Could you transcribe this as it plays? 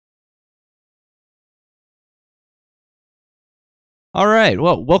All right.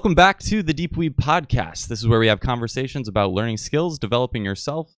 Well, welcome back to the Deep Weeb podcast. This is where we have conversations about learning skills, developing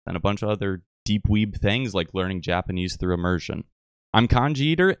yourself, and a bunch of other deep weeb things like learning Japanese through immersion. I'm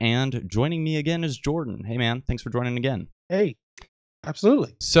KanjiEater, and joining me again is Jordan. Hey, man. Thanks for joining again. Hey,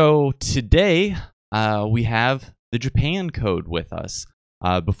 absolutely. So today we have the Japan Code with us.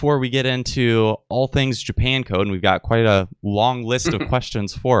 Before we get into all things Japan Code, and we've got quite a long list of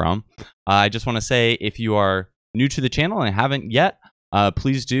questions for them, I just want to say if you are new to the channel and haven't yet,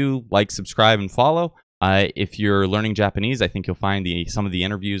 please do like, subscribe, and follow. If you're learning Japanese, I think you'll find some of the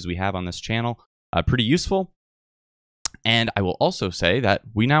interviews we have on this channel pretty useful. And I will also say that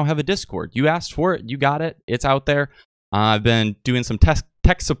we now have a Discord. You asked for it, you got it, it's out there. I've been doing some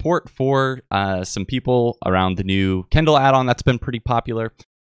tech support for some people around the new Kindle add-on that's been pretty popular,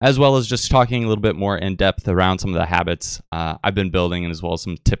 as well as just talking a little bit more in depth around some of the habits I've been building, and as well as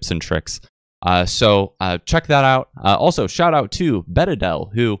some tips and tricks. So check that out. Also, shout out to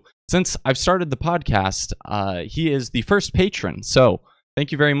Betadel, who, since I've started the podcast, he is the first patron. So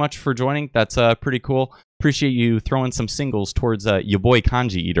thank you very much for joining. That's pretty cool. Appreciate you throwing some singles towards your boy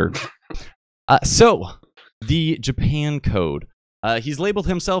KanjiEater. So the Japan Code. He's labeled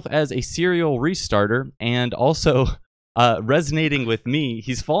himself as a serial restarter, and also resonating with me,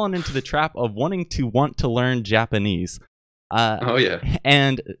 he's fallen into the trap of wanting to learn Japanese. Oh yeah.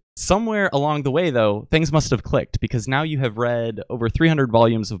 And somewhere along the way, though, things must have clicked, because now you have read over 300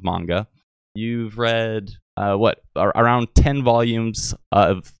 volumes of manga. You've read around 10 volumes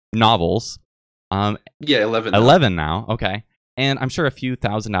of novels. Yeah, 11. 11 now. Okay. And I'm sure a few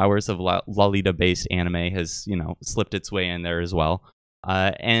thousand hours of Lolita-based anime has, slipped its way in there as well.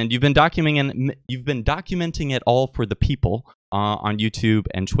 And you've been documenting it all for the people on YouTube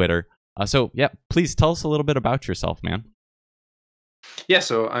and Twitter. So yeah, please tell us a little bit about yourself, man. Yeah,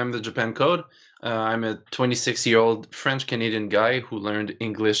 so I'm the Japan Code. I'm a 26-year-old French-Canadian guy who learned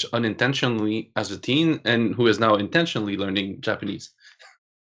English unintentionally as a teen and who is now intentionally learning Japanese.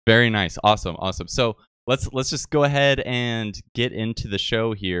 Very nice. Awesome. So let's just go ahead and get into the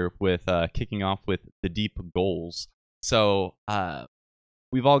show here with kicking off with the deep goals. So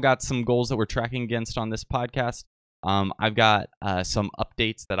we've all got some goals that we're tracking against on this podcast. I've got some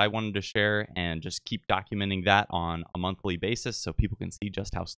updates that I wanted to share and just keep documenting that on a monthly basis so people can see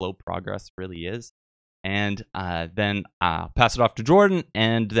just how slow progress really is. And then pass it off to Jordan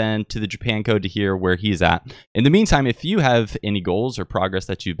and then to the Japan Code to hear where he's at. In the meantime, if you have any goals or progress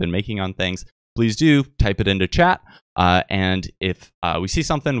that you've been making on things, please do type it into chat. And if we see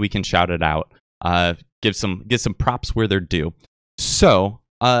something, we can shout it out. Give some props where they're due. So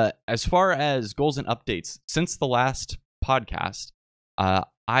as far as goals and updates, since the last podcast,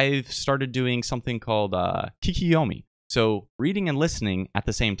 I've started doing something called Kikiyomi. So reading and listening at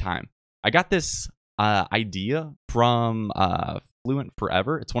the same time. I got this idea from Fluent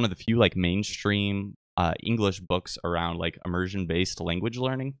Forever. It's one of the few mainstream English books around immersion-based language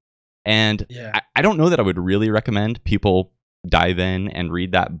learning. And yeah. I don't know that I would really recommend people dive in and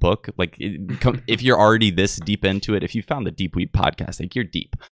read that book. If you're already this deep into it, if you found the Deep Weeb podcast, you're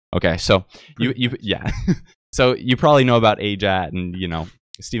deep. Okay, so you yeah. So you probably know about AJAT and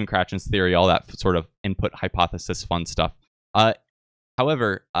Stephen Krachen's theory, all that sort of input hypothesis fun stuff.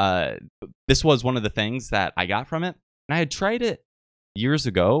 However, this was one of the things that I got from it, and I had tried it years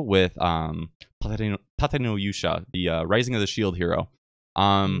ago with Tate no Yusha, the Rising of the Shield Hero.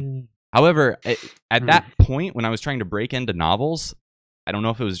 However, at that point, when I was trying to break into novels, I don't know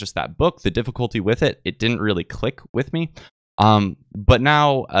if it was just that book, the difficulty with it didn't really click with me. But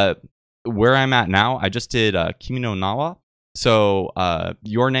now, where I'm at now, I just did Kimi no Nawa. So,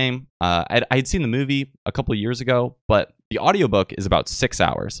 Your Name, I had seen the movie a couple of years ago, but the audiobook is about 6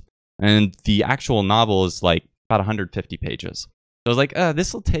 hours. And the actual novel is about 150 pages. So I was like,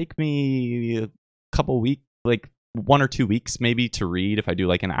 this will take me a couple weeks, 1 or 2 weeks maybe to read if I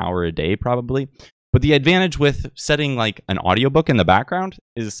do an hour a day probably. But the advantage with setting an audiobook in the background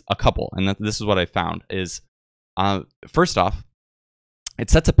is a couple, and this is what I found is first off, it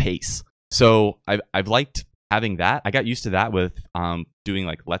sets a pace. So I've liked having that. I got used to that with doing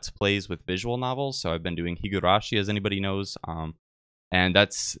let's plays with visual novels. So I've been doing Higurashi, as anybody knows, and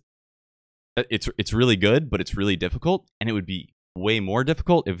it's really good, but it's really difficult, and it would be way more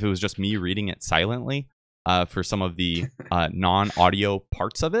difficult if it was just me reading it silently. For some of the non-audio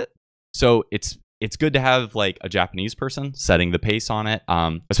parts of it. So it's good to have a Japanese person setting the pace on it,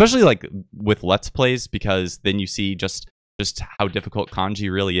 especially with Let's Plays, because then you see just how difficult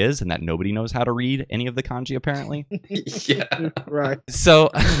kanji really is, and that nobody knows how to read any of the kanji apparently. Yeah, right. So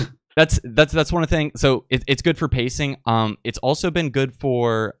that's one of the things. So it's good for pacing. It's also been good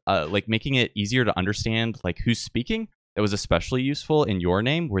for making it easier to understand who's speaking. that was especially useful in Your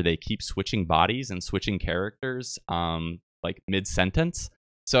Name, where they keep switching bodies and switching characters, like mid-sentence.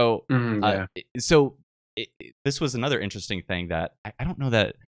 So, Yeah. this was another interesting thing that I don't know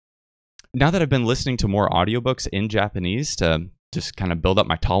that now that I've been listening to more audiobooks in Japanese to just kind of build up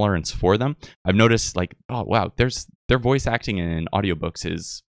my tolerance for them, I've noticed like, oh wow, their voice acting in audiobooks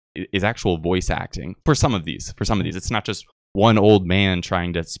is actual voice acting for some of these. It's not just one old man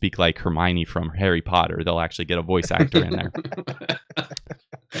trying to speak like Hermione from Harry Potter. They'll actually get a voice actor in there.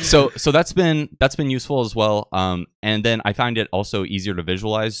 So that's been useful as well. And then I find it also easier to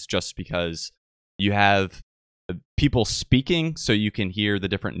visualize just because you have people speaking, so you can hear the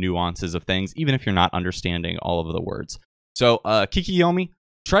different nuances of things, even if you're not understanding all of the words. So Kikiyomi,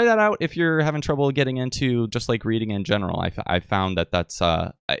 try that out if you're having trouble getting into just like reading in general. I found that that's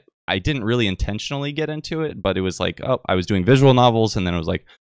I didn't really intentionally get into it, but it was like, oh, I was doing visual novels, and then it was like,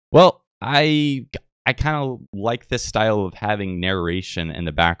 well, I kind of like this style of having narration in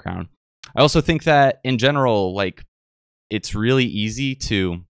the background. I also think that in general, like, it's really easy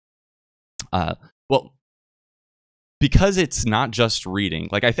to, well, because it's not just reading.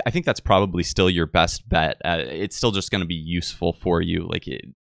 Like, I think that's probably still your best bet. It's still just going to be useful for you. Like,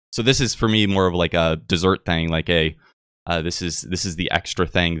 so this is for me more of like a dessert thing, like this is the extra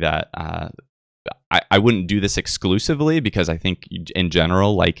thing that I wouldn't do this exclusively, because I think in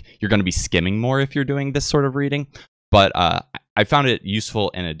general, like, you're going to be skimming more if you're doing this sort of reading. But I found it useful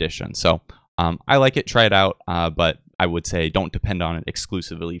in addition. So I like it. Try it out. But I would say don't depend on it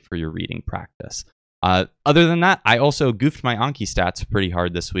exclusively for your reading practice. Other than that, I also goofed my Anki stats pretty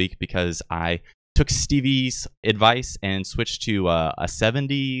hard this week because I took Stevie's advice and switched to a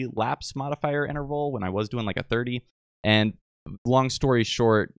 70 lapse modifier interval when I was doing like a 30. And long story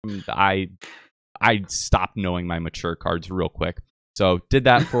short, I stopped knowing my mature cards real quick. So did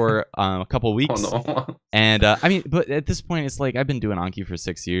that for a couple weeks. Oh, no. And I mean, but at this point, it's like I've been doing Anki for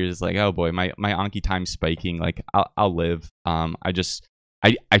 6 years. Like, oh boy, my Anki time's spiking. Like, I'll live.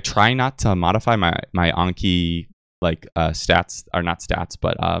 I try not to modify my Anki like stats, or not stats,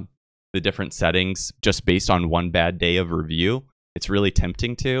 but the different settings just based on one bad day of review. It's really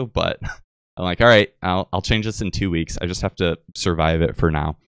tempting to, but I'm like, all right, I'll change this in 2 weeks. I just have to survive it for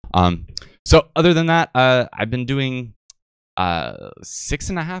now. So other than that, I've been doing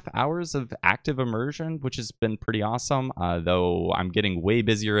 6.5 hours of active immersion, which has been pretty awesome. Though I'm getting way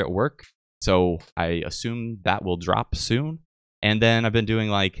busier at work, so I assume that will drop soon. And then I've been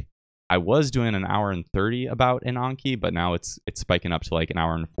doing I was doing an hour and 30 about in Anki, but now it's spiking up to like an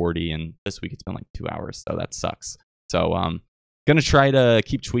hour and 40, and this week it's been like 2 hours, so that sucks. So gonna try to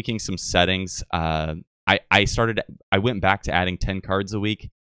keep tweaking some settings. I went back to adding 10 cards a week,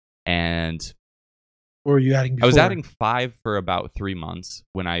 and or were you adding before? I was adding 5 for about 3 months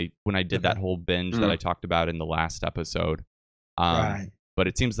when I did that whole binge that I talked about in the last episode. Right. But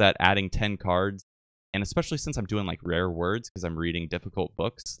it seems that adding 10 cards, and especially since I'm doing like rare words because I'm reading difficult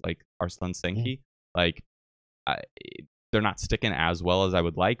books like Arslan Senki, they're not sticking as well as I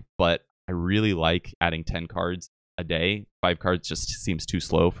would like. But I really like adding 10 cards a day. 5 cards just seems too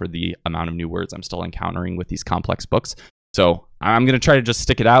slow for the amount of new words I'm still encountering with these complex books. So I'm going to try to just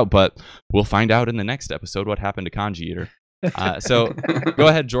stick it out, but we'll find out in the next episode what happened to KanjiEater. So go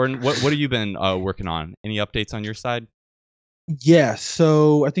ahead, Jordan. What have you been working on? Any updates on your side? Yeah,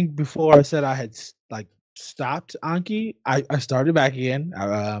 so I think before I said I had stopped Anki, I started back again.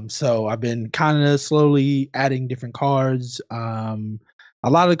 So I've been kind of slowly adding different cards. A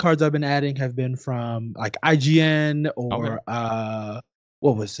lot of the cards I've been adding have been from like IGN or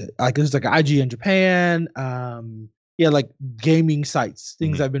what was it? Like there's like IGN Japan. Yeah, like gaming sites,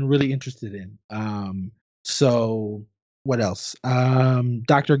 things I've been really interested in. So what else?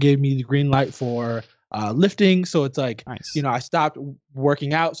 Doctor gave me the green light for lifting, so it's like nice. I stopped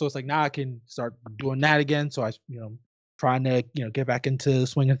working out, so it's like now I can start doing that again. So I trying to get back into the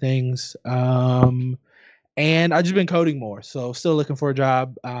swing of things. And I just been coding more, so still looking for a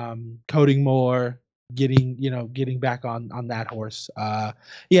job, coding more, getting back on that horse.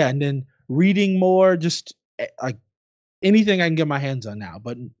 Yeah, and then reading more, just like anything I can get my hands on now.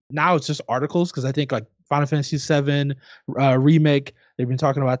 But now it's just articles, because I think like Final Fantasy VII remake, they've been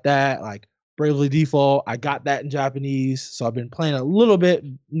talking about that, like Bravely Default. I got that in Japanese, so I've been playing a little bit,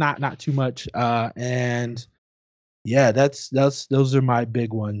 not too much. And yeah, those are my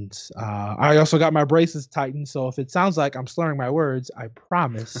big ones. I also got my braces tightened, so if it sounds like I'm slurring my words, I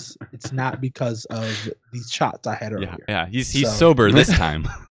promise it's not because of these shots I had earlier. Yeah, he's sober this time.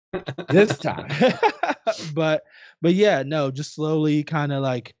 This time. but yeah, no, just slowly kind of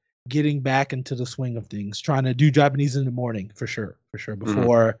like getting back into the swing of things, trying to do Japanese in the morning for sure,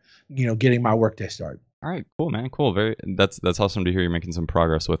 before getting my workday started. All right, cool, man, cool. That's awesome to hear you're making some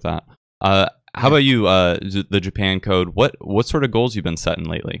progress with that. How about you, the Japan Code? What sort of goals you've been setting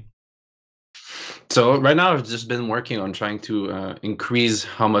lately? So right now I've just been working on trying to increase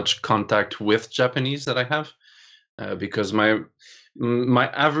how much contact with Japanese that I have, because my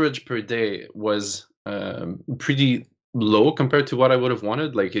average per day was pretty low compared to what I would have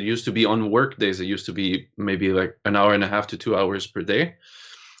wanted. Like it used to be on work days, it used to be maybe like an hour and a half to 2 hours per day.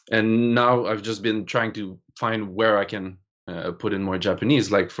 And now I've just been trying to find where I can put in more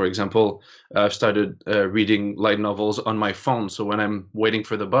Japanese. Like for example, I've started reading light novels on my phone. So when I'm waiting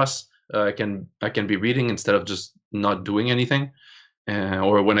for the bus, I can be reading instead of just not doing anything.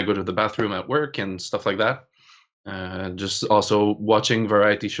 Or when I go to the bathroom at work and stuff like that. Just also watching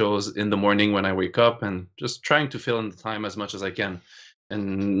variety shows in the morning when I wake up, and just trying to fill in the time as much as I can.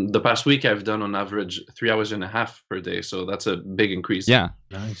 And the past week I've done on average 3 hours and a half per day, so that's a big increase. Yeah,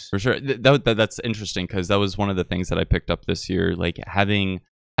 Nice. for sure. That's interesting because that was one of the things that I picked up this year. Like having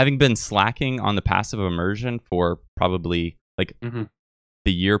been slacking on the passive immersion for probably like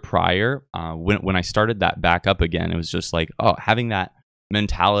the year prior, when I started that back up again, it was just like, oh, having that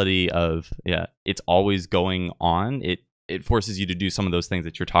mentality of it's always going on. It forces you to do some of those things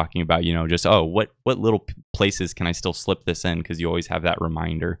that you're talking about. You know, just what little places can I still slip this in? Because you always have that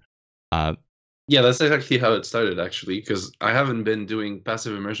reminder. Yeah, that's exactly how it started, actually, because I haven't been doing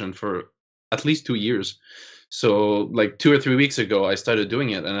passive immersion for at least 2 years. So, like 2 or 3 weeks ago, I started doing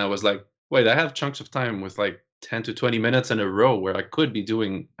it, and I was like, wait, I have chunks of time with like 10 to 20 minutes in a row where I could be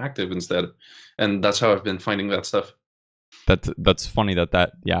doing active instead. And that's how I've been finding that stuff. That's funny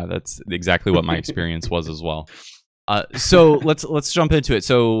that's exactly what my experience was as well. So let's jump into it.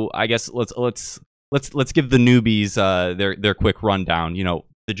 So I guess let's give the newbies their quick rundown. You know,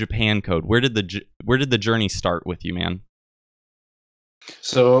 the Japan Code. Where did the journey start with you, man?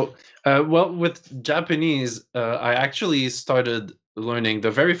 So, well, with Japanese, I actually started learning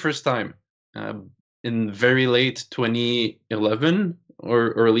the very first time in very late 2011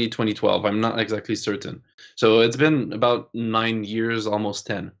 or early 2012. I'm not exactly certain. So it's been about 9 years, almost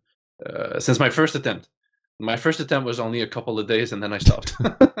 10, since my first attempt. My first attempt was only a couple of days, and then I stopped.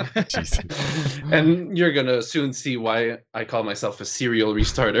 And you're gonna soon see why I call myself a serial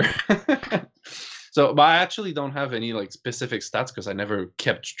restarter. So, but I actually don't have any like specific stats because I never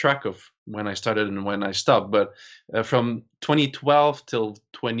kept track of when I started and when I stopped. But from 2012 till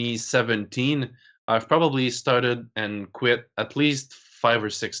 2017, I've probably started and quit at least 5 or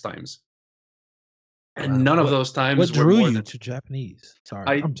 6 times. And none of those times What were drew more you than to Japanese?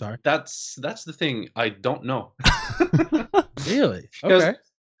 Sorry, I'm sorry. That's the thing. I don't know. Really? Because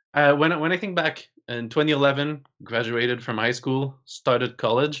Okay. when I think back in 2011, graduated from high school, started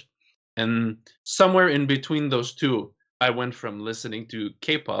college, and somewhere in between those two, I went from listening to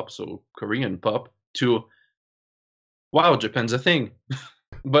K-pop, so Korean pop, to wow, Japan's a thing.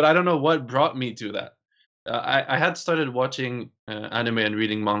 But I don't know what brought me to that. I had started watching anime and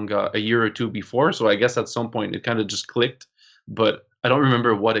reading manga a year or two before, so I guess at some point it kind of just clicked, but I don't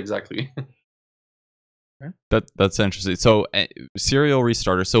remember what exactly. That's interesting. So serial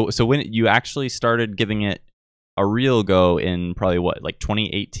restarter. So when you actually started giving it a real go in probably what, like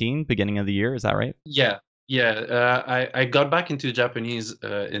 2018, beginning of the year, is that right? Yeah. I got back into Japanese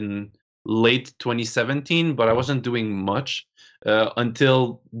in late 2017, but I wasn't doing much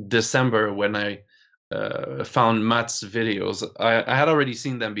until December when I found Matt's videos. I had already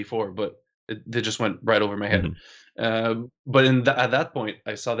seen them before, but they just went right over my head. But at that point,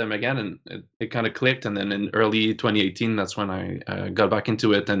 I saw them again, and it kind of clicked. And then in early 2018, that's when I got back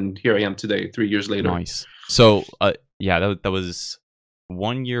into it, and here I am today, 3 years later. Nice. So yeah, that was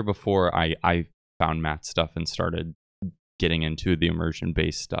 1 year before I found Matt's stuff and started getting into the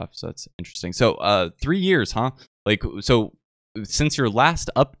immersion-based stuff. So that's interesting. So 3 years, huh? Like, so since your last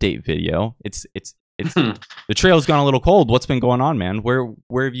update video, it's the trail's gone a little cold. What's been going on, man? Where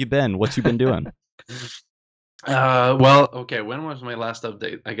have you been? What you been doing? Well, okay. When was my last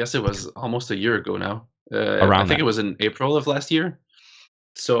update? I guess it was almost a year ago now. I think it was in April of last year.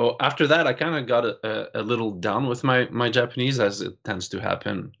 So after that, I kind of got a little down with my Japanese, as it tends to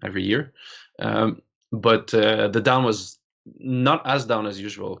happen every year. But the down was not as down as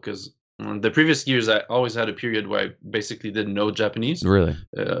usual, because the previous years I always had a period where I basically did no Japanese. Really?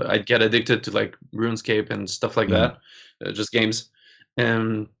 I'd get addicted to like RuneScape and stuff like that, just games.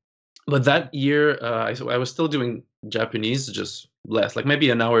 But that year, I was still doing Japanese, just less, like maybe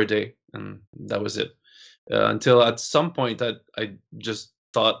an hour a day, and that was it. Until at some point, I just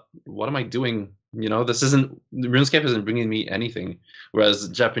thought, what am I doing? You know, RuneScape isn't bringing me anything, whereas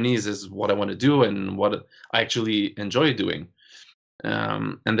Japanese is what I want to do and what I actually enjoy doing.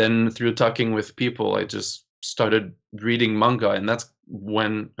 And then through talking with people, I just started reading manga, and that's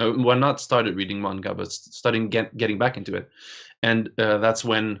when, well, not started reading manga, but starting getting back into it. And that's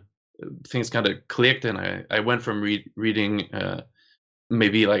when things kind of clicked, and I went from reading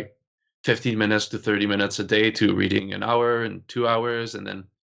maybe like 15 minutes to 30 minutes a day to reading an hour and 2 hours. And then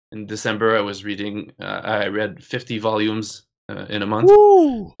in December, I read 50 volumes in a month.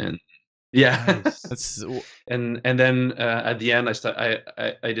 Woo! And yeah. Nice. That's and then at the end,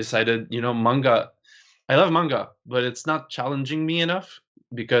 I decided, manga, I love manga, but it's not challenging me enough,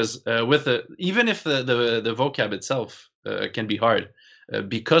 because even if the vocab itself can be hard,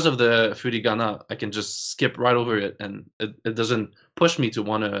 because of the furigana, I can just skip right over it, and it doesn't push me to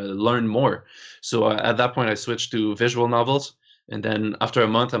want to learn more. So at that point, I switched to visual novels, and then after a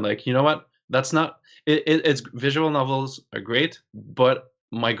month, I'm like, you know what? That's not it's visual novels are great, but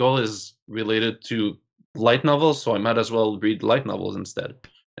my goal is related to light novels, so I might as well read light novels instead.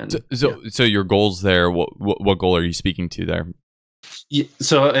 And so your goals there. What goal are you speaking to there? yeah,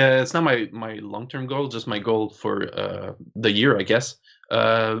 so it's not my long-term goal, just my goal for the year, I guess.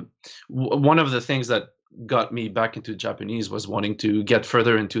 One of the things that got me back into Japanese was wanting to get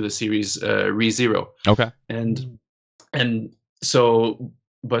further into the series ReZero. Okay. And so,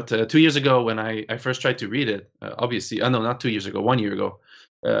 but 2 years ago, when I first tried to read it, obviously, no, not 2 years ago, 1 year ago,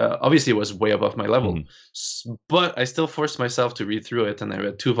 obviously it was way above my level. But I still forced myself to read through it, and I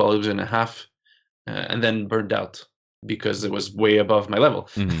read 2.5 volumes, and then burned out because it was way above my level.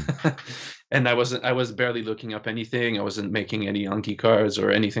 And I was barely looking up anything. I wasn't making any anki cards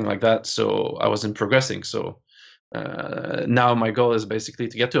or anything like that, so I wasn't progressing. So now my goal is basically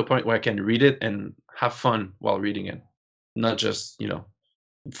to get to a point where I can read it and have fun while reading it, not just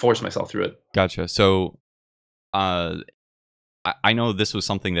force myself through it. Gotcha. So I know this was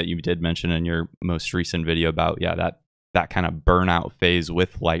something that you did mention in your most recent video about that kind of burnout phase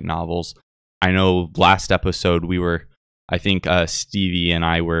with light novels. I know last episode I think Stevie and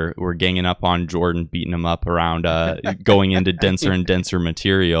I were ganging up on Jordan, beating him up around going into denser and denser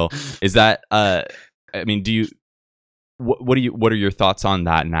material. Is that I mean, what are your thoughts on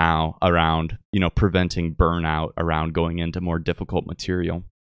that now around preventing burnout around going into more difficult material?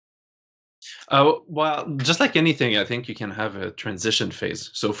 Well, just like anything, I think you can have a transition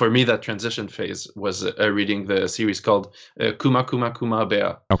phase. So for me, that transition phase was reading the series called Kuma Kuma Kuma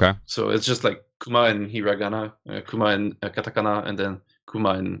Bea. Okay. So it's just like Kuma in hiragana, Kuma in katakana, and then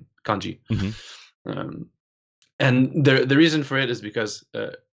Kuma in kanji. And the reason for it is because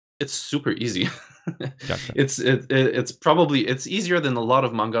it's super easy. Gotcha. It's easier than a lot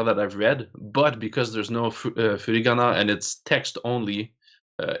of manga that I've read, but because there's no furigana and it's text only,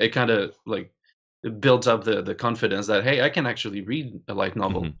 it kind of like it builds up the confidence that, hey, I can actually read a light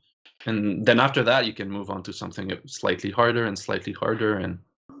novel. And then after that, you can move on to something slightly harder and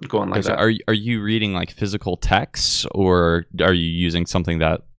go on like that. Are you reading like physical texts, or are you using something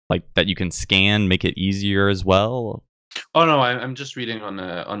that you can scan, make it easier as well? Oh no, I'm just reading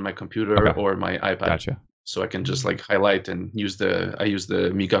on my computer or my iPad. Gotcha. So I can just like highlight and use the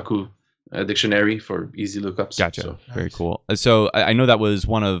Migaku dictionary for easy lookups. Gotcha. So. Very cool. So I know that was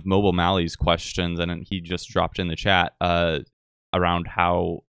one of Mobile Malley's questions, and he just dropped in the chat around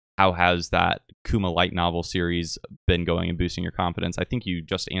how has that Kuma light novel series been going and boosting your confidence. I think you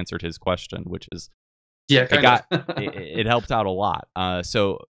just answered his question, which is it helped out a lot.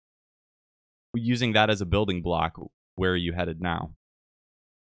 So using that as a building block, where are you headed now?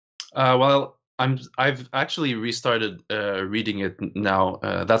 Well, I've actually restarted reading it now.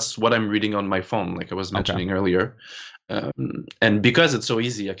 That's what I'm reading on my phone, like I was mentioning earlier. And because it's so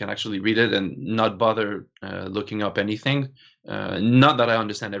easy, I can actually read it and not bother looking up anything. Not that I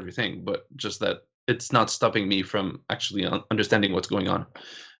understand everything, but just that it's not stopping me from actually understanding what's going on.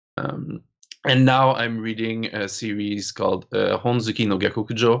 And now I'm reading a series called Honzuki no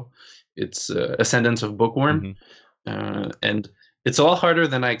Gyakukujo. It's Ascendance of Bookworm. And it's a lot harder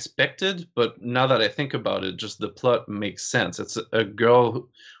than I expected, but now that I think about it, just the plot makes sense. It's a girl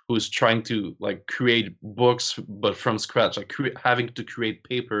who's trying to like create books, but from scratch, like having to create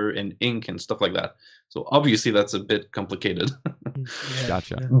paper and ink and stuff like that. So obviously that's a bit complicated.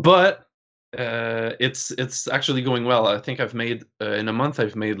 Gotcha. But it's actually going well. I think I've made in a month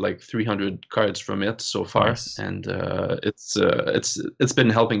I've made like 300 cards from it so far. Nice. And it's been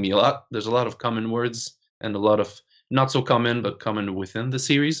helping me a lot. There's a lot of common words and a lot of not so common, but common within the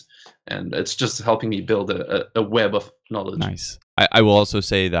series, and it's just helping me build a web of knowledge. Nice. I will also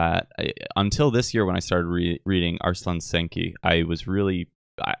say that until this year, when I started reading Arslan Senki, I was really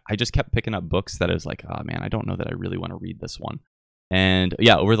I just kept picking up books that I was like, oh man, I don't know that I really want to read this one. And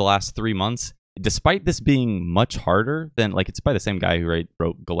yeah, over the last 3 months, despite this being much harder than, like, it's by the same guy who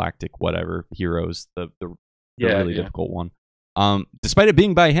wrote Galactic whatever Heroes, the really difficult one. Despite it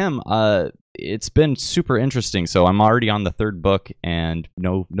being by him, it's been super interesting. So I'm already on the 3rd book and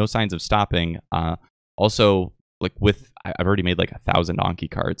no signs of stopping. Also, like, I've already made like 1,000 Anki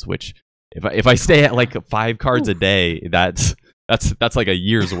cards, which if I stay at like 5 cards a day, that's like a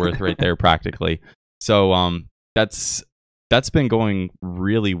year's worth right there practically. So that's been going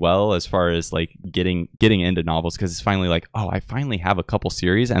really well as far as like getting into novels, because it's finally like, oh, I finally have a couple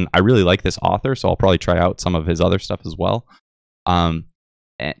series and I really like this author, so I'll probably try out some of his other stuff as well.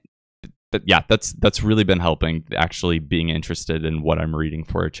 But yeah, that's really been helping, actually being interested in what I'm reading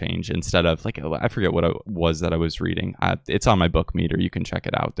for a change, instead of like, I forget what it was that I was reading. It's on my book meter. You can check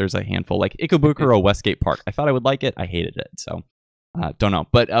it out. There's a handful, like Ikebukuro Westgate Park. I thought I would like it. I hated it. So don't know.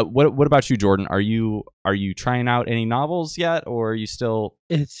 But what about you, Jordan? Are you trying out any novels yet, or are you still?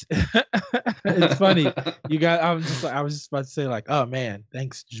 It's it's funny. I was just about to say, like, oh man,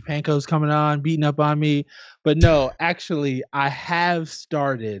 thanks, TheJapanCode's coming on, beating up on me. But no, actually, I have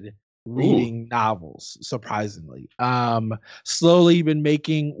started reading novels, surprisingly. Slowly been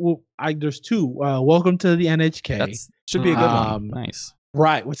making. There's 2. Welcome to the NHK. That should be a good one. Nice.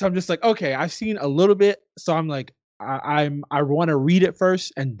 Right, which I'm just like, okay, I've seen a little bit, so I'm like, I want to read it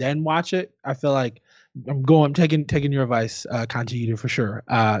first and then watch it. I feel like I'm taking your advice, KanjiEater, for sure.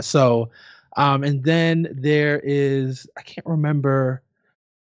 And then there is, I can't remember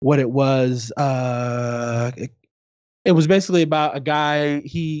what it was. It was basically about a guy.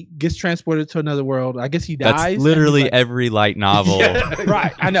 He gets transported to another world. I guess he dies. That's literally like, every light novel. Yeah,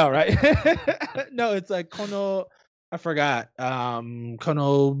 right. I know, right? No, it's like Kono. I forgot.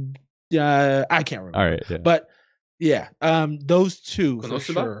 Kono. I can't remember. All right. Yeah. But yeah, those 2 for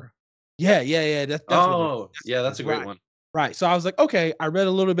sure. Yeah. That's that's a great one. Right. So I was like, okay, I read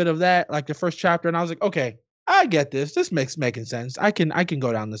a little bit of that, like the first chapter, and I was like, okay, I get this. This makes making sense. I can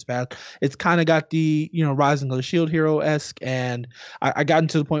go down this path. It's kind of got the, Rising of the Shield Hero-esque, and I got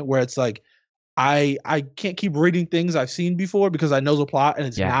into the point where it's like I can't keep reading things I've seen before because I know the plot and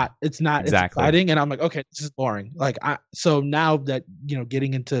it's not exactly. It's exciting, and I'm like, okay, this is boring. Like so now that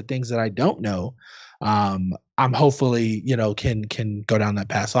getting into things that I don't know, I'm hopefully can go down that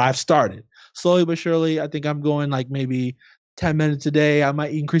path. So I've started slowly but surely. I think I'm going like maybe 10 minutes a day. I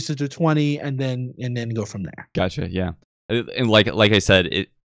might increase it to 20 and then go from there. Gotcha. Yeah. And like I said,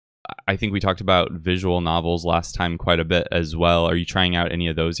 I think we talked about visual novels last time quite a bit as well. Are you trying out any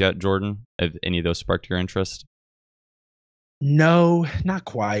of those yet, Jordan? Have any of those sparked your interest? No, not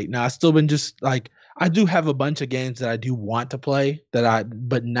quite. No, I've still been just like, I do have a bunch of games that I do want to play but I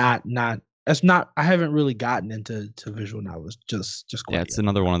haven't really gotten into visual novels just quite yet. It's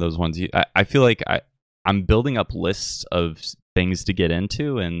another one of those ones. I feel like I'm building up lists of things to get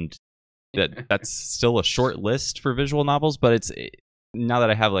into, and that's still a short list for visual novels, but it's now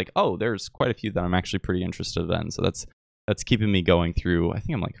that I have like, oh, there's quite a few that I'm actually pretty interested in. So that's keeping me going through. I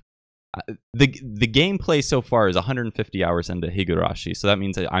think I'm like the gameplay so far is 150 hours into Higurashi, so that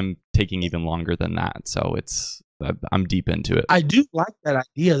means that I'm taking even longer than that. So I'm deep into it. I do like that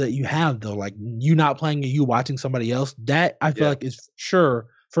idea that you have, though, like you not playing and you watching somebody else. That I feel like is for sure.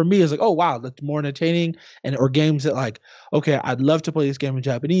 For me, it's like, oh wow, that's more entertaining. Or games that like, okay, I'd love to play this game in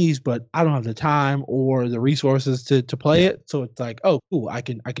Japanese, but I don't have the time or the resources to play it. So it's like, oh cool, I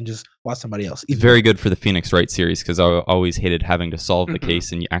can just watch somebody else. It's very good for the Phoenix Wright series, because I always hated having to solve the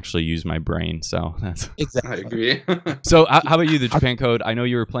case and you actually use my brain. So that's exactly. I agree. So how about you, the Japan Code? I know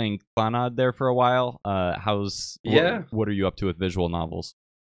you were playing Clannad there for a while. What are you up to with visual novels?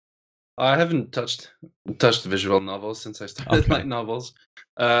 I haven't touched visual novels since I started light novels.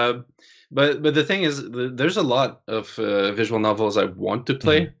 But the thing is, there's a lot of visual novels I want to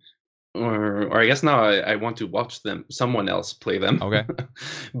play, or I guess now I want to watch someone else play them. Okay.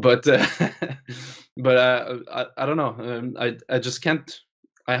 but I don't know. I just can't.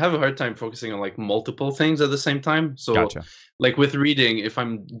 I have a hard time focusing on like multiple things at the same time. So Gotcha. Like with reading, if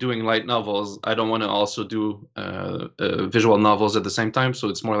I'm doing light novels, I don't want to also do visual novels at the same time. So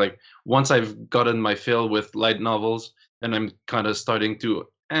it's more like once I've gotten my fill with light novels and I'm kind of starting to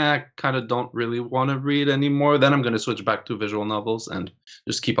kind of don't really want to read anymore, then I'm going to switch back to visual novels and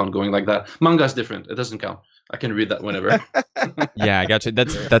just keep on going like that. Manga's different. It doesn't count. I can read that whenever. Yeah, I gotcha.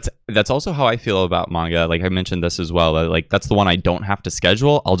 That's also how I feel about manga. Like I mentioned this as well. Like that's the one I don't have to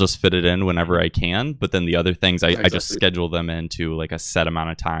schedule. I'll just fit it in whenever I can. But then the other things, I just schedule them into like a set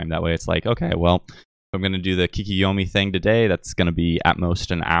amount of time. That way it's like, okay, well, if I'm going to do the Kikiyomi thing today, that's going to be at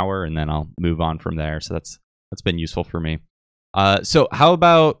most an hour, and then I'll move on from there. So that's been useful for me. So how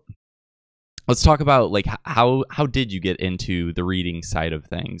about, let's talk about like how did you get into the reading side of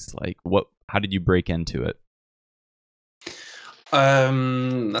things? Like how did you break into it?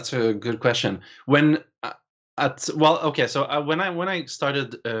 That's a good question. When so when I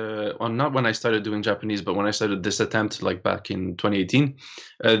started, not when I started doing Japanese, but when I started this attempt, like back in 2018,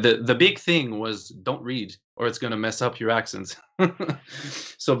 the big thing was don't read or it's gonna mess up your accents.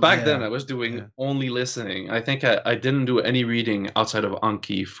 So back then I was doing only listening. I think I didn't do any reading outside of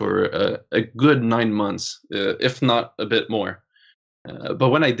Anki for a good 9 months, if not a bit more. But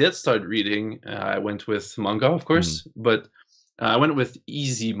when I did start reading, I went with manga, of course, but I went with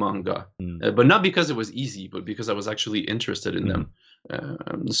easy manga, but not because it was easy, but because I was actually interested in them.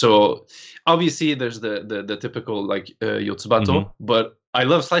 So obviously there's the typical like Yotsubato, but I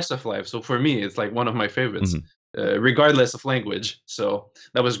love slice of life. So for me, it's like one of my favorites, regardless of language. So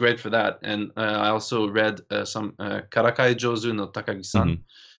that was great for that. And I also read some Karakai Jozu no Takagi-san,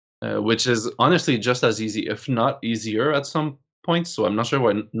 which is honestly just as easy, if not easier at some points. So I'm not sure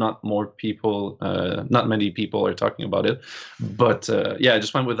why not many people are talking about it. But yeah, I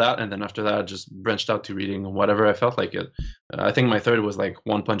just went with that, and then after that, I just branched out to reading whatever I felt like it. I think my third was like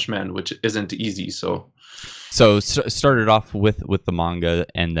One Punch Man, which isn't easy. So started off with the manga,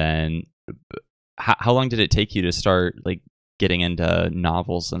 and then how long did it take you to start like getting into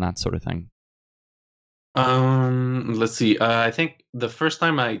novels and that sort of thing? Let's see. I think the first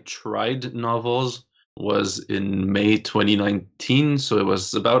time I tried novels was in May 2019, so it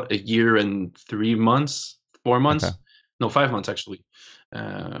was about a year and 3 months, 4 months, no, 5 months actually.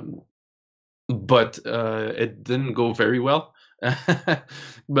 But it didn't go very well.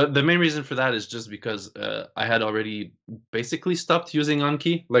 But the main reason for that is just because I had already basically stopped using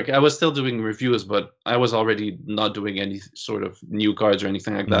Anki. Like I was still doing reviews, but I was already not doing any sort of new cards or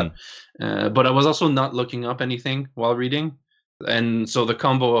anything like that. But I was also not looking up anything while reading. And so the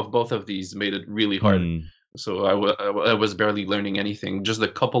combo of both of these made it really hard. So I was barely learning anything, just a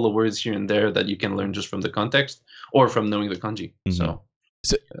couple of words here and there that you can learn just from the context or from knowing the kanji. So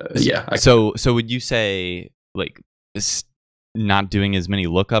yeah. So would you say like not doing as many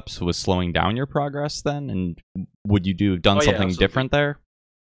lookups was slowing down your progress then? And would you done something different there?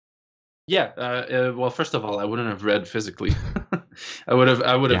 Yeah. Well, first of all, I wouldn't have read physically. I would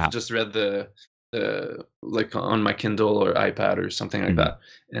have just read the like on my Kindle or iPad or something like that.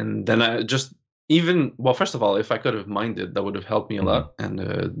 And then I just first of all, if I could have minded, that would have helped me a lot and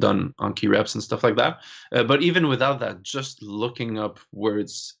done Anki reps and stuff like that. But even without that, just looking up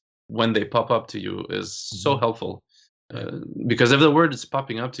words when they pop up to you is so helpful. Because if the word is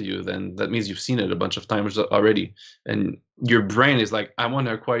popping up to you, then that means you've seen it a bunch of times already. And your brain is like, I want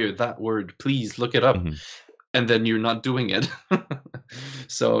to acquire that word. Please look it up. And then you're not doing it.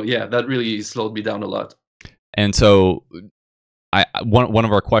 So yeah, that really slowed me down a lot. And so one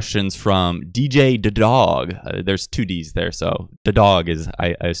of our questions from DJ the Dog, there's 2 D's there, so the dog is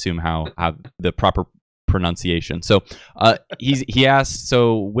I assume how the proper pronunciation. So he asked,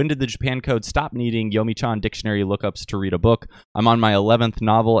 so when did the Japan Code stop needing Yomi-chan dictionary lookups to read a book? I'm on my 11th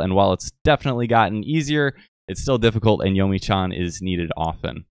novel, and while it's definitely gotten easier, it's still difficult, and Yomi-chan is needed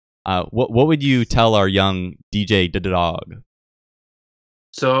often. What would you tell our young DJ the Dog?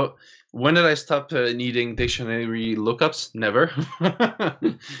 So when did I stop needing dictionary lookups? Never.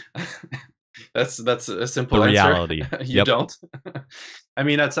 That's a simple the answer. Reality. You don't. I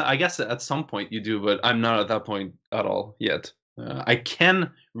mean, I guess at some point you do, but I'm not at that point at all yet. I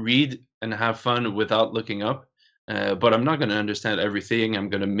can read and have fun without looking up, but I'm not going to understand everything. I'm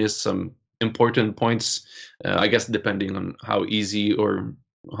going to miss some important points, I guess, depending on how easy or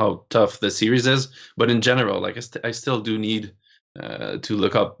how tough the series is. But in general, like I still do need to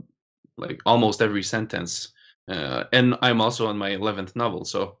look up like almost every sentence. And I'm also on my 11th novel,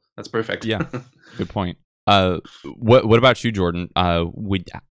 so that's perfect. Yeah, good point. What about you, Jordan?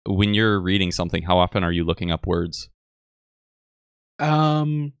 When you're reading something, how often are you looking up words?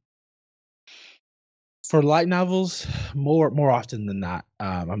 For light novels, more often than not,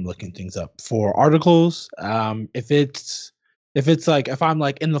 I'm looking things up. For articles, if it's like if I'm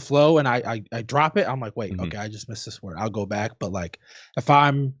like in the flow and I drop it, I'm like, wait, okay, I just missed this word. I'll go back. But like if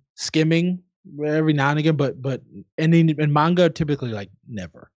I'm skimming every now and again, but in manga, typically like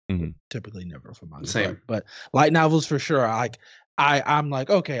never. Typically never for manga. Same. But light novels for sure. I'm like,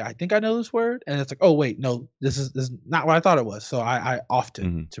 okay, I think I know this word, and it's like, oh wait, no, this is not what I thought it was. So I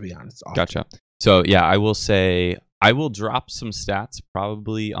often, to be honest, often. Gotcha. So yeah, I will say I will drop some stats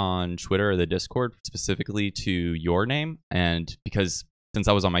probably on Twitter or the Discord specifically to your name, and because since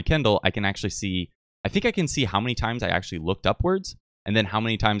I was on my Kindle, I can actually see. I think I can see how many times I actually looked up words, and then how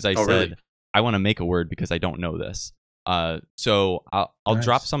many times I said really? I want to make a word because I don't know this. So I'll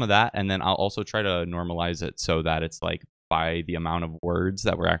drop some of that, and then I'll also try to normalize it so that it's like by the amount of words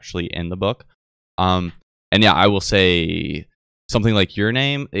that were actually in the book. And yeah, I will say something like your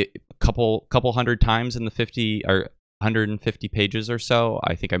name, a couple hundred times in the 50 or 150 pages or so.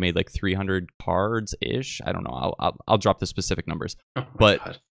 I think I made like 300 cards ish. I don't know. I'll drop the specific numbers.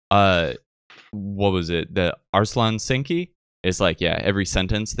 But what was it? The Arslan Senki is like, yeah, every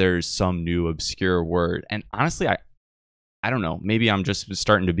sentence there's some new obscure word. And honestly, I don't know. Maybe I'm just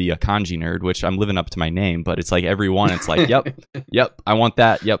starting to be a kanji nerd, which I'm living up to my name. But it's like every one, it's like, yep, I want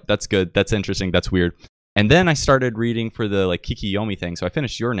that. Yep, that's good. That's interesting. That's weird. And then I started reading for the like Kikiyomi thing. So I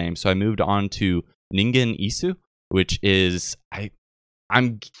finished your name. So I moved on to Ningen Isu, which is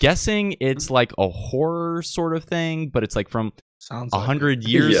I'm guessing it's like a horror sort of thing, but it's like from 100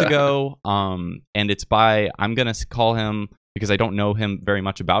 years ago. And it's by, I'm gonna call him, because I don't know him very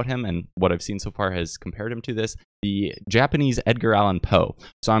much about him, and what I've seen so far has compared him to this, the Japanese Edgar Allan Poe.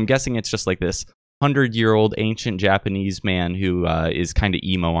 So I'm guessing it's just like this 100-year-old ancient Japanese man who is kind of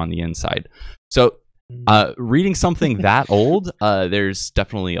emo on the inside. So reading something that old, there's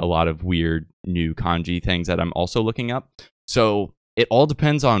definitely a lot of weird new kanji things that I'm also looking up. So it all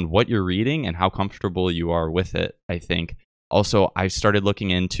depends on what you're reading and how comfortable you are with it, I think. Also, I started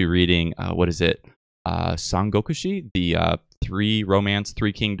looking into reading, Sangokushi, the 3 romance,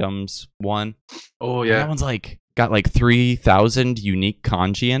 3 kingdoms one. Oh, yeah. And that one's like got like 3,000 unique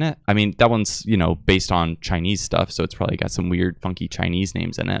kanji in it. I mean, that one's, based on Chinese stuff, so it's probably got some weird, funky Chinese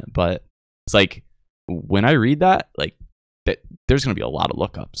names in it. But it's like, when I read that, like, there's going to be a lot of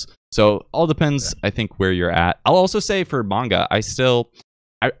lookups. So all depends, I think, where you're at. I'll also say for manga,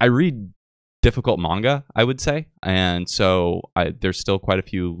 I read difficult manga, I would say. And so there's still quite a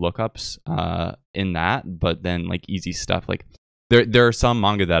few lookups in that. But then like easy stuff, like there are some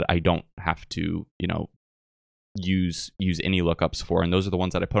manga that I don't have to, use any lookups for. And those are the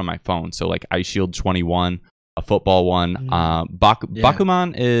ones that I put on my phone. So like Ice Shield 21, a football one.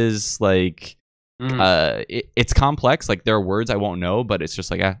 Bakuman is like... it's complex. Like there are words I won't know, but it's just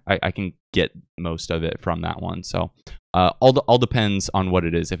like I can get most of it from that one. So all depends on what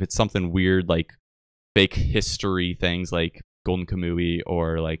it is. If it's something weird like fake history things like Golden Kamui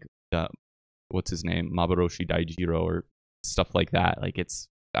or like what's his name, Mabaroshi Daijiro or stuff like that, like it's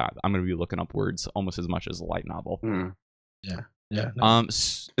I'm gonna be looking up words almost as much as a light novel. Yeah. No.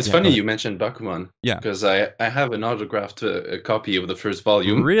 It's funny you mentioned Bakuman. Yeah. Because I have an autographed copy of the first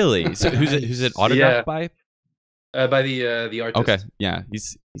volume. Really? So who's it autographed by? By the artist. Okay. Yeah.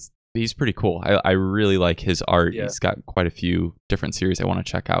 He's pretty cool. I really like his art. Yeah. He's got quite a few different series I want to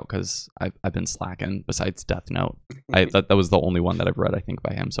check out because I've been slacking besides Death Note. That was the only one that I've read, I think,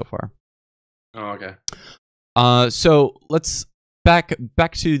 by him so far. Oh, okay. So let's back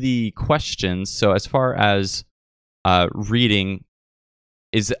to the questions. So as far as reading,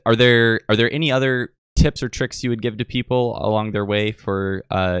 are there any other tips or tricks you would give to people along their way for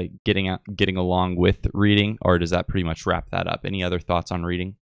getting along with reading, or does that pretty much wrap that up? Any other thoughts on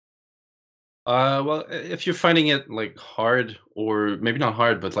reading? Well, if you're finding it like hard, or maybe not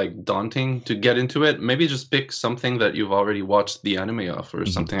hard, but like daunting to get into it, maybe just pick something that you've already watched the anime of or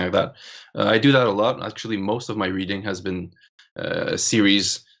something like that. I do that a lot. Actually, most of my reading has been a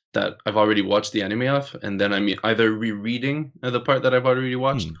series that I've already watched the anime of, and then I'm either rereading the part that I've already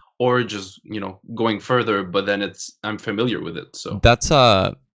watched, or just going further. But then I'm familiar with it. So that's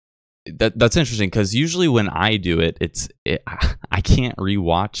that's interesting, because usually when I do it, I can't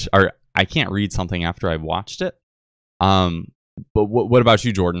rewatch, or I can't read something after I've watched it. But what about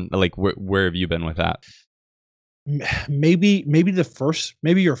you, Jordan? Like where have you been with that? Maybe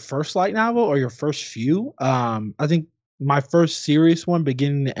your first light novel or your first few. I think my first serious one,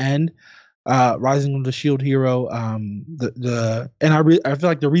 beginning to end, Rising of the Shield Hero. I feel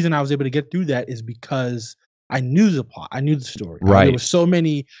like the reason I was able to get through that is because I knew the plot, I knew the story. Right. There were so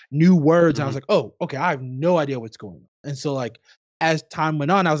many new words, and I was like, oh, okay, I have no idea what's going on. And so like as time went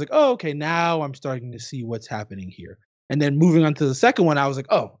on, I was like, oh, okay, now I'm starting to see what's happening here. And then moving on to the second one, I was like,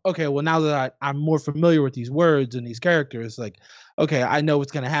 oh, okay, well now that I'm more familiar with these words and these characters, like, okay, I know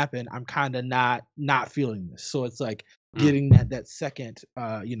what's gonna happen. I'm kind of not feeling this. So it's like getting that second,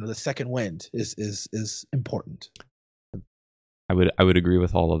 the second wind is important. I would agree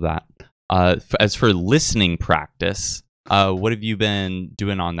with all of that. As for listening practice, what have you been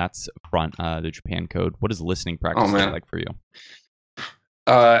doing on that front? The Japan Code. What does listening practice look like for you?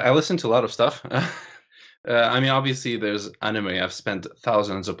 I listen to a lot of stuff. I mean, obviously, there's anime. I've spent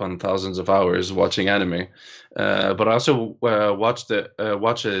thousands upon thousands of hours watching anime, but I also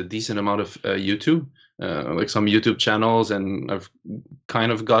watch a decent amount of YouTube. like some YouTube channels, and I've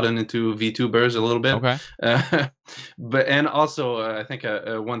kind of gotten into VTubers a little bit. Okay. And also I think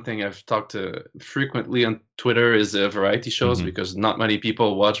one thing I've talked to frequently on Twitter is variety shows, because not many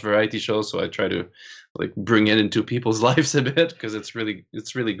people watch variety shows, so I try to like bring it into people's lives a bit, because it's really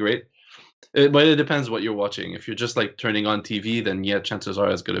great. But it depends what you're watching. If you're just like turning on TV, then yeah, chances are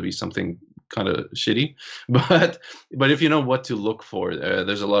it's going to be something kind of shitty. But if you know what to look for,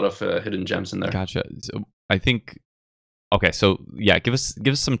 there's a lot of hidden gems in there. Gotcha. So I think. Okay, so yeah, give us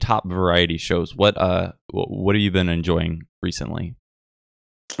some top variety shows. What have you been enjoying recently?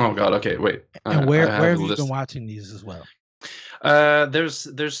 Oh God. Okay, wait. And where have you been watching these as well?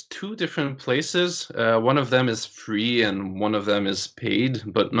 There's two different places. One of them is free and one of them is paid,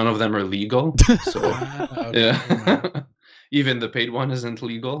 but none of them are legal. So yeah, even the paid one isn't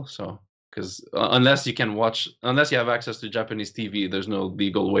legal. So because unless you have access to Japanese TV, there's no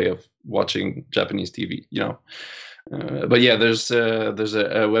legal way of watching Japanese TV. You know. But yeah, there's a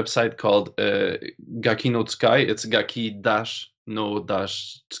website called Gaki no Tsukai. It's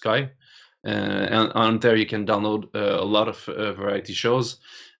Gaki-no-Tsukai. And on there you can download a lot of variety shows,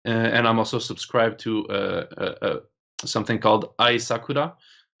 and I'm also subscribed to something called Ai Sakura,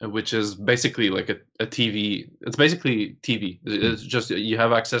 which is basically like a TV. It's basically TV. It's just you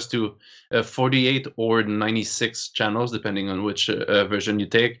have access to 48 or 96 channels depending on which version you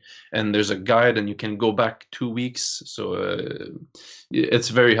take, and there's a guide, and you can go back 2 weeks. So it's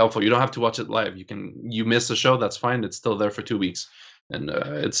very helpful. You don't have to watch it live. You miss a show, that's fine. It's still there for 2 weeks. And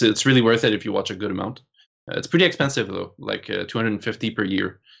it's really worth it if you watch a good amount. It's pretty expensive though, like $250 per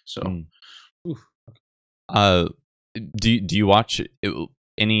year. So, do you watch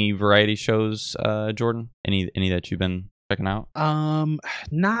any variety shows, Jordan? Any that you've been checking out?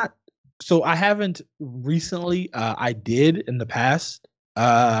 Not. So I haven't recently. I did in the past.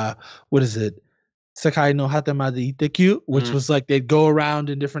 What is it? Sekai no Hatama de Itekyu, which was like they'd go around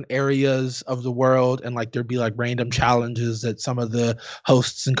in different areas of the world, and like there'd be like random challenges that some of the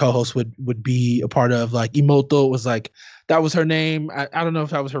hosts and co-hosts would be a part of. Like Imoto was like, that was her name. I don't know if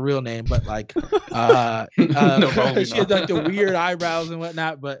that was her real name, but like no, she had like the weird eyebrows and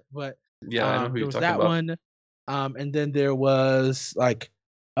whatnot. But yeah, I know who there you're was talking that about. one. And then there was like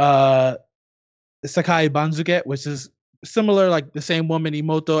Sakai Banzuke, which is similar, like the same woman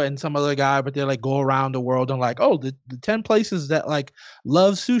Imoto and some other guy, but they like go around the world and like, oh, the 10 places that like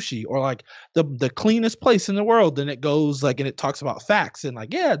love sushi, or like the cleanest place in the world. And it goes like, and it talks about facts and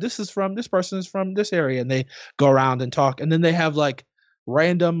like, yeah, this person is from this area, and they go around and talk. And then they have like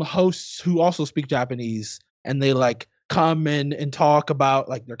random hosts who also speak Japanese, and they like come in and talk about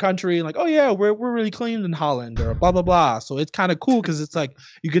like their country, and like, oh yeah, we're really clean in Holland, or blah blah blah. So it's kind of cool because it's like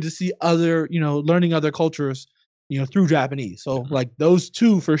you get to see other, learning other cultures, through Japanese. So like those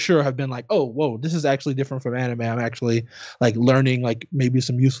two for sure have been like, oh, whoa, this is actually different from anime. I'm actually like learning like maybe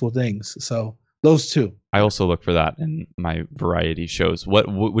some useful things. So those two. I also look for that in my variety shows.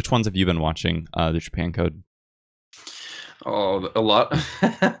 Which ones have you been watching? The Japan Code. Oh, a lot.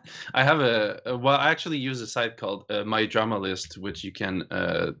 I have I actually use a site called My Drama List, which you can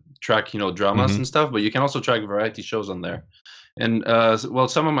track, dramas and stuff, but you can also track variety shows on there. And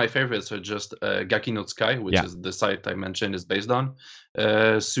some of my favorites are just Gaki no Tsukai, which is the site I mentioned is based on.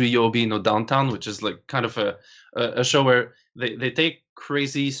 Suiyobi no Downtown, which is like kind of a show where they take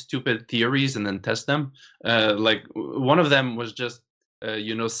crazy, stupid theories and then test them. Like one of them was just,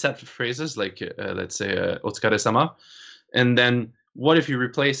 set phrases like, let's say, Otsukare-sama. And then what if you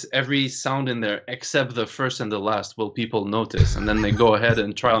replace every sound in there except the first and the last? Will people notice? And then they go ahead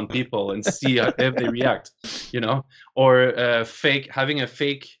and try on people and see if they react, or having a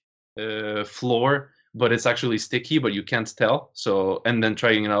fake floor, but it's actually sticky, but you can't tell. So, and then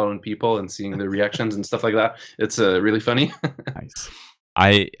trying it out on people and seeing the reactions and stuff like that. It's really funny. Nice.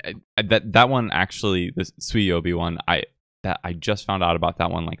 I that one actually, the Suiyobi one, I just found out about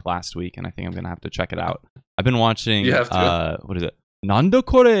that one like last week, and I think I'm gonna have to check it out. I've been watching what is it? Nando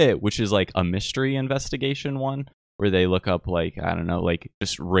Kore, which is like a mystery investigation one where they look up like, I don't know, like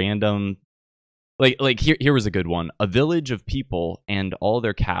just random, like here was a good one. A village of people and all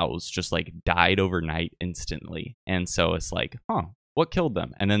their cows just like died overnight instantly. And so it's like, what killed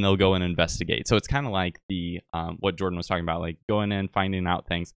them? And then they'll go and investigate. So it's kind of like the what Jordan was talking about, like going in, finding out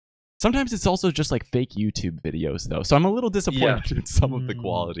things. Sometimes it's also just like fake YouTube videos though. So I'm a little disappointed in some of the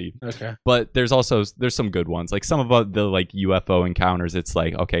quality. Okay. But there's some good ones. Like some of the like UFO encounters, it's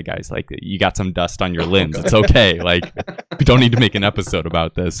like, okay guys, like you got some dust on your limbs. It's okay. Like we don't need to make an episode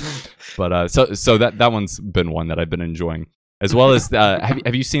about this. But so that one's been one that I've been enjoying. As well as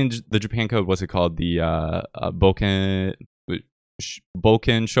have you seen the Japan Code, what's it called? The Boken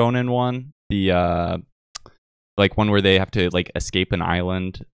Shonen one? The like one where they have to like escape an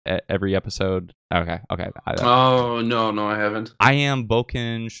island every episode? Okay. Oh no, I haven't. I Am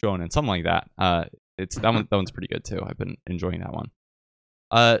Boken Shonen, something like that. It's that one's pretty good too. I've been enjoying that one.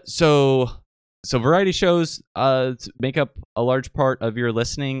 So variety shows make up a large part of your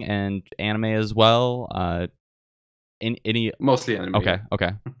listening, and anime as well. Any Mostly anime. Okay.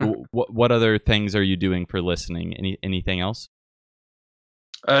 What other things are you doing for listening? Anything else?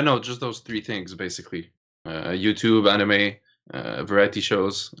 No, just those three things basically. YouTube, anime, variety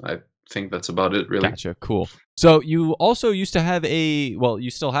shows. I think that's about it, really. Gotcha. Cool. So you also used to have you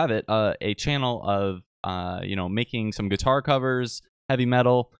still have it, a channel of making some guitar covers, heavy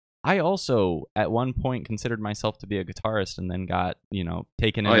metal. I also at one point considered myself to be a guitarist, and then got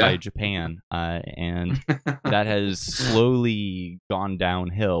taken in by Japan, and that has slowly gone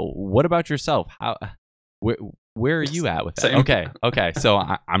downhill. What about yourself? Where are you at with that? Same. Okay. So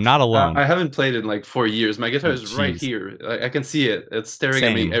I'm not alone. I haven't played in like 4 years. My guitar is right here. I can see it. It's staring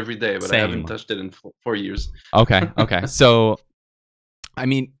at me every day, but I haven't touched it in 4 years. Okay. So, I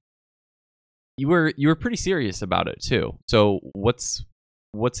mean, you were pretty serious about it too. So what's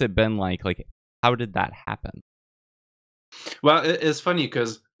it been like? Like, how did that happen? Well, it's funny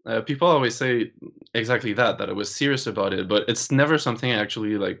because people always say exactly that I was serious about it, but it's never something I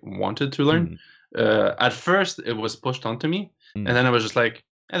actually like wanted to learn. At first, it was pushed onto me, and then I was just like,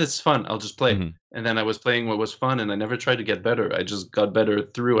 "It's fun. I'll just play." And then I was playing what was fun, and I never tried to get better. I just got better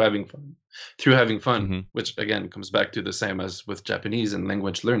through having fun. Which again comes back to the same as with Japanese and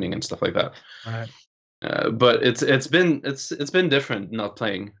language learning and stuff like that. Right. But it's been different not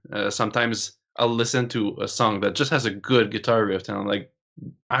playing. Sometimes I'll listen to a song that just has a good guitar riff, and I'm like,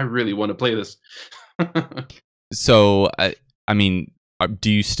 I really want to play this. So I mean,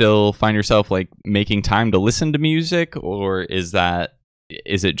 do you still find yourself like making time to listen to music, or is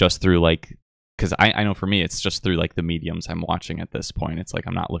it just through like, because I know for me it's just through like the mediums I'm watching at this point. It's like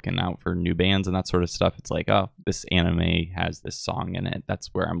I'm not looking out for new bands and that sort of stuff. It's like, oh, this anime has this song in it, that's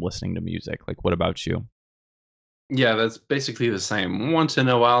where I'm listening to music. Like, what about you? Yeah, that's basically the same. Once in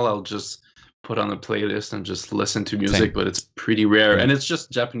a while I'll just put on a playlist and just listen to music, but it's pretty rare. And it's just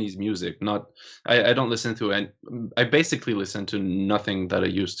Japanese music. I don't listen to it. I basically listen to nothing that I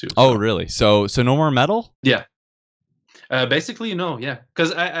used to. So. Oh, really? So no more metal? Yeah. Basically, no. Yeah,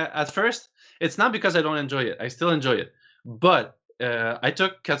 because I at first it's not because I don't enjoy it. I still enjoy it, but I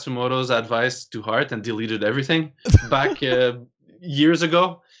took Katsumoto's advice to heart and deleted everything back years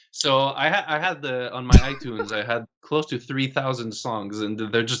ago. So I had on my iTunes, I had close to 3,000 songs, and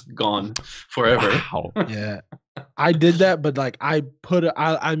they're just gone forever. Wow. Yeah, I did that, but like I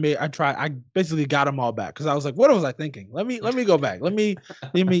basically got them all back because I was like, what was I thinking? Let me go back. Let me.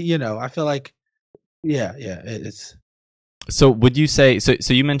 I feel like, it's. So would you say so?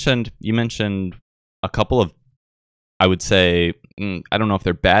 You mentioned a couple of, I would say, I don't know if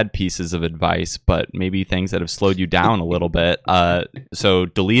they're bad pieces of advice, but maybe things that have slowed you down a little bit. So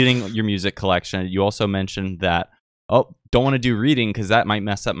deleting your music collection. You also mentioned that, don't want to do reading because that might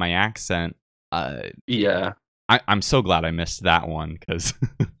mess up my accent. Yeah. I'm so glad I missed that one because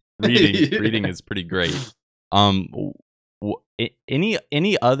reading is pretty great.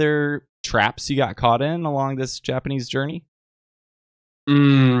 Any other traps you got caught in along this Japanese journey?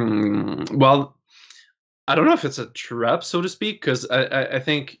 Well, I don't know if it's a trap, so to speak, because I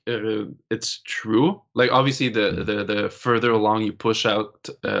think it's true. Like, obviously, the further along you push out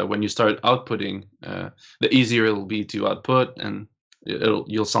when you start outputting, the easier it'll be to output, and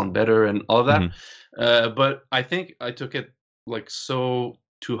you'll sound better and all of that. But I think I took it like so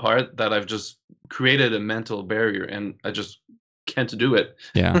to heart that I've just created a mental barrier, and I just can't do it.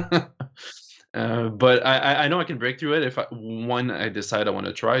 Yeah. But I know I can break through it if I decide I want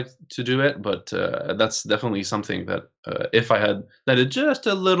to try to do it. But that's definitely something that if I had let it just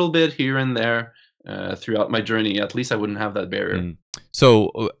a little bit here and there throughout my journey, at least I wouldn't have that barrier.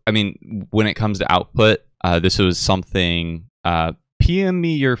 So, I mean, when it comes to output, this was something PM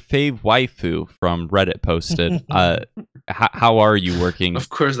me your fave waifu from Reddit posted. How are you working? Of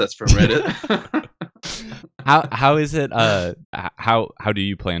course, that's from Reddit. How is it? How do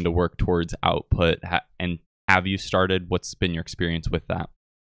you plan to work towards output? And have you started? What's been your experience with that?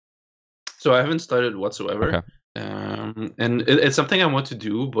 So I haven't started whatsoever. Okay. And it's something I want to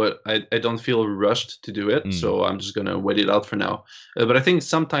do, but I don't feel rushed to do it. So I'm just gonna wait it out for now. But I think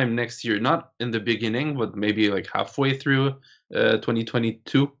sometime next year, not in the beginning, but maybe like halfway through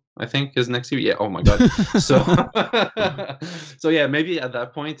 2022, I think is next year. Yeah. Oh my god. So, so yeah, maybe at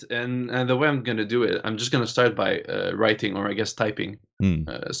that point, and the way I'm gonna do it, I'm just gonna start by writing, or I guess typing.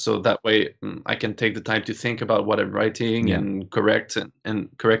 So that way I can take the time to think about what I'm writing and correct it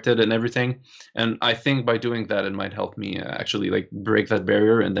and everything. And I think by doing that, it might help me actually like break that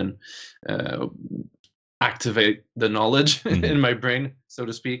barrier and then activate the knowledge in my brain, so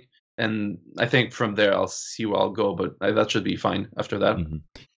to speak. And I think from there I'll see where I'll go, but that should be fine after that.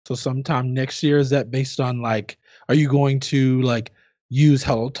 So sometime next year, is that based on like, are you going to like use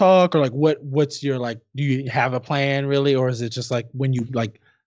Hello Talk, or like what's your like, do you have a plan really, or is it just like when you like,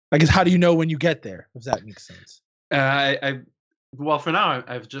 I guess how do you know when you get there, if that makes sense? Well, for now,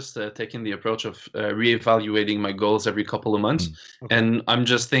 I've just taken the approach of reevaluating my goals every couple of months, and I'm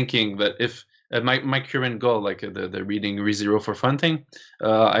just thinking that if my current goal, like the reading ReZero for fun thing,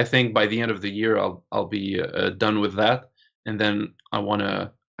 I think by the end of the year I'll be done with that, and then I want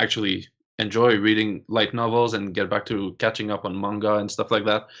to actually enjoy reading light novels and get back to catching up on manga and stuff like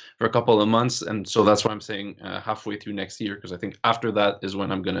that for a couple of months. And so that's why I'm saying halfway through next year, because I think after that is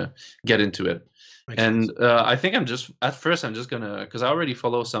when I'm gonna get into it. And I think I'm just gonna, because I already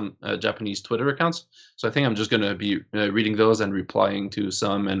follow some Japanese Twitter accounts, so I think I'm just gonna be reading those and replying to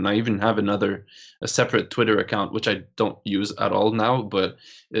some, and I even have a separate Twitter account which I don't use at all now, but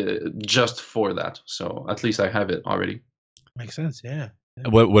just for that. So at least I have it already. Makes sense, yeah.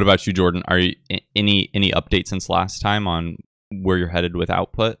 What about you, Jordan? Are you any update since last time on where you're headed with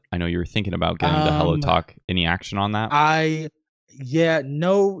output? I know you were thinking about getting into Hello Talk. Any action on that?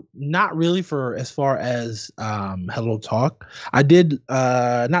 No, not really for as far as Hello Talk. I did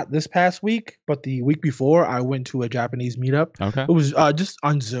not this past week, but the week before I went to a Japanese meetup. Okay. It was just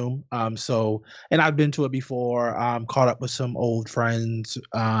on Zoom. So, and I've been to it before, caught up with some old friends.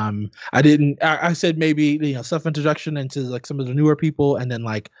 I said maybe, self-introduction into like some of the newer people, and then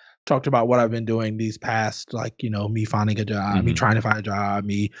like talked about what I've been doing these past, like, me finding a job, me trying to find a job,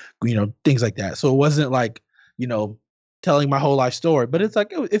 me, things like that. So it wasn't like, telling my whole life story, but it's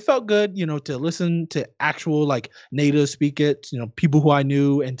like it felt good, to listen to actual like native speakers, people who I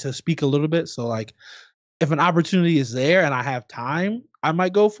knew, and to speak a little bit. So like, if an opportunity is there and I have time, I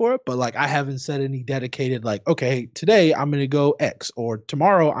might go for it. But like, I haven't set any dedicated like, okay, today I'm gonna go X, or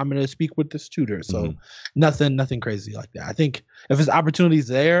tomorrow I'm gonna speak with this tutor. So nothing crazy like that. I think if there's opportunities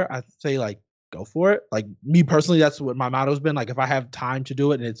there, I say like go for it. Like me personally, that's what my motto's been. Like if I have time to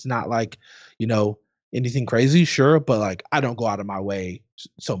do it and it's not like, anything crazy, sure, but like I don't go out of my way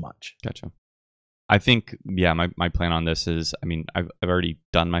so much. Gotcha. I think, my plan on this is, I mean, I've already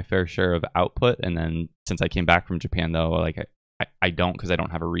done my fair share of output, and then since I came back from Japan, though, like I don't, because I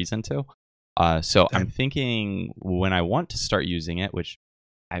don't have a reason to. So I'm thinking when I want to start using it, which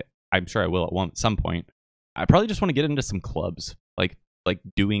I'm sure I will at some point, I probably just want to get into some clubs, like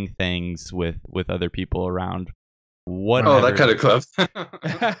doing things with other people around. Whatever. Oh, that kind of club.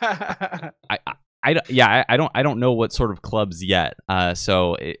 I don't know what sort of clubs yet.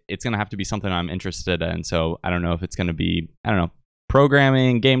 So it's gonna have to be something I'm interested in. So I don't know if it's gonna be,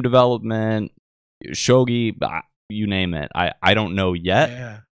 programming, game development, shogi, you name it. I don't know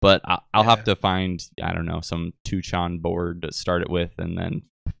yet. But I'll have to find, some Tuchan board to start it with, and then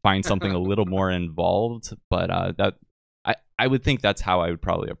find something a little more involved. But I would think that's how I would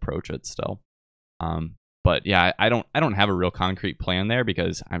probably approach it still. But yeah, I don't have a real concrete plan there,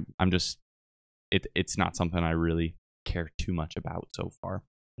 because I'm just, it's not something I really care too much about so far.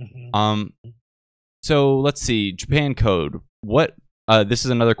 So let's see, Japan Code. What? This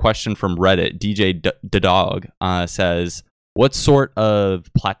is another question from Reddit. DJ Dog says, what sort of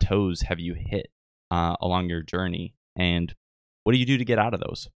plateaus have you hit along your journey, and what do you do to get out of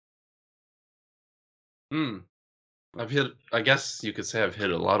those? I guess you could say I've hit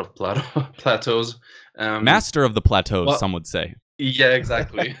a lot of plateaus. Master of the plateaus, some would say. Yeah,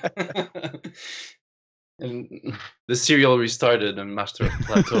 exactly. And the serial restarted and Master of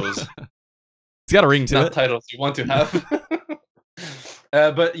Plateaus. It's got a ring to not it. Titles you want to have.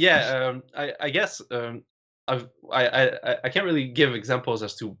 But yeah, I guess I can't really give examples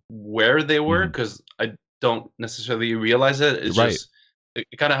as to where they were, because I don't necessarily realize it. It's just it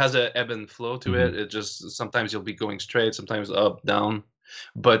kind of has an ebb and flow to it. It just, sometimes you'll be going straight, sometimes up, down.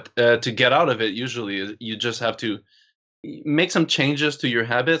 But to get out of it, usually you just have to make some changes to your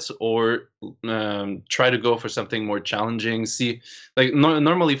habits, or try to go for something more challenging. See, like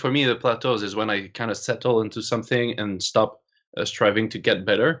normally for me, the plateaus is when I kind of settle into something and stop striving to get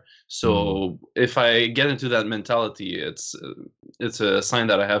better. So if I get into that mentality, it's a sign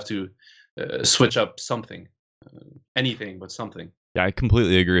that I have to switch up something, anything but something. Yeah, I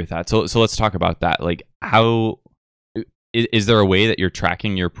completely agree with that. So let's talk about that. Like, how is there a way that you're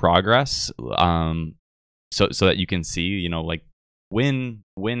tracking your progress, so that you can see, you know, like when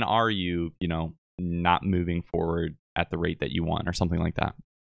are you, you know, not moving forward at the rate that you want, or something like that?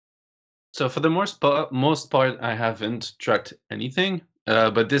 So for the most part, I haven't tracked anything.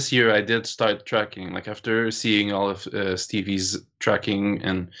 But this year I did start tracking. Like after seeing all of Stevie's tracking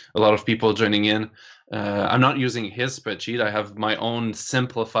and a lot of people joining in, I'm not using his spreadsheet. I have my own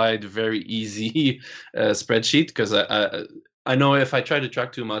simplified, very easy spreadsheet, because I know if I try to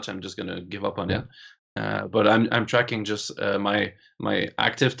track too much, I'm just gonna give up on it. But I'm tracking just my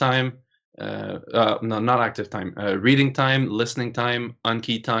active time. No, not active time. Reading time, listening time,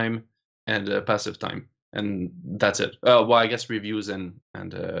 anki time, and passive time, and that's it. Well, I guess reviews and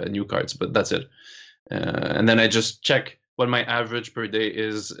new cards, but that's it. And then I just check what my average per day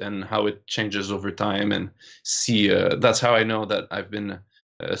is and how it changes over time, and see. That's how I know that I've been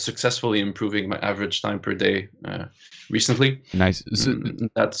successfully improving my average time per day recently. Nice. So,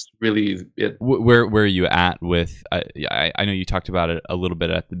 that's really it. Where are you at with? I know you talked about it a little bit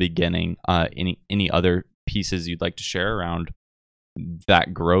at the beginning. Any other pieces you'd like to share around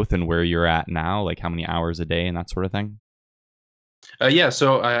that growth and where you're at now, like how many hours a day and that sort of thing? Yeah,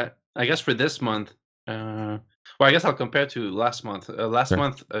 so I guess for this month, well, I guess I'll compare to last month. Last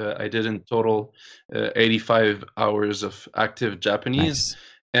month, I did in total 85 hours of active Japanese,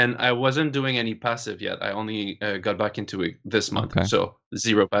 and I wasn't doing any passive yet. I only got back into it this month, so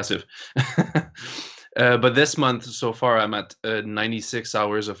 0 passive. But this month so far, I'm at 96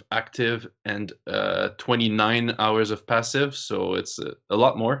 hours of active and 29 hours of passive. So it's a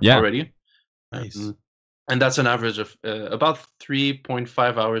lot more already. Nice. And that's an average of about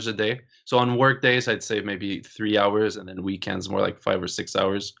 3.5 hours a day. So on work days, I'd say maybe 3 hours, and then weekends more like 5 or 6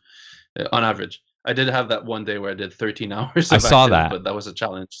 hours on average. I did have that one day where I did 13 hours. I saw active, that, but that was a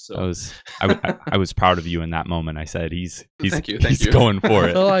challenge. So I was proud of you in that moment. I said he's thank you. going for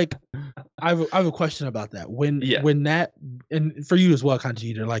it. So like, I have a question about that. When that, and for you as well,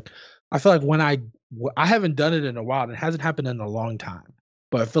 KanjiEater, like I feel like when I haven't done it in a while, and it hasn't happened in a long time.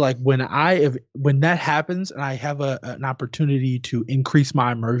 But I feel like when that happens and I have an opportunity to increase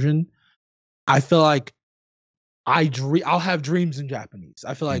my immersion, I feel like I'll have dreams in Japanese.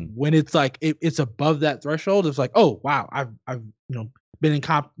 I feel like when it's like it's above that threshold, it's like, oh wow, I've been in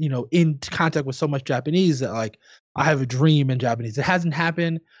contact with so much Japanese that like I have a dream in Japanese. It hasn't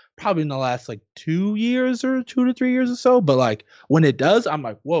happened probably in the last like 2 years or 2 to 3 years or so, but like when it does, I'm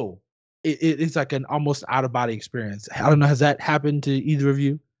like, whoa. It's like an almost out of body experience. I don't know. Has that happened to either of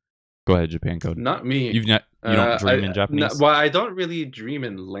you? Go ahead, JapanCode. Not me. You don't dream in Japanese? Well, I don't really dream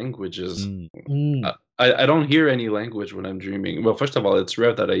in languages. I don't hear any language when I'm dreaming. Well, first of all, it's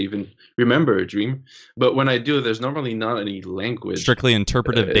rare that I even remember a dream. But when I do, there's normally not any language. Strictly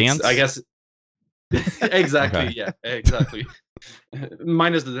interpretive dance? I guess. Exactly. Yeah, exactly.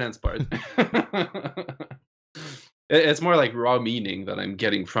 Minus the dance part. It's more like raw meaning that I'm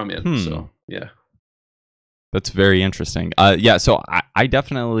getting from it. So, yeah. That's very interesting. So I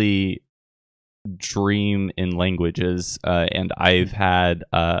definitely dream in languages, and I've had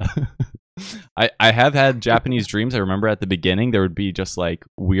I have had Japanese dreams. I remember at the beginning there would be just like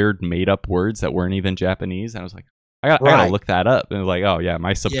weird made up words that weren't even Japanese, and I was like, I gotta look that up. And like, oh yeah,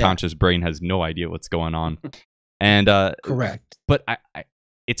 my subconscious brain has no idea what's going on. And correct. But I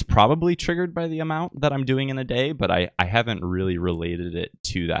it's probably triggered by the amount that I'm doing in a day, but I haven't really related it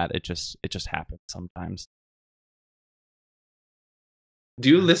to that. It just happens sometimes. Do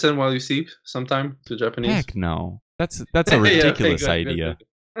you listen while you sleep sometime to Japanese? Heck no. That's a ridiculous idea.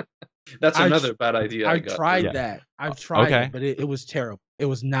 Good. That's another bad idea. I've tried that. I've tried it, but it was terrible. It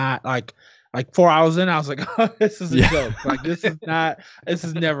was not like 4 hours in, I was like, oh, this is a joke. Like this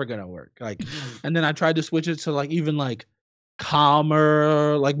is never gonna work. Like, and then I tried to switch it to like even like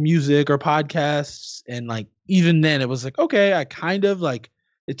calmer like music or podcasts, and like even then it was like, okay, I kind of like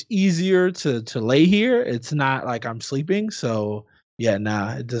it's easier to lay here. It's not like I'm sleeping. So yeah,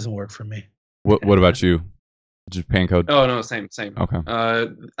 nah, it doesn't work for me. What about you? JapanCode? Oh no, same. Okay.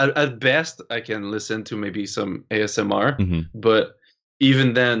 At best I can listen to maybe some ASMR, but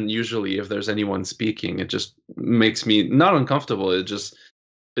even then, usually if there's anyone speaking, it just makes me not uncomfortable. It just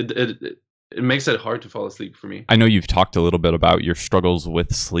it makes it hard to fall asleep for me. I know you've talked a little bit about your struggles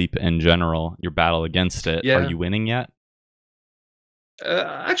with sleep in general, your battle against it. Yeah. Are you winning yet?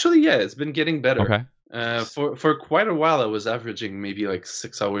 Actually, yeah, it's been getting better. Okay. For quite a while, I was averaging maybe like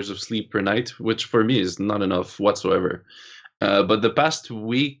 6 hours of sleep per night, which for me is not enough whatsoever. But the past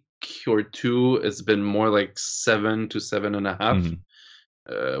week or two, it's been more like 7 to 7.5.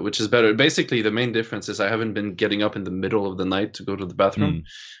 which is better. Basically, the main difference is I haven't been getting up in the middle of the night to go to the bathroom.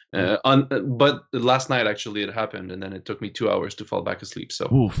 But last night actually it happened, and then it took me 2 hours to fall back asleep.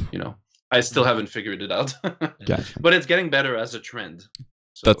 So Oof. I still haven't figured it out. Gotcha. But it's getting better as a trend.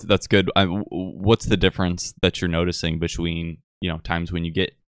 So. That's good. What's the difference that you're noticing between times when you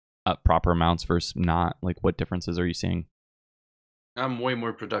get proper amounts versus not? Like, what differences are you seeing? I'm way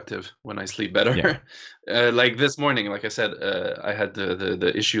more productive when I sleep better. Yeah. Like this morning, like I said, I had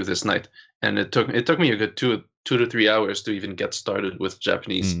the issue this night, and it took me a good 2 to 3 hours to even get started with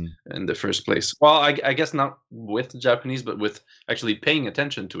Japanese in the first place. Well, I guess not with Japanese, but with actually paying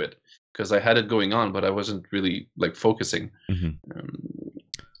attention to it, because I had it going on, but I wasn't really like focusing.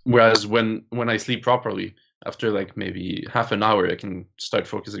 Whereas when I sleep properly, after like maybe half an hour, I can start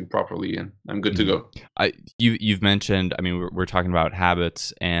focusing properly, and I'm good to go. You've mentioned, I mean, we're talking about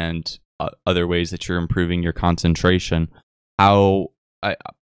habits and other ways that you're improving your concentration. How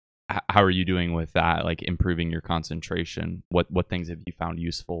are you doing with that? Like improving your concentration? What things have you found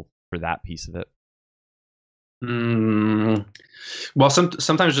useful for that piece of it? Well,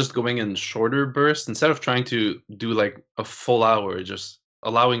 sometimes just going in shorter bursts instead of trying to do like a full hour, just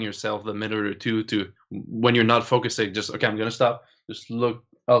allowing yourself a minute or two to, when you're not focusing, just, okay, I'm going to stop, just look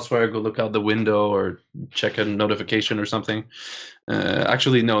elsewhere, go look out the window or check a notification or something.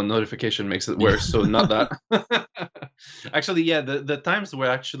 Actually, no, notification makes it worse. So not that. Actually, yeah, the times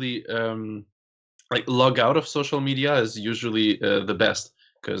where actually like log out of social media is usually the best.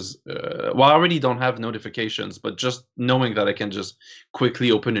 Because, well, I already don't have notifications, but just knowing that I can just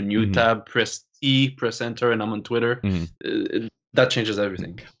quickly open a new tab, press E, press enter, and I'm on Twitter, that changes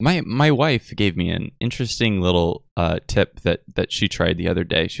everything. My wife gave me an interesting little tip that she tried the other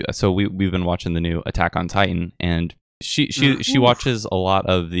day. So we've been watching the new Attack on Titan, and she watches a lot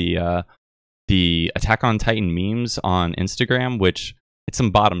of the Attack on Titan memes on Instagram, which it's some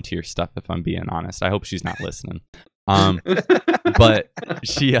bottom tier stuff, if I'm being honest. I hope she's not listening. But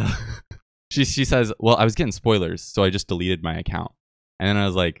she says, well, I was getting spoilers, so I just deleted my account. And then I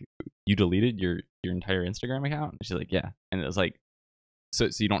was like, you deleted your entire Instagram account? And she's like, yeah. And it was like, so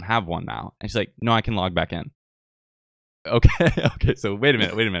you don't have one now? And she's like, no, I can log back in. Okay, so wait a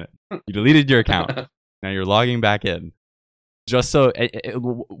minute. You deleted your account. Now you're logging back in. Just so,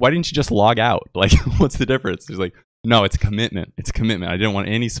 why didn't you just log out? Like, what's the difference? She's like, no, it's a commitment. It's a commitment. I didn't want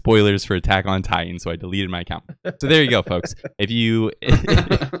any spoilers for Attack on Titan, so I deleted my account. So there you go, folks. If you,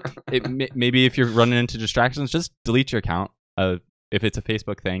 maybe if you're running into distractions, just delete your account. If it's a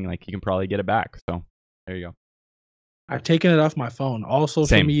Facebook thing, like you can probably get it back. So there you go. I've taken it off my phone. All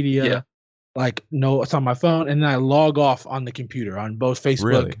social media, like no, it's on my phone, and then I log off on the computer on both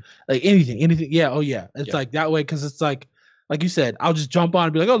Facebook, like anything. Yeah, oh yeah. It's like that way because it's like you said, I'll just jump on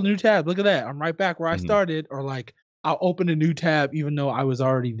and be like, oh, new tab, look at that. I'm right back where I started, or like I'll open a new tab even though I was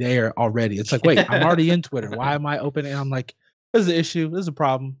already there already. It's like, wait, I'm already in Twitter. Why am I opening? And I'm like, this is an issue. This is a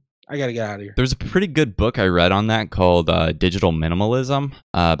problem. I got to get out of here. There's a pretty good book I read on that called Digital Minimalism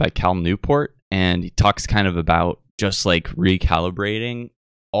by Cal Newport. And he talks kind of about just like recalibrating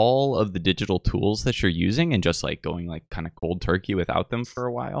all of the digital tools that you're using and just like going like kind of cold turkey without them for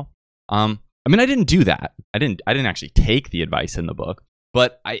a while. I mean, I didn't do that. I didn't actually take the advice in the book,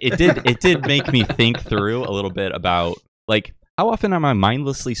 but it did make me think through a little bit about like how often am I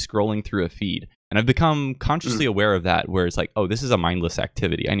mindlessly scrolling through a feed? And I've become consciously aware of that, where it's like, oh, this is a mindless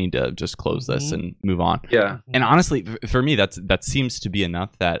activity. I need to just close this and move on. Yeah. And honestly, for me, that seems to be enough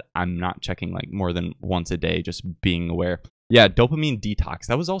that I'm not checking like more than once a day, just being aware. Yeah, dopamine detox.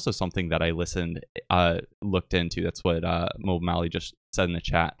 That was also something that I looked into. That's what Mo Malley just said in the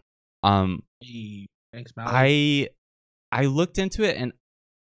chat. Thanks, Malley. I looked into it and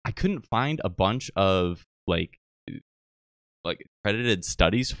I couldn't find a bunch of like accredited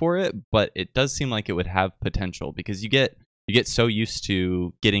studies for it, but it does seem like it would have potential because you get so used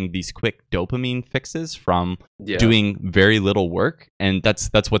to getting these quick dopamine fixes from doing very little work, and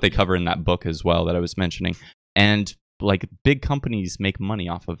that's what they cover in that book as well that I was mentioning. And like big companies make money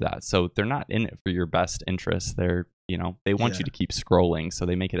off of that, so they're not in it for your best interest. They're they want you to keep scrolling, so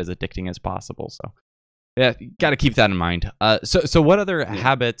they make it as addicting as possible. So yeah, got to keep that in mind. So what other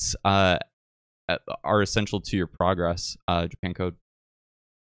habits are essential to your progress, Japan Code?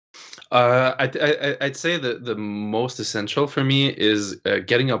 I'd say the most essential for me is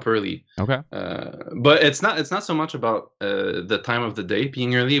getting up early. Okay. But it's not so much about the time of the day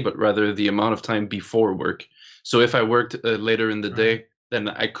being early, but rather the amount of time before work. So if I worked later in the day, then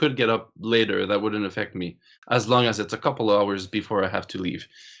I could get up later. That wouldn't affect me, as long as it's a couple of hours before I have to leave.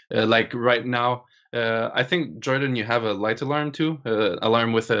 Like right now, I think, Jordan, you have a light alarm too,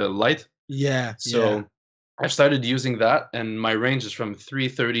 alarm with a light. Yeah. So I've started using that, and my range is from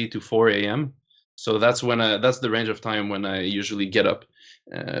 3:30 to 4 a.m. So that's that's the range of time when I usually get up,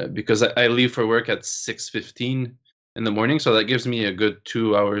 because I leave for work at 6:15 in the morning. So that gives me a good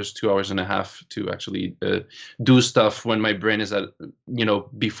 2 hours, 2 hours and a half to actually do stuff when my brain is at,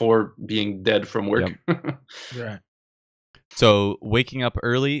 before being dead from work. Yep. Right. So waking up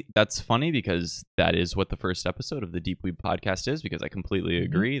early, that's funny because that is what the first episode of the Deep Weeb podcast is, because I completely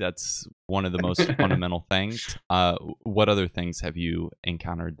agree. That's one of the most fundamental things. What other things have you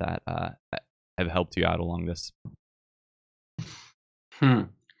encountered that have helped you out along this?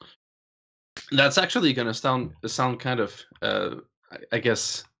 That's actually going to sound kind of, I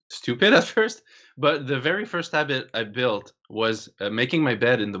guess, stupid at first. But the very first habit I built was making my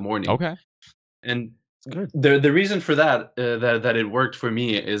bed in the morning. Okay. And Good. the reason for that, that it worked for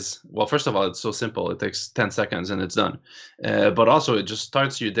me is, well, first of all, it's so simple. It takes 10 seconds and it's done. But also, it just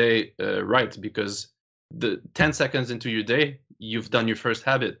starts your day right, because the 10 seconds into your day, you've done your first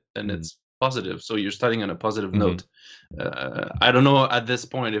habit, and it's positive. So you're starting on a positive note. I don't know at this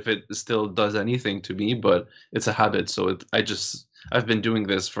point if it still does anything to me, but it's a habit. So I've been doing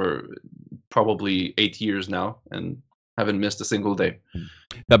this for probably 8 years now, and haven't missed a single day.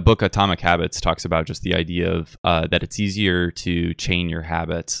 That book Atomic Habits talks about just the idea of that it's easier to chain your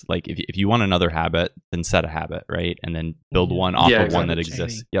habits. Like if you want another habit, then set a habit, right? And then build one off of one that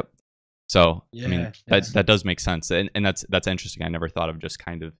exists. Yep. So I mean that does make sense, and that's interesting. I never thought of just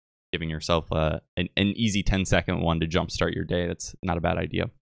kind of giving yourself an easy 10-second one to jumpstart your day. That's not a bad idea.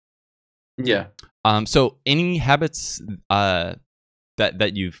 Yeah. So any habits that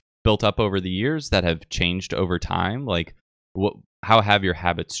you've built up over the years that have changed over time? Like how have your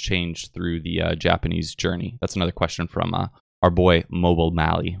habits changed through the Japanese journey? That's another question from our boy Mobile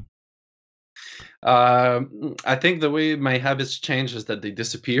Mally. I think the way my habits change is that they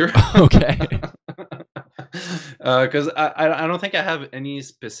disappear. Okay. Because I don't think I have any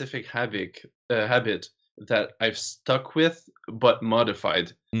specific habit that I've stuck with but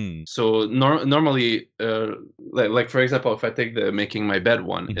modified. So normally, like for example, if I take the making my bed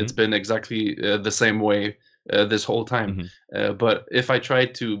one, it's been exactly the same way this whole time. But if I try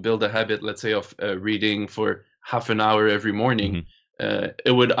to build a habit, let's say of reading for half an hour every morning,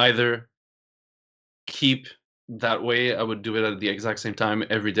 it would either keep that way, I would do it at the exact same time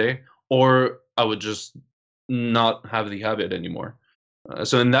every day, or I would just not have the habit anymore.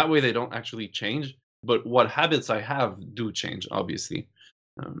 So in that way, they don't actually change. But what habits I have do change, obviously.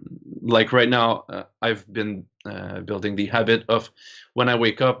 Like right now, I've been building the habit of when I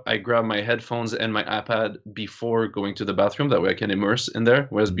wake up, I grab my headphones and my iPad before going to the bathroom. That way I can immerse in there.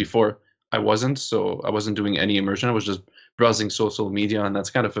 Whereas before I wasn't. So I wasn't doing any immersion. I was just browsing social media. And that's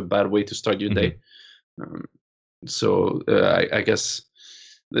kind of a bad way to start your day. So I guess,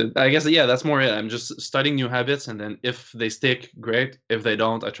 yeah, that's more it. I'm just studying new habits, and then if they stick, great. If they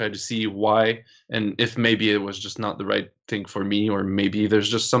don't, I try to see why, and if maybe it was just not the right thing for me, or maybe there's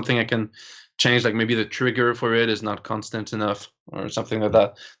just something I can change, like maybe the trigger for it is not constant enough, or something like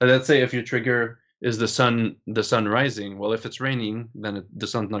that. Let's say if your trigger is the sun rising, well, if it's raining, then the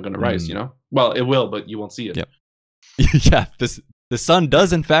sun's not going to rise, you know? Well, it will, but you won't see it. Yep. Yeah, the sun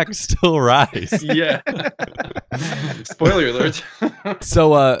does in fact still rise. Yeah. Spoiler alert.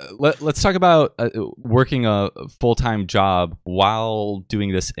 So let's talk about working a full-time job while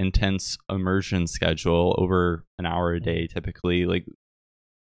doing this intense immersion schedule over an hour a day typically. Like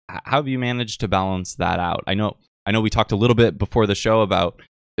how have you managed to balance that out? I know we talked a little bit before the show about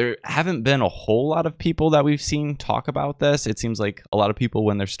there haven't been a whole lot of people that we've seen talk about this. It seems like a lot of people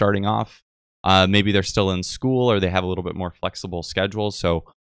when they're starting off, maybe they're still in school or they have a little bit more flexible schedules. So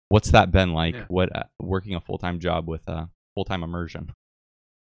what's that been like? Yeah. What working a full-time job with full-time immersion?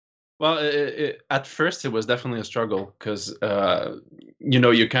 Well, at first it was definitely a struggle because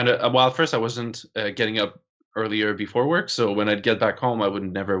you kind of, well, at first I wasn't getting up earlier before work, so when I'd get back home I would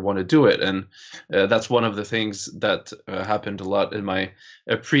never want to do it, and that's one of the things that happened a lot in my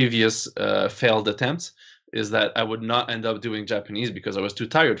previous failed attempts, is that I would not end up doing Japanese because I was too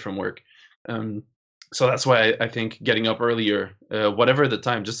tired from work. So that's why I think getting up earlier, whatever the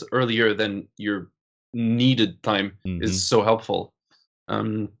time, just earlier than your needed time, is so helpful.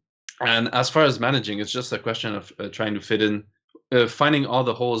 And as far as managing, it's just a question of trying to fit in, finding all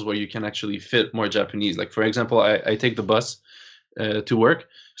the holes where you can actually fit more Japanese. Like, for example, I take the bus to work.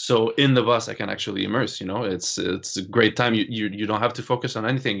 So in the bus, I can actually immerse, it's a great time. You don't have to focus on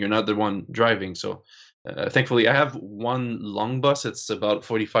anything. You're not the one driving. So thankfully, I have one long bus. It's about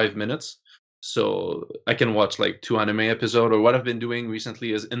 45 minutes. So I can watch like 2 anime episodes, or what I've been doing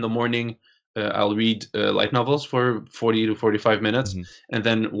recently is in the morning, I'll read light novels for 40 to 45 minutes, and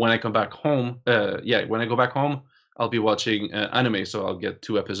then when I come back home, when I go back home, I'll be watching anime, so I'll get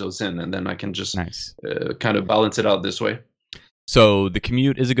 2 episodes in, and then I can just kind of balance it out this way. So the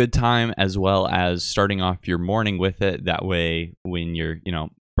commute is a good time, as well as starting off your morning with it. That way, when you're,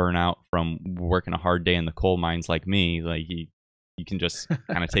 burn out from working a hard day in the coal mines like me, like you can just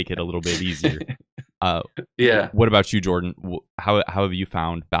kind of take it a little bit easier. What about you, Jordan? How have you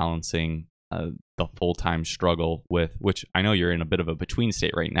found balancing the full-time struggle with, which I know you're in a bit of a between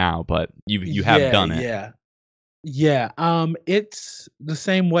state right now, but you have done it. It's the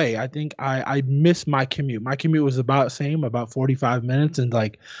same way. I think I miss my commute. My commute was about 45 minutes, and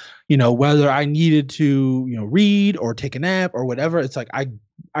like, whether I needed to, read or take a nap or whatever, it's like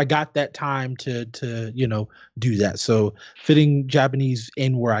I got that time to do that. So fitting Japanese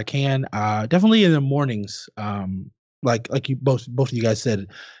in where I can, definitely in the mornings. Like you both of you guys said,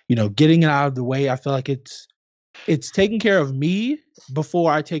 getting it out of the way. I feel like it's taking care of me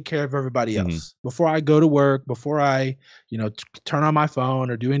before I take care of everybody else. Before I go to work, before I, turn on my phone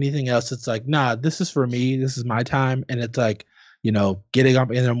or do anything else, it's like, nah, this is for me. This is my time. And it's like, getting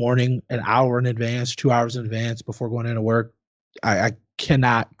up in the morning an hour in advance, 2 hours in advance before going into work. I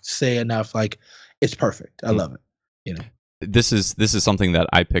cannot say enough. Like, it's perfect. I love it. This is something that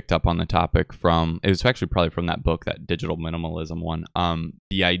I picked up on the topic from, it was actually probably from that book, that digital minimalism one.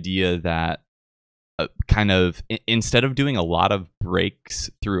 The idea that kind of instead of doing a lot of breaks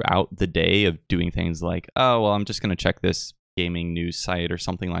throughout the day of doing things like, oh, well, I'm just going to check this gaming news site or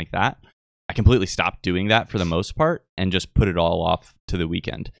something like that, I completely stopped doing that for the most part and just put it all off to the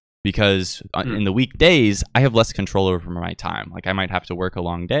weekend. Because in the weekdays, I have less control over my time. Like, I might have to work a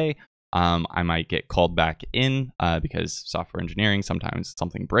long day. I might get called back in because software engineering, sometimes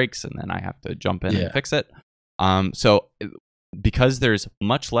something breaks and then I have to jump in and fix it. So because there's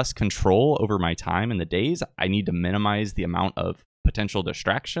much less control over my time in the days, I need to minimize the amount of potential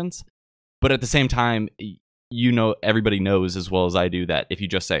distractions. But at the same time, everybody knows as well as I do that if you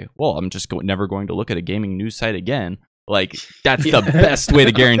just say, well, I'm just never going to look at a gaming news site again, like, that's the best way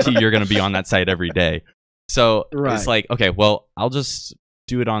to guarantee you're going to be on that site every day. So it's like, okay, well, I'll just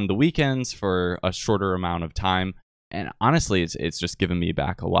do it on the weekends for a shorter amount of time. And honestly, it's just given me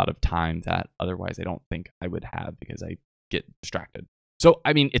back a lot of time that otherwise I don't think I would have, because I get distracted. So,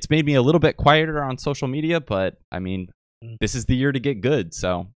 I mean, it's made me a little bit quieter on social media, but I mean, this is the year to get good.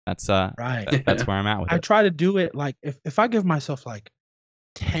 So that's that's where I'm at with it. I try to do it like, if I give myself like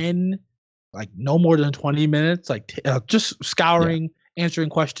 10, like no more than 20 minutes, like just scouring, answering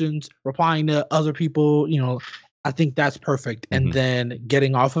questions, replying to other people, I think that's perfect. And then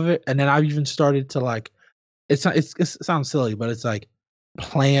getting off of it. And then I've even started to like, it sounds silly, but it's like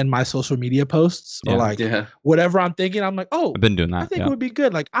plan my social media posts or whatever I'm thinking. I'm like, oh, I've been doing that. I think it would be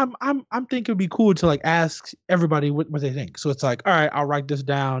good. Like I'm thinking it would be cool to like ask everybody what they think. So it's like, all right, I'll write this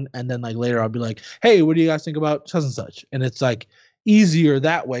down, and then like later I'll be like, hey, what do you guys think about such and such? And it's like easier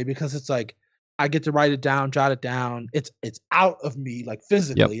that way, because it's like I get to write it down, jot it down. It's out of me, like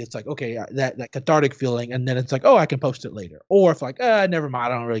physically. It's like, okay, that cathartic feeling, and then it's like, oh, I can post it later. Or if like, never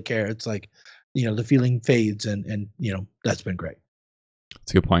mind, I don't really care. It's like, the feeling fades, and that's been great.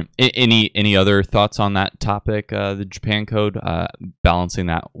 That's a good point. Any other thoughts on that topic, the Japan Code, balancing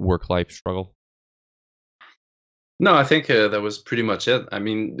that work-life struggle? No, I think that was pretty much it. I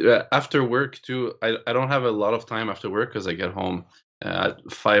mean, after work too, I don't have a lot of time after work because I get home at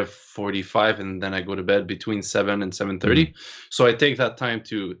 5:45 and then I go to bed between 7 and 7:30. So I take that time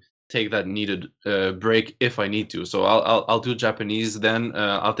to take that needed break if I need to. So I'll do Japanese then.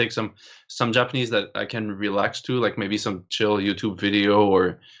 I'll take some Japanese that I can relax to, like maybe some chill YouTube video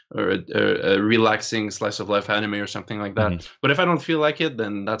or a relaxing slice of life anime or something like that. But if I don't feel like it,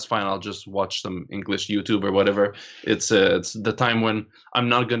 then that's fine. I'll just watch some English YouTube or whatever. It's the time when I'm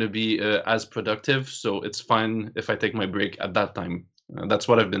not going to be as productive, so it's fine if I take my break at that time. That's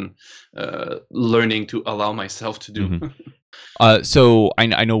what I've been learning to allow myself to do. So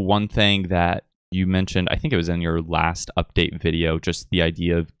I know one thing that you mentioned, I think it was in your last update video, just the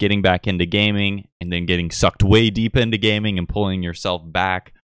idea of getting back into gaming and then getting sucked way deep into gaming and pulling yourself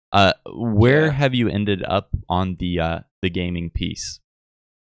back. Where have you ended up on the gaming piece?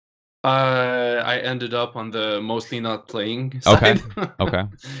 I ended up on the mostly not playing side. Okay.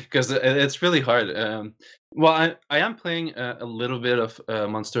 Because it's really hard. Well, I am playing a little bit of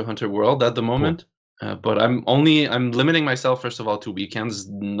Monster Hunter World at the moment. Cool. But I'm limiting myself, first of all, to weekends,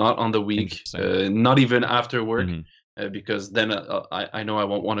 not on the week, not even after work, because then I know I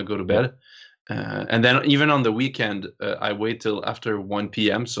won't want to go to bed. And then even on the weekend, I wait till after 1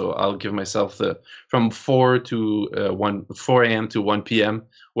 p.m. So I'll give myself from 4 a.m. to 1 p.m.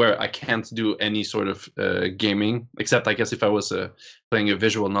 where I can't do any sort of gaming, except I guess if I was playing a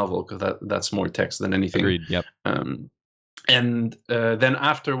visual novel, because that's more text than anything. Agreed. Yep. And then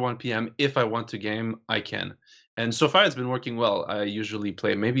after 1 p.m., if I want to game, I can. And so far, it's been working well. I usually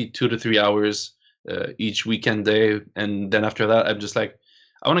play maybe 2 to 3 hours each weekend day, and then after that, I'm just like,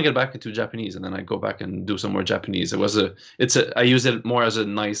 I want to get back into Japanese, and then I go back and do some more Japanese. I use it more as a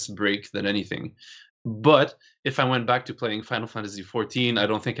nice break than anything. But if I went back to playing Final Fantasy 14, I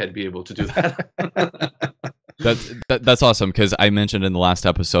don't think I'd be able to do that. That's awesome, because I mentioned in the last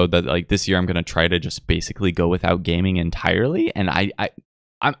episode that like this year I'm gonna try to just basically go without gaming entirely, and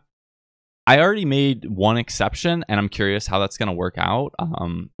I already made one exception, and I'm curious how that's gonna work out.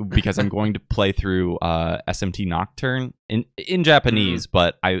 Because I'm going to play through SMT Nocturne in Japanese,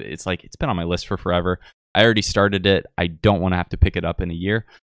 but it's been on my list for forever. I already started it. I don't want to have to pick it up in a year,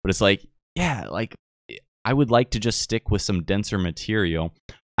 but it's like, yeah, like I would like to just stick with some denser material.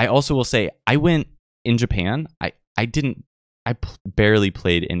 I also will say I went in Japan. I barely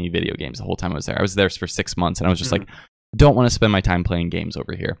played any video games the whole time I was there. I was there for 6 months, and I was just like, don't want to spend my time playing games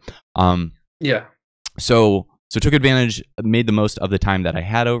over here. Yeah. So took advantage, made the most of the time that I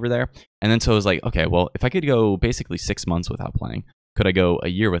had over there. And then so I was like, okay, well, if I could go basically 6 months without playing, could I go a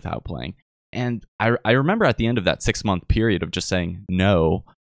year without playing? And I remember at the end of that 6-month period of just saying no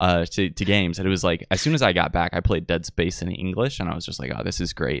to games. And it was like, as soon as I got back, I played Dead Space in English, and I was just like, oh, this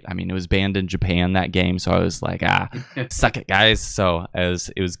is great. I mean, it was banned in Japan, that game. So I was like, suck it, guys. So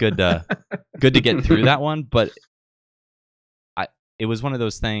it was good to get through that one. But it was one of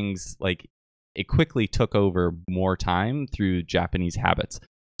those things, like, it quickly took over more time through Japanese habits.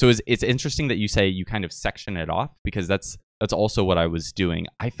 So it's interesting that you say you kind of section it off, because that's also what I was doing.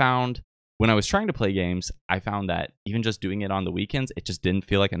 I found when I was trying to play games, I found that even just doing it on the weekends, it just didn't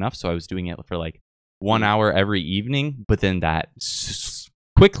feel like enough. So I was doing it for like 1 hour every evening, but then that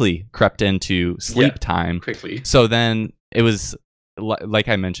quickly crept into sleep time. Quickly. So then it was like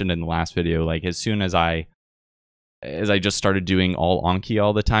I mentioned in the last video, like as soon as I just started doing all anki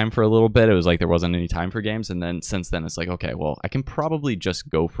all the time for a little bit, it was like there wasn't any time for games. And then since then, it's like, okay, well, I can probably just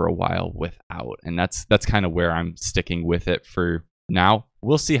go for a while without. And that's kind of where I'm sticking with it for now.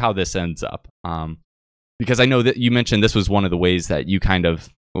 We'll see how this ends up. Because I know that you mentioned this was one of the ways that you kind of,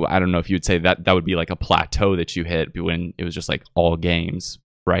 I don't know if you would say that would be like a plateau that you hit when it was just like all games,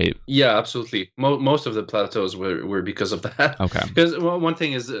 right? Yeah, absolutely. Most of the plateaus were because of that. Okay. Because one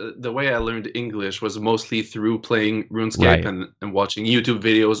thing is the way I learned English was mostly through playing RuneScape and watching YouTube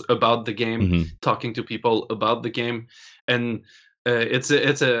videos about the game, talking to people about the game, and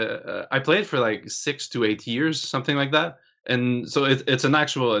I played for like 6 to 8 years, something like that, and so it's an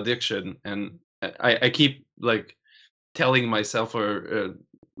actual addiction, and I keep like telling myself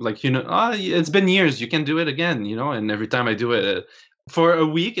like, it's been years, you can do it again, and every time I do it. For a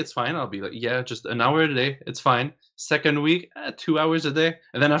week, it's fine. I'll be like, yeah, just an hour a day. It's fine. Second week, 2 hours a day.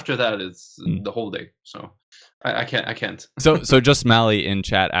 And then after that, it's the whole day. So I can't. So just Mally in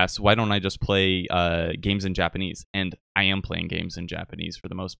chat asks, why don't I just play games in Japanese? And I am playing games in Japanese for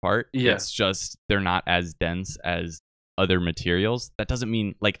the most part. Yeah. It's just they're not as dense as other materials. That doesn't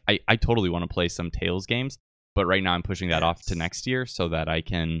mean, like, I totally want to play some Tales games. But right now I'm pushing that off to next year so that I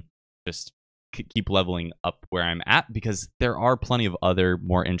can just keep leveling up where I'm at, because there are plenty of other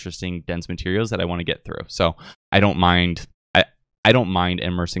more interesting dense materials that I want to get through. So I don't mind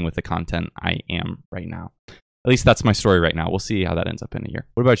immersing with the content I am right now. At least that's my story right now. We'll see how that ends up in a year.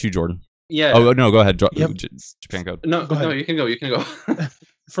 What about you, Jordan? Yeah. Oh no, go ahead. Yep. Japan Code. No, you can go.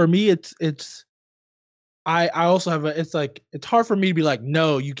 For me, it's I also have it's like, it's hard for me to be like,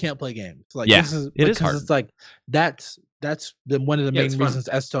 no, you can't play games. Like, yeah, it is hard. It's like that's one of the main reasons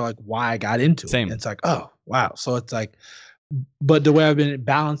as to like why I got into it. It's like, oh wow. So it's like, but the way I've been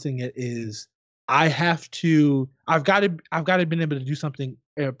balancing it is I've got to been able to do something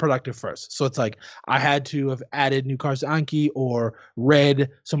productive first. So it's like I had to have added new cards to Anki, or read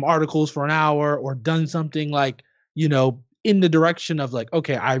some articles for an hour, or done something like, in the direction of like,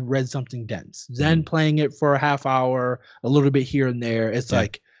 okay, I read something dense, then playing it for a half hour, a little bit here and there. It's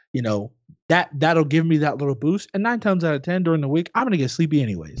like, that'll give me that little boost. And 9 times out of 10 during the week, I'm going to get sleepy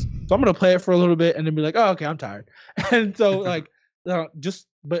anyways. So I'm going to play it for a little bit and then be like, oh, okay, I'm tired. And so like,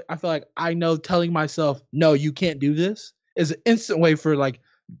 but I feel like I know telling myself, no, you can't do this is an instant way for like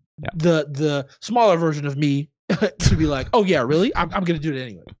the smaller version of me to be like, oh yeah, really? I'm going to do it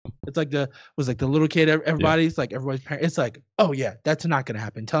anyway. It's like the little kid, everybody's like, everybody's parent. It's like, oh yeah, that's not going to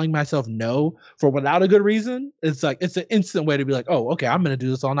happen. Telling myself no for without a good reason. It's like, it's an instant way to be like, oh, okay, I'm going to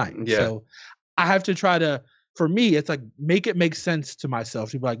do this all night. Yeah. So I have to try to, for me, it's like make it make sense to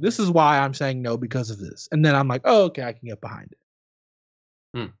myself to be like, this is why I'm saying no because of this. And then I'm like, oh, okay, I can get behind it.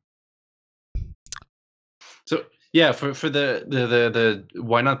 So yeah, for the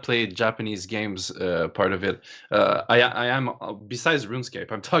why not play Japanese games part of it, I am besides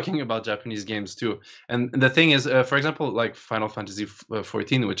RuneScape, I'm talking about Japanese games too. And the thing is, for example, like Final Fantasy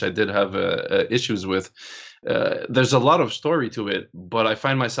 14, which I did have issues with, there's a lot of story to it, but I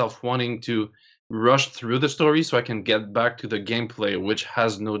find myself wanting to rush through the story so I can get back to the gameplay, which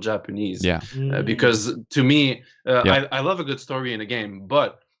has no Japanese. Yeah. Because to me, Yeah. I love a good story in a game,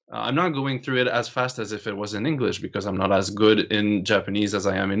 but I'm not going through it as fast as if it was in English because I'm not as good in Japanese as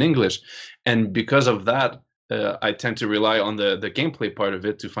I am in English. And because of that, I tend to rely on the gameplay part of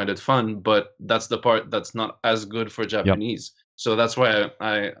it to find it fun, but that's the part that's not as good for Japanese. So that's why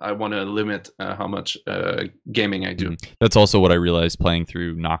I want to limit how much gaming I do. That's also what I realized playing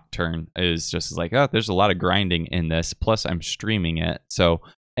through Nocturne is just like, oh, there's a lot of grinding in this. Plus, I'm streaming it. So,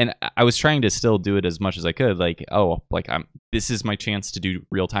 and I was trying to still do it as much as I could. Like, oh, like this is my chance to do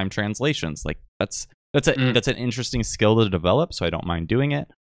real-time translations. Like that's an interesting skill to develop. So I don't mind doing it.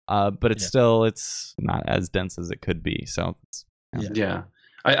 But it's still, it's not as dense as it could be. So yeah.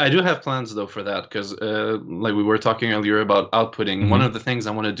 I do have plans though for that because like we were talking earlier about outputting. One of the things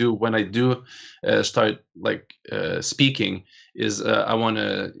I want to do when I do start like speaking is I want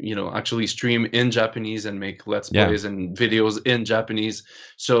to actually stream in Japanese and make let's plays and videos in Japanese.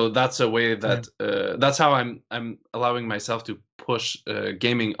 So that's a way that that's how I'm allowing myself to push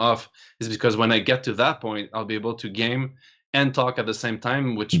gaming off, is because when I get to that point I'll be able to game and talk at the same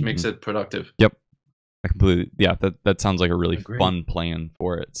time, which makes it productive. Yep. I completely, that sounds like a really fun plan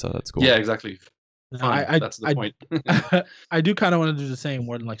for it. So that's cool. Yeah, exactly. That's the point. I do kind of want to do the same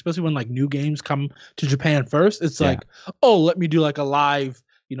where, like, especially when like new games come to Japan first, it's like, oh, let me do like a live,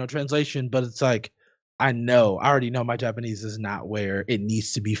 translation. But it's like, I already know my Japanese is not where it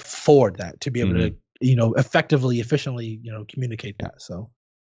needs to be for that to be able to, effectively, efficiently, communicate that. So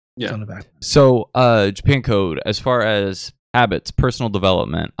yeah. So Japan Code, as far as habits, personal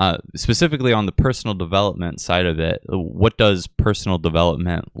development, specifically on the personal development side of it, what does personal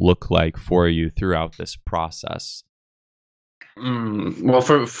development look like for you throughout this process? Well,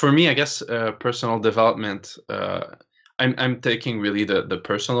 for me, I guess personal development, I'm taking really the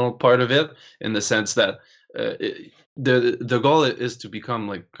personal part of it, in the sense that the goal is to become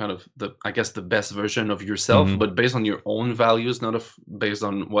like kind of the best version of yourself, but based on your own values, not based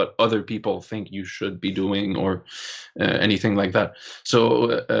on what other people think you should be doing or anything like that.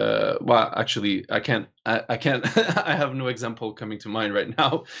 So well, actually I can't I have no example coming to mind right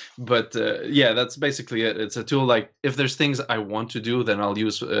now, but yeah, that's basically it. It's a tool. Like if there's things I want to do, then I'll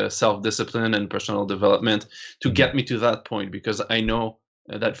use self-discipline and personal development to get me to that point, because I know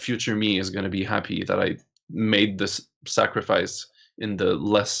that future me is going to be happy that I made this sacrifice in the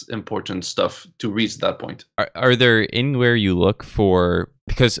less important stuff to reach that point. Are there anywhere you look for,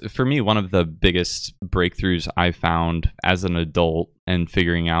 because for me, one of the biggest breakthroughs I found as an adult and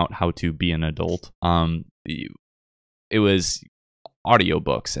figuring out how to be an adult, it was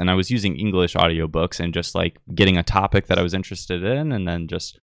audiobooks, and I was using English audiobooks and just like getting a topic that I was interested in and then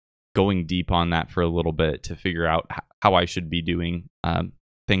just going deep on that for a little bit to figure out how I should be doing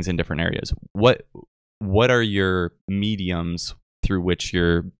things in different areas. What are your mediums through which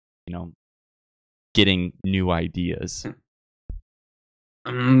you're, getting new ideas?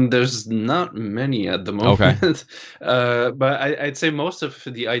 There's not many at the moment. Okay. But I'd say most of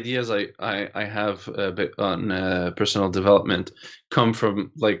the ideas I have on personal development come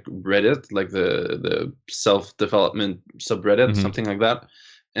from like Reddit, like the self-development subreddit, something like that.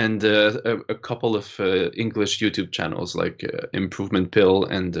 And a couple of English YouTube channels like Improvement Pill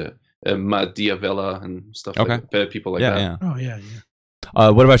and Matt Diavella and stuff like that, people like that. Yeah. Oh yeah.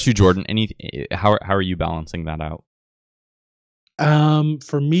 What about you, Jordan? How are you balancing that out?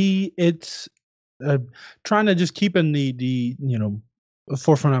 For me, it's trying to just keep in the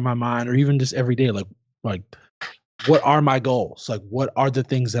forefront of my mind, or even just every day, like what are my goals? Like, what are the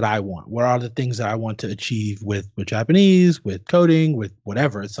things that I want? What are the things that I want to achieve with Japanese, with coding, with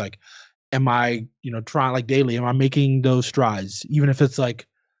whatever? It's like, am I trying, like, daily? Am I making those strides, even if it's like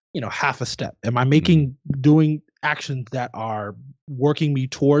half a step? Am I doing actions that are working me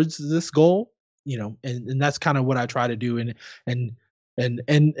towards this goal? And that's kind of what I try to do. And then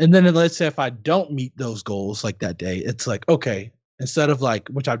let's say if I don't meet those goals like that day, it's like, okay, instead of like,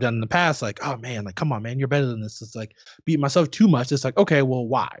 which I've done in the past, like, oh man, like, come on, man, you're better than this. It's like beat myself too much. It's like, okay, well,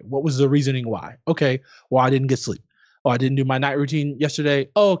 why? What was the reasoning why? Okay, well, I didn't get sleep. Oh, I didn't do my night routine yesterday.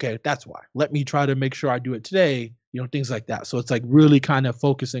 Oh, okay, that's why. Let me try to make sure I do it today. Things like that. So it's like really kind of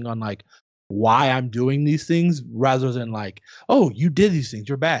focusing on like, why I'm doing these things rather than like, oh, you did these things,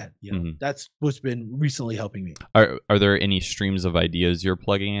 you're bad. You know, Mhm. that's what's been recently helping me. Are there any streams of ideas you're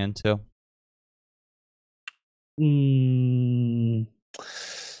plugging into?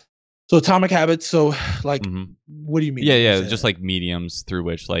 So Atomic Habits. So like, Mhm. what do you mean? Yeah, when you yeah, say just that? like mediums through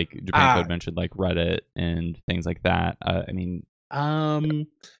which like Japan Ah, Code mentioned like Reddit and things like that. I mean, um,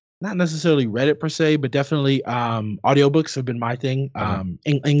 not necessarily Reddit per se, but definitely audiobooks have been my thing. okay.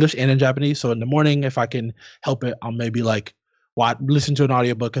 In English and in Japanese. So in the morning, if I can help it, I'll maybe like listen to an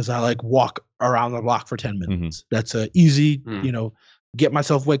audiobook as I like walk around the block for 10 Mhm. minutes. That's a easy, Mm. you know, get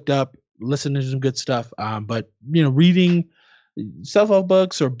myself waked up, listen to some good stuff. But you know, reading self-help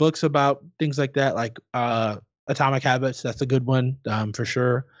books or books about things like that, like Atomic Habits, that's a good one, for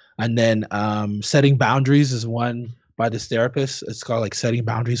sure. And then Setting Boundaries is one by this therapist. It's called like Setting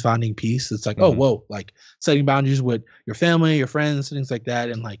Boundaries, Finding Peace. It's like, oh, Mhm. whoa, like setting boundaries with your family, your friends, things like that,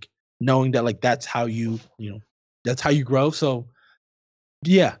 and like knowing that like that's how that's how you grow. So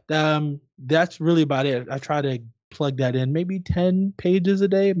yeah, that's really about it. I try to plug that in, maybe 10 pages a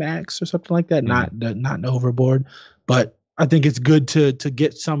day max or something like that. Mhm. Not overboard, but I think it's good to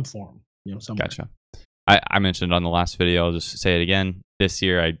get some form, somewhere. Gotcha. I mentioned on the last video, I'll just say it again. This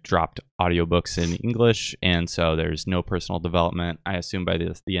year I dropped audiobooks in English, and so there's no personal development. I assume by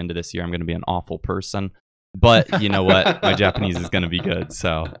the end of this year I'm going to be an awful person. But you know what? My Japanese is going to be good,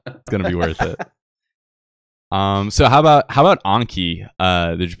 so it's going to be worth it. So how about Anki,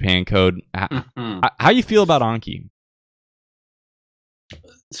 the Japan code? Mhm. How you feel about Anki?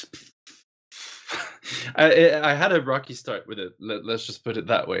 I had a rocky start with it. Let's just put it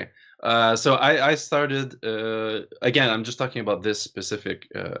that way. So I started again. I'm just talking about this specific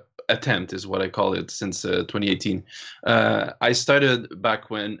attempt, is what I call it, since 2018. I started back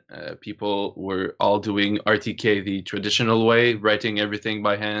when people were all doing RTK the traditional way, writing everything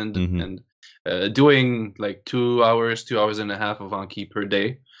by hand, Mhm. and doing like 2 hours, 2 hours and a half of Anki per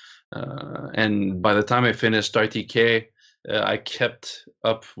day. And by the time I finished RTK, I kept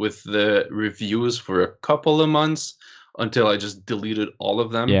up with the reviews for a couple of months until I just deleted all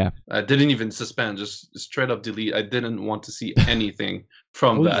of them. Yeah. I didn't even suspend, just straight up delete. I didn't want to see anything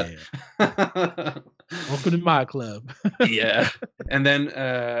from Oh that. yeah, welcome to my club. Yeah. And then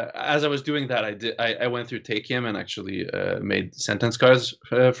as I was doing that, I went through Takium and actually made sentence cards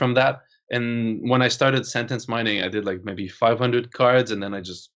from that. And when I started sentence mining, I did like maybe 500 cards, and then I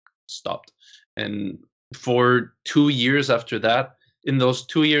just stopped. And for 2 years after that, in those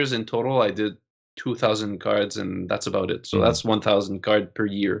 2 years in total, I did 2,000 cards, and that's about it. So Mhm. that's 1,000 card per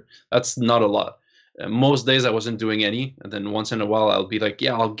year. That's not a lot. Most days I wasn't doing any, and then once in a while I'll be like,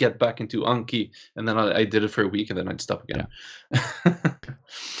 yeah, I'll get back into Anki, and then I did it for a week, and then I'd stop again.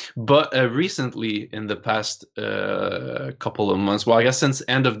 But recently, in the past couple of months, well, I guess since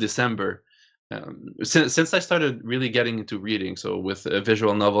end of December, since I started really getting into reading, so with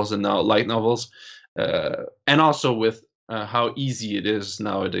visual novels and now light novels, and also with how easy it is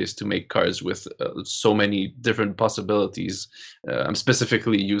nowadays to make cards with so many different possibilities. I'm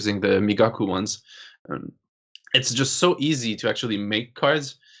specifically using the Migaku ones. It's just so easy to actually make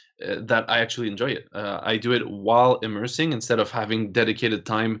cards that I actually enjoy it. I do it while immersing instead of having dedicated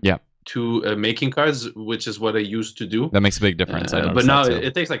time Yeah. to making cards, which is what I used to do. That makes a big difference. I But noticed now that too.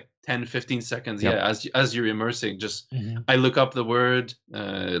 it takes like 10, 15 seconds. Yep. Yeah, as you're immersing, just Mhm. I look up the word,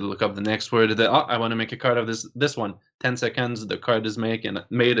 look up the next word. Then, I want to make a card of this one. 10 seconds, the card is made,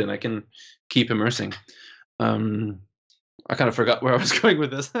 and I can keep immersing. I kind of forgot where I was going with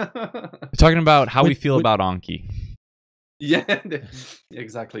this. We're talking about how we feel about Anki. Yeah,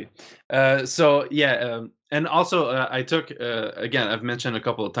 exactly. So yeah, and also I took again. I've mentioned a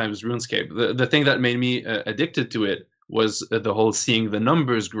couple of times RuneScape. The thing that made me addicted to it was the whole seeing the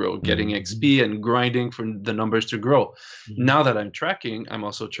numbers grow, getting Mhm. XP, and grinding for the numbers to grow. Mhm. Now that I'm tracking, I'm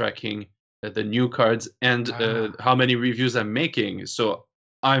also tracking the new cards and how many reviews I'm making. So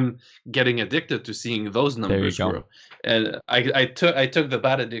I'm getting addicted to seeing those There you numbers go. grow. And I took the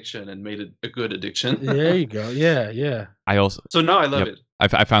bad addiction and made it a good addiction. There you go. Yeah, yeah. I also So now I love Yep. it.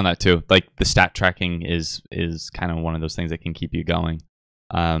 I found that too. Like the stat tracking is kind of one of those things that can keep you going.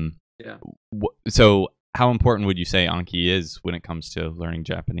 Yeah. So how important would you say Anki is when it comes to learning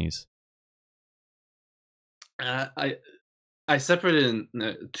Japanese? I separate it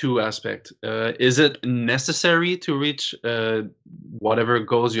in two aspects. Is it necessary to reach whatever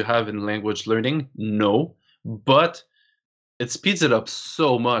goals you have in language learning? No, but it speeds it up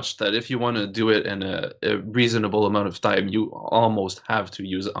so much that if you want to do it in a reasonable amount of time, you almost have to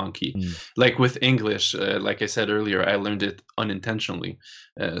use Anki. Like with English, like I said earlier, I learned it unintentionally.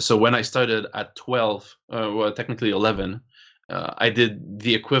 So when I started at 12, well, technically 11, I did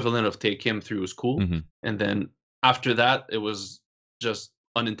the equivalent of take him through school, and then after that, it was just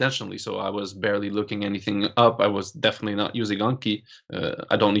unintentionally. So I was barely looking anything up. I was definitely not using Anki.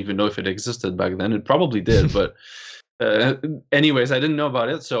 I don't even know if it existed back then. It probably did, but anyways, I didn't know about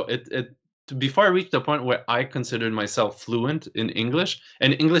it. So before I reached the point where I considered myself fluent in English,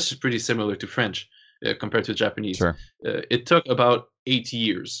 and English is pretty similar to French compared to Japanese. Sure. It took about 8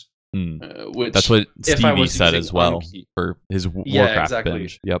 years. Which that's what if I Stevie was said using as well Anki, for his Warcraft exactly.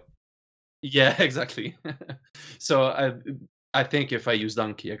 binge. Yep. Yeah, exactly. So I think if I used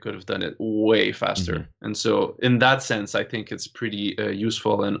Anki, I could have done it way faster. And so in that sense, I think it's pretty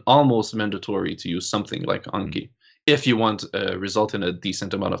useful and almost mandatory to use something like Anki if you want a result in a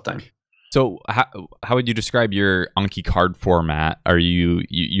decent amount of time. So how would you describe your Anki card format? Are you're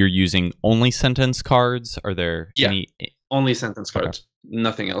using only sentence cards? Are there any? Only sentence cards,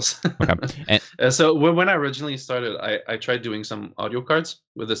 nothing else. Okay. So when I originally started, I tried doing some audio cards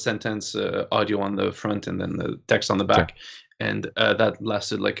with a sentence audio on the front and then the text on the back. Sure. And that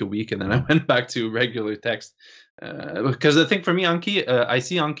lasted like a week. And then I went back to regular text. Because the thing for me, Anki, I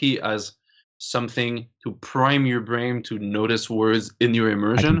see Anki as something to prime your brain to notice words in your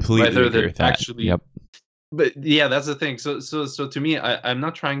immersion rather than actually. Yep. But yeah, that's the thing. So to me, I'm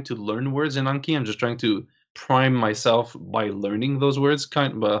not trying to learn words in Anki. I'm just trying to prime myself by learning those words.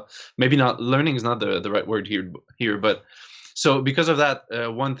 Maybe not learning is not the right word here, but so because of that,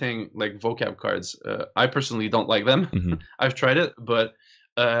 one thing like vocab cards, I personally don't like them. I've tried it, but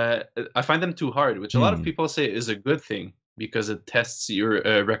I find them too hard, which a lot of people say is a good thing because it tests your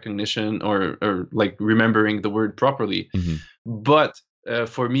recognition or like remembering the word properly. But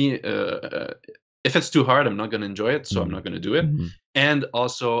for me, if it's too hard, I'm not going to enjoy it, so I'm not going to do it. And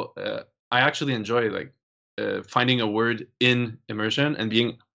also, I actually enjoy like finding a word in immersion and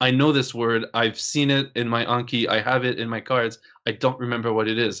I know this word, I've seen it in my Anki, I have it in my cards, I don't remember what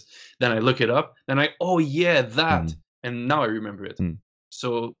it is. Then I look it up, then oh yeah, that, and now I remember it.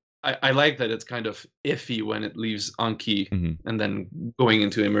 So I like that it's kind of iffy when it leaves Anki and then going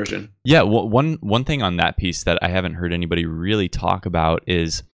into immersion. Yeah, well, one thing on that piece that I haven't heard anybody really talk about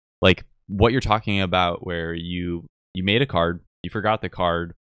is like what you're talking about, where you made a card, you forgot the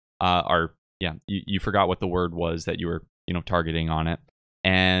card, you forgot what the word was that you were targeting on it,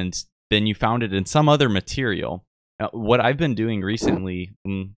 and then you found it in some other material. Now, what I've been doing recently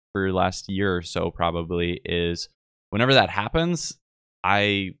for the last year or so probably is whenever that happens,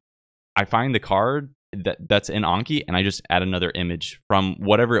 I find the card that's in Anki and I just add another image from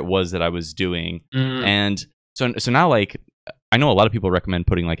whatever it was that I was doing. And so now, like, I know a lot of people recommend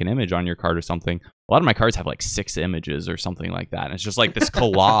putting like an image on your card or something. A lot of my cards have like 6 images or something like that. And it's just like this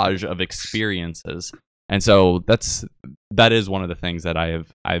collage of experiences. And so that is one of the things that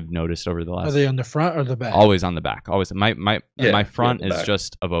I've noticed over the last. Are they on the front or the back? Always on the back. Always. My front is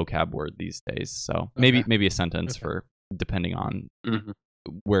just a vocab word these days. So maybe a sentence for depending on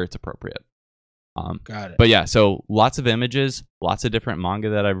where it's appropriate. Got it. But yeah, so lots of images, lots of different manga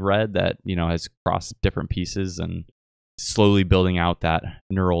that I've read that has crossed different pieces and slowly building out that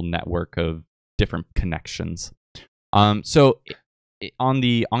neural network of different connections. So on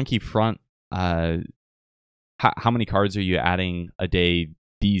the Anki front, how many cards are you adding a day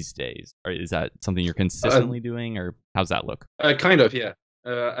these days? Or is that something you're consistently doing, or how's that look? Kind of, yeah.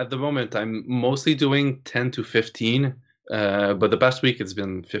 At the moment, I'm mostly doing 10 to 15. But the past week it's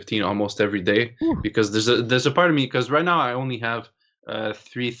been 15 almost every day. Because there's a part of me, because right now I only have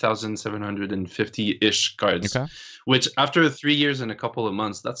 3,750-ish cards, which after 3 years and a couple of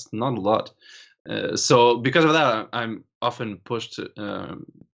months, that's not a lot. So because of that, I'm often pushed,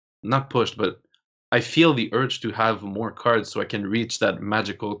 not pushed, but I feel the urge to have more cards so I can reach that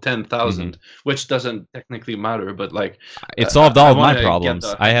magical 10,000, which doesn't technically matter, but like it solved all of my problems.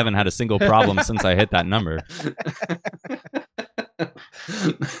 I haven't had a single problem since I hit that number.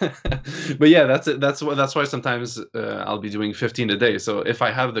 But yeah, that's it. That's why sometimes I'll be doing 15 a day. So if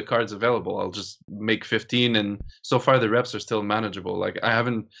I have the cards available, I'll just make 15, and so far the reps are still manageable. Like I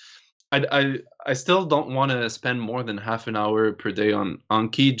still don't want to spend more than half an hour per day on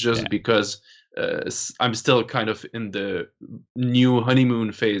Anki just because I'm still kind of in the new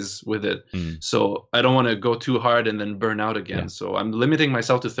honeymoon phase with it. So I don't want to go too hard and then burn out again. So I'm limiting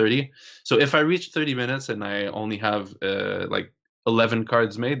myself to 30. So if I reach 30 minutes and I only have like 11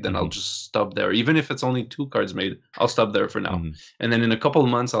 cards made, then I'll just stop there. Even if it's only 2 cards made, I'll stop there for now. And then in a couple of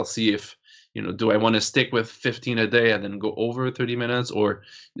months, I'll see if, do I want to stick with 15 a day and then go over 30 minutes, or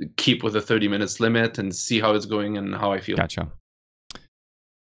keep with a 30 minutes limit and see how it's going and how I feel. Gotcha.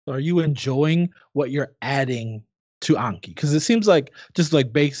 Are you enjoying what you're adding to Anki? Because it seems like just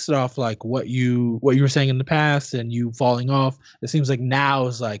like based off like what you were saying in the past and you falling off, it seems like now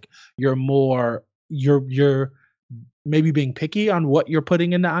is like you're maybe being picky on what you're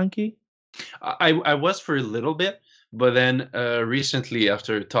putting into Anki. I was for a little bit, but then recently,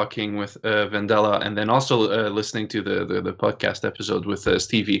 after talking with Vendela and then also listening to the podcast episode with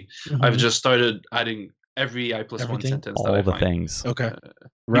Stevie, I've just started adding every I+1 sentence all that I the find. things. Okay.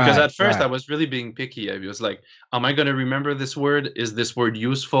 Because at first I was really being picky. I was like, am I going to remember this word? Is this word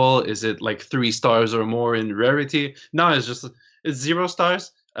useful? Is it like 3 stars or more in rarity? No, it's 0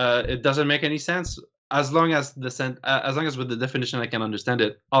 stars. It doesn't make any sense. As long as as long as with the definition I can understand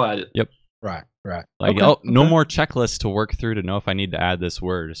it, I'll add it. Yep. Right. Like, no more checklist to work through to know if I need to add this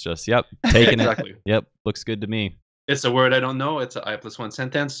word. It's just, yep, taking exactly. it. Yep, looks good to me. It's a word I don't know. It's an I+1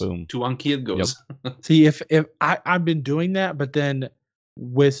 sentence. Boom. To Anki it goes. Yep. See, if I've been doing that, but then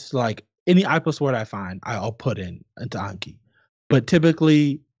with like any I+ word I find, I'll put into Anki. But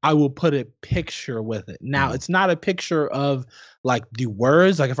typically, I will put a picture with it. Now, it's not a picture of like the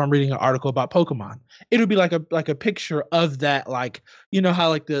words. Like if I'm reading an article about Pokemon, it'll be like a picture of that, like, you know how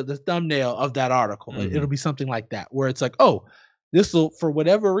like the thumbnail of that article. It'll be something like that, where it's like, oh, this will, for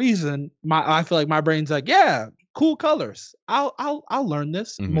whatever reason, I feel like my brain's like, yeah, cool colors. I'll learn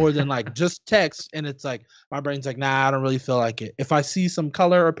this more than like just text. And it's like my brain's like, nah, I don't really feel like it. If I see some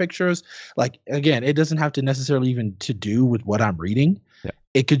color or pictures, like again, it doesn't have to necessarily even to do with what I'm reading. Yeah.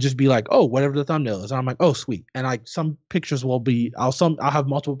 It could just be like, oh, whatever the thumbnail is. And I'm like, oh, sweet. And like some pictures will be, I'll have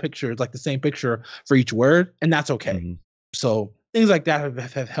multiple pictures, like the same picture for each word, and that's okay. So things like that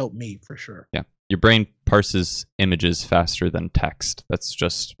have helped me for sure. Yeah. Your brain parses images faster than text. That's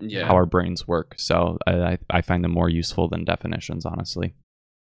just how our brains work. So I find them more useful than definitions, honestly.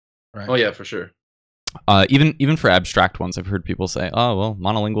 Right. Oh yeah, for sure. Even for abstract ones, I've heard people say, "Oh, well,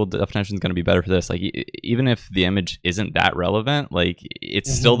 monolingual definition is going to be better for this." Like, even if the image isn't that relevant, like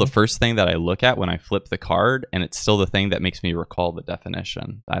it's still the first thing that I look at when I flip the card, and it's still the thing that makes me recall the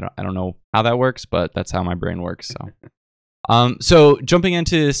definition. I don't know how that works, but that's how my brain works. So, so jumping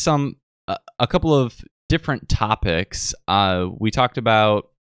into a couple of different topics, we talked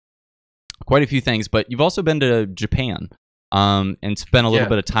about quite a few things, but you've also been to Japan, and spent a little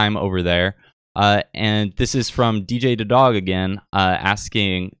bit of time over there. And this is from DJ the Dog again,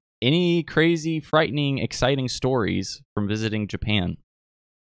 asking, any crazy, frightening, exciting stories from visiting Japan?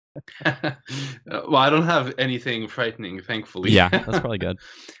 Well, I don't have anything frightening, thankfully. Yeah, that's probably good.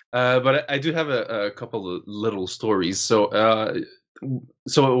 But I do have a couple of little stories. So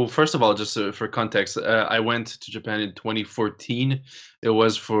first of all, just for context, I went to Japan in 2014. It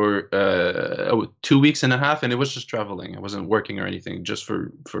was for 2 weeks and a half, and it was just traveling. I wasn't working or anything, just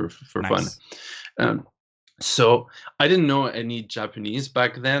for Nice. fun. So I didn't know any Japanese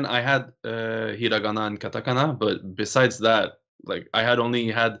back then. I had hiragana and katakana, but besides that, like I had only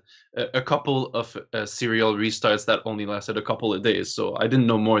had a couple of serial restarts that only lasted a couple of days. So I didn't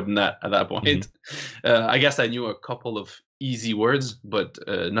know more than that at that point. I guess I knew a couple of easy words, but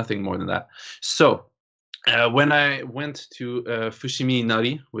nothing more than that. So when I went to Fushimi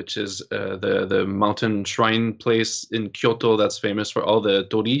Inari, which is the mountain shrine place in Kyoto that's famous for all the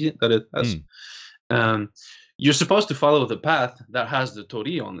tori that it has, you're supposed to follow the path that has the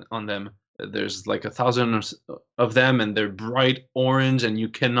tori on them. There's like 1,000 of them, and they're bright orange, and you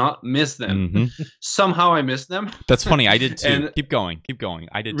cannot miss them. Somehow I missed them. That's funny. I did too. And keep going.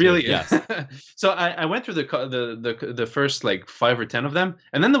 I did really, too. Yes. So I went through the first like 5 or 10 of them,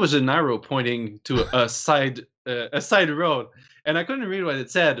 and then there was an arrow pointing to a side road, and I couldn't read what it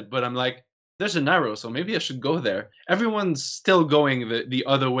said, but I'm like, there's an arrow, so maybe I should go there. Everyone's still going the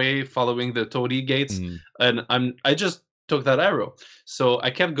other way, following the tori gates, and I just took that arrow. So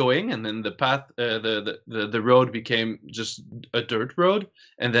I kept going, and then the path, the road became just a dirt road,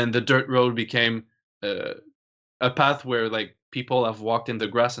 and then the dirt road became a path where like people have walked in the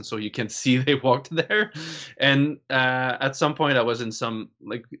grass, and so you can see they walked there. And at some point, I was in some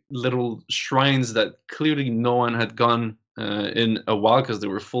like little shrines that clearly no one had gone in a while because they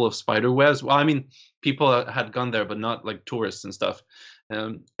were full of spider webs. Well, I mean, people had gone there, but not like tourists and stuff.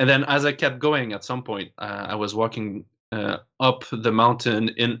 And then as I kept going, at some point, I was walking up the mountain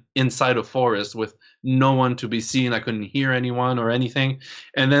inside a forest with no one to be seen. I couldn't hear anyone or anything.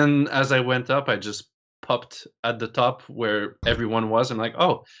 And then as I went up, I just popped at the top where everyone was. I'm like,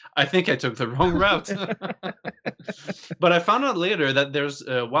 oh, I think I took the wrong route. But I found out later that there's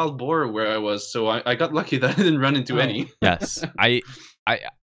a wild boar where I was, so I got lucky that I didn't run into any. Yes, I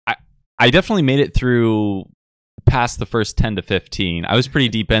definitely made it through past the first 10 to 15. I was pretty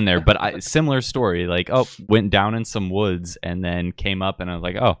deep in there, but similar story, like, went down in some woods and then came up, and I was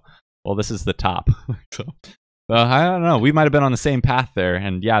like, oh, well, this is the top. So, Well, I don't know. We might have been on the same path there,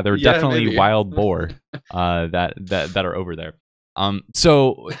 and yeah, there are definitely maybe. wild boar that are over there.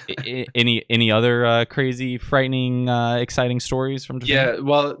 So any other crazy, frightening, exciting stories from Japan? Yeah,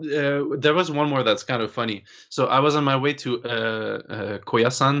 well, there was one more that's kind of funny. So I was on my way to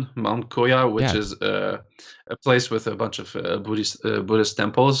Koyasan, Mount Koya, which Yeah. is a place with a bunch of Buddhist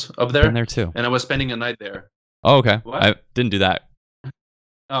temples up I've there, been there too. and I was spending a night there. Oh, okay. What? I didn't do that.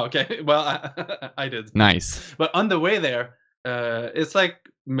 Oh, okay. Well, I did. Nice. But on the way there, it's like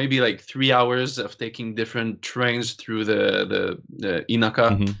maybe like 3 hours of taking different trains through the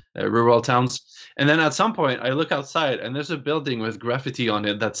Inaka rural towns. And then at some point, I look outside and there's a building with graffiti on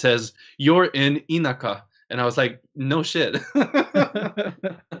it that says, "You're in Inaka." And I was like, no shit.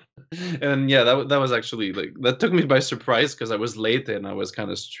 And yeah, that was actually like, that took me by surprise because I was late and I was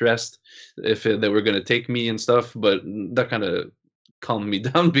kind of stressed if they were going to take me and stuff. But that kind of calmed me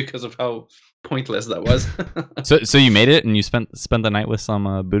down because of how pointless that was. So you made it and you spent the night with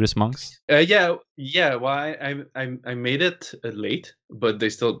some Buddhist monks? Yeah. Well, I made it late, but they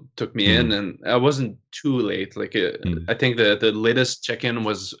still took me in, and I wasn't too late. Like I think the latest check-in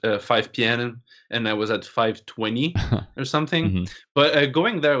was 5 p.m. and I was at 5:20 or something. But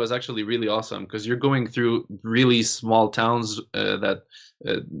going there was actually really awesome because you're going through really small towns that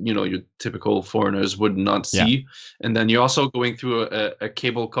your typical foreigners would not see, and then you're also going through a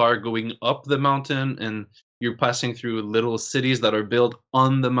cable car going up the mountain, and you're passing through little cities that are built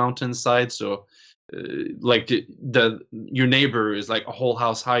on the mountainside. So like your neighbor is like a whole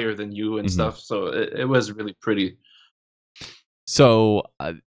house higher than you and stuff. So it was really pretty. So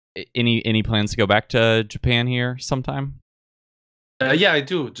any plans to go back to Japan here sometime? Yeah, I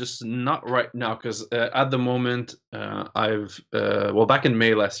do. Just not right now because at the moment back in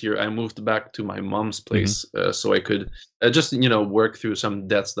May last year, I moved back to my mom's place so I could just work through some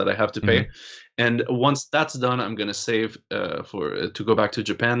debts that I have to pay. And once that's done, I'm gonna save to go back to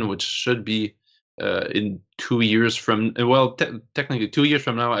Japan, which should be in 2 years from technically 2 years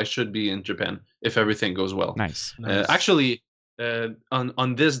from now. I should be in Japan if everything goes well. Nice. Actually,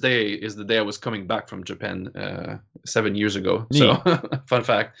 on this day is the day I was coming back from Japan 7 years ago. Neat. So fun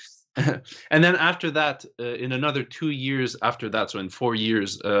fact. And then after that, in another 2 years after that, so in 4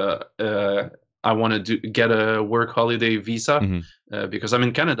 years, I want to get a work holiday visa because I'm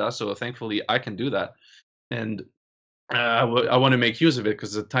in Canada. So thankfully I can do that. And I want to make use of it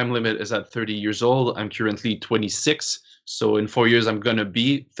because the time limit is at 30 years old. I'm currently 26. So in 4 years, I'm going to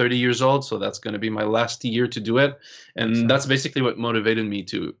be 30 years old. So that's going to be my last year to do it. And that's basically what motivated me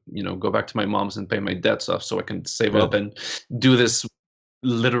to, go back to my mom's and pay my debts off so I can save up and do this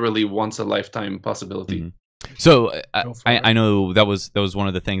literally once a lifetime possibility. So I know that was one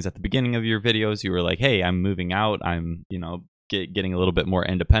of the things at the beginning of your videos. You were like, hey, I'm moving out. I'm, getting a little bit more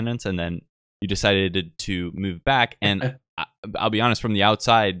independence. And then you decided to move back. And I'll be honest, from the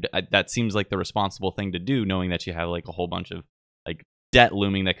outside, that seems like the responsible thing to do, knowing that you have like a whole bunch of like debt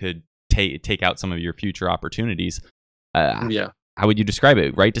looming that could take out some of your future opportunities. How would you describe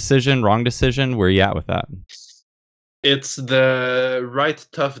it? Right decision, wrong decision? Where are you at with that? It's the right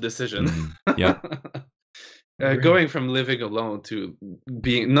tough decision. Yeah. Going from living alone to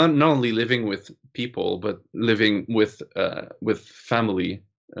being not only living with people but living with family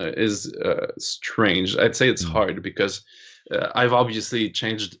is strange. I'd say it's hard because I've obviously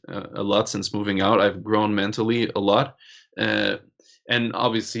changed a lot since moving out. I've grown mentally a lot, and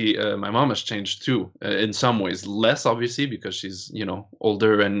obviously my mom has changed too in some ways. Less obviously because she's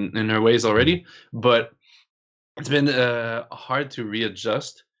older and in her ways already, but it's been hard to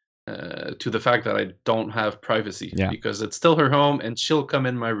readjust to the fact that I don't have privacy because it's still her home and she'll come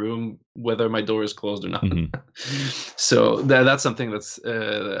in my room whether my door is closed or not. So that's something that's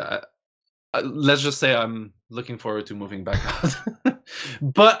let's just say I'm looking forward to moving back out.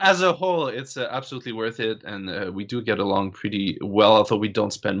 But as a whole, it's absolutely worth it, and we do get along pretty well, although we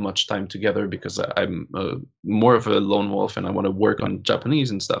don't spend much time together because I'm more of a lone wolf and I want to work on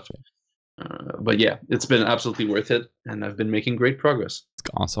Japanese and stuff. But yeah, it's been absolutely worth it, and I've been making great progress. It's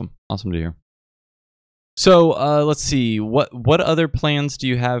awesome to hear. So let's see, what other plans do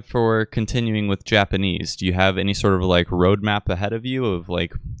you have for continuing with Japanese? Do you have any sort of like roadmap ahead of you of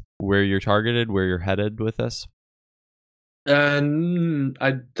like where you're targeted, where you're headed with this? I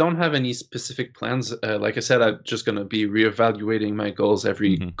don't have any specific plans. Like I said, I'm just going to be reevaluating my goals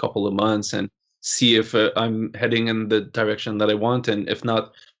every couple of months and see if I'm heading in the direction that I want, and if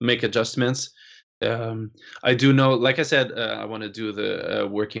not, make adjustments. I do know, like I said, I want to do the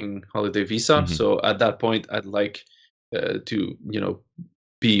working holiday visa. So at that point, I'd like to,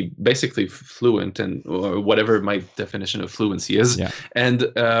 be basically fluent or whatever my definition of fluency is.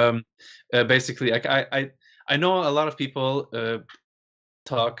 And basically, I I know a lot of people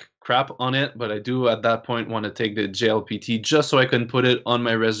talk crap on it, but I do at that point want to take the JLPT just so I can put it on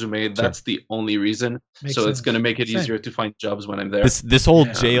my resume. Sure. That's the only reason. Makes so it's sense. going to make it Same. easier to find jobs when I'm there. This whole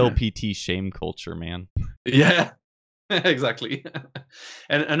Yeah. JLPT shame culture, man. Yeah, exactly.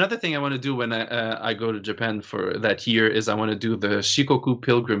 And another thing I want to do when I go to Japan for that year is I want to do the Shikoku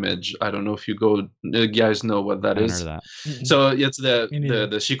pilgrimage. I don't know if you guys know what that I haven't is. heard of that. So it's the Me neither.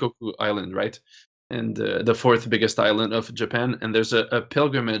 Shikoku Island, right? And the fourth biggest island of Japan. And there's a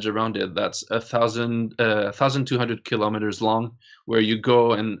pilgrimage around it that's 1,200 kilometers long, where you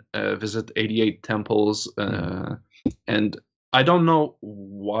go and visit 88 temples. And I don't know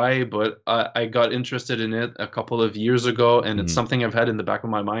why, but I got interested in it a couple of years ago, and it's something I've had in the back of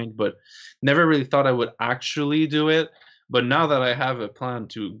my mind, but never really thought I would actually do it. But now that I have a plan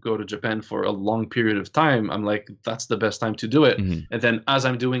to go to Japan for a long period of time, I'm like, that's the best time to do it. And then as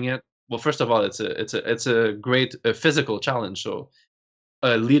I'm doing it, well, first of all, it's a great physical challenge. So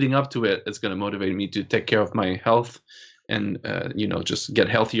leading up to it, it's going to motivate me to take care of my health and just get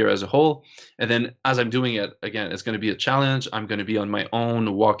healthier as a whole. And then as I'm doing it, again, it's going to be a challenge. I'm going to be on my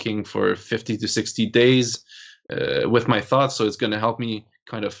own walking for 50 to 60 days with my thoughts. So it's going to help me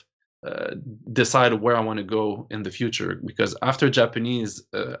kind of decide where I want to go in the future. Because after Japanese,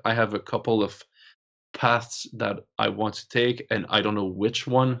 I have a couple of paths that I want to take, and I don't know which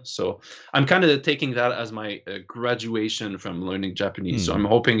one. So I'm kind of taking that as my graduation from learning Japanese. So I'm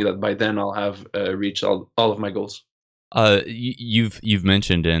hoping that by then I'll have reached all of my goals. You've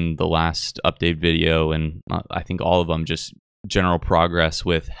mentioned in the last update video, and I think all of them, just general progress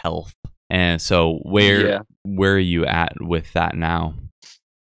with health. And so where are you at with that now?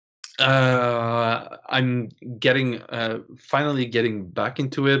 I'm finally getting back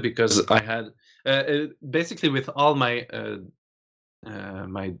into it, because I had basically with all my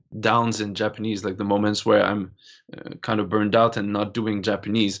my downs in Japanese, like the moments where I'm kind of burned out and not doing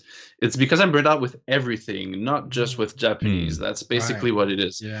Japanese, it's because I'm burned out with everything, not just with Japanese. That's basically what it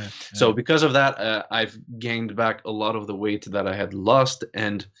is. Yeah. So because of that, I've gained back a lot of the weight that I had lost,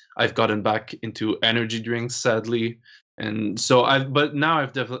 and I've gotten back into energy drinks, sadly. And so but now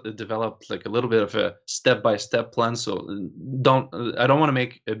I've developed like a little bit of a step-by-step plan. So I don't want to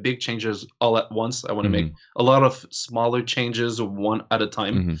make big changes all at once. I want to make a lot of smaller changes one at a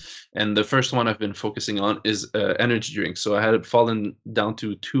time. And the first one I've been focusing on is energy drinks. So I had it fallen down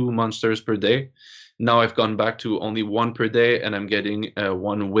to 2 monsters per day. Now I've gone back to only 1 per day, and I'm getting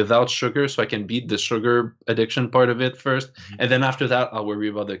one without sugar, so I can beat the sugar addiction part of it first. And then after that, I'll worry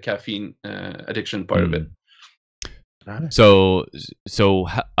about the caffeine addiction part of it. So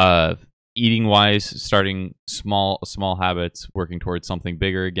eating wise, starting small habits, working towards something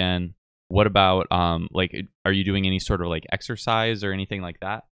bigger again. What about are you doing any sort of like exercise or anything like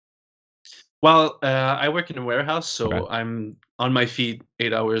that? Well, I work in a warehouse, so I'm on my feet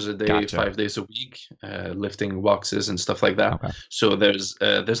 8 hours a day, 5 days a week, lifting boxes and stuff like that. So there's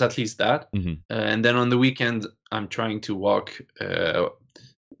at least that. And then on the weekend, I'm trying to walk.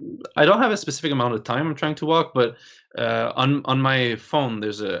 I don't have a specific amount of time I'm trying to walk, but on my phone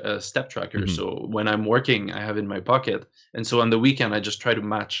there's a step tracker. So when I'm working, I have it in my pocket, and so on the weekend I just try to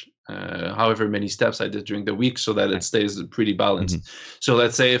match however many steps I did during the week, so that it stays pretty balanced. So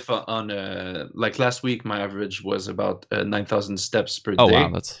let's say if on like last week my average was about 9,000 steps per day. Wow,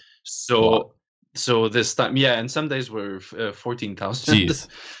 that's so this time, and some days were 14,000.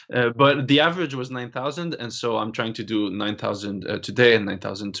 But the average was 9,000, and so I'm trying to do 9,000 today and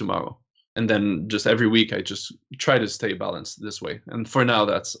 9,000 tomorrow. And then just every week I just try to stay balanced this way. And for now,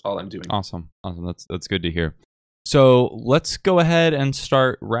 that's all I'm doing. Awesome. That's good to hear. So let's go ahead and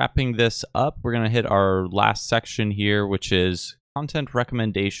start wrapping this up. We're going to hit our last section here, which is content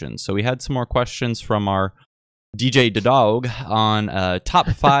recommendations. So we had some more questions from our DJ Dog on top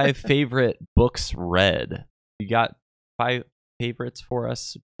 5 favorite books read. You got 5 favorites for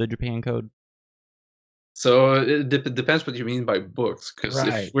us, the Japan Code? So it depends what you mean by books, because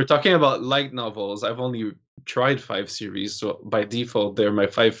if we're talking about light novels, I've only tried 5 series, so by default they're my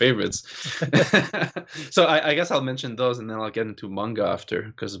 5 favorites. So I guess I'll mention those, and then I'll get into manga after,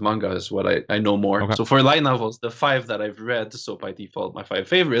 because manga is what I know more. So for light novels, the 5 that I've read, so by default my 5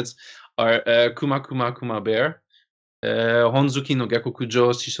 favorites are Kuma Kuma Kuma Bear, Honzuki no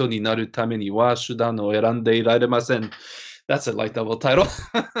Gakokujo Shisho ni naru tame ni wa shudan o erande iraremasen. That's a light novel title.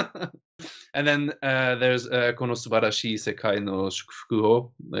 And then there's Kono Subarashi Sekai no Shukufuku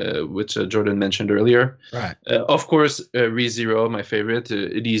ho, which Jordan mentioned earlier. Of course, ReZero, my favorite,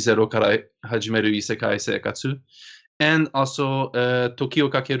 ReZero kara hajimeru isekai seikatsu. And also Toki o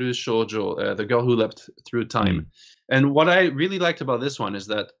Kakeru Shoujo, The Girl Who Leapt Through Time. And what I really liked about this one is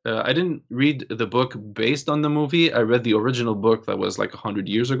that I didn't read the book based on the movie. I read the original book that was like 100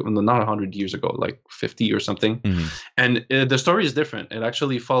 years ago. No, not 100 years ago, like 50 or something. Mhm. And the story is different. It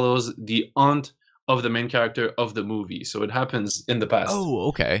actually follows the aunt of the main character of the movie. So it happens in the past. Oh,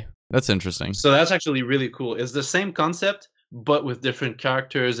 okay. That's interesting. So that's actually really cool. It's the same concept, but with different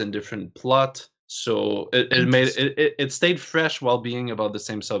characters and different plot. So it stayed fresh while being about the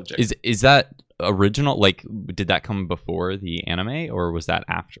same subject. Is that original? Like, did that come before the anime, or was that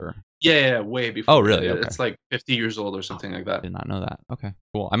after? Yeah, way before. Oh, really? Okay. It's like 50 years old or something like that. Did not know that. Okay,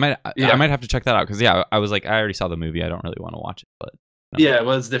 cool. I might have to check that out because I was like, I already saw the movie. I don't really want to watch it, but no. Yeah,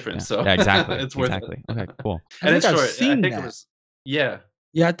 well, it's different. Yeah. So yeah, exactly. it's worth it. Okay, cool. And it's I've short. seen I think that. it was. Yeah.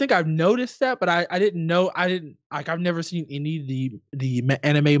 Yeah, I think I've noticed that, but I didn't know. I've never seen any of the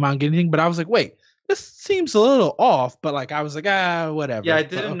anime, manga, anything. But I was like, wait, this seems a little off. But like, I was like, whatever. Yeah, I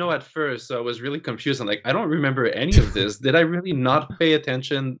didn't know at first, so I was really confused. I'm like, I don't remember any of this. Did I really not pay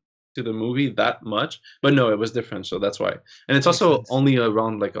attention to the movie that much? But no, it was different, so that's why. And it's Makes also sense. only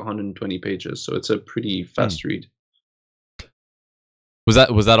around like 120 pages, so it's a pretty fast read. Was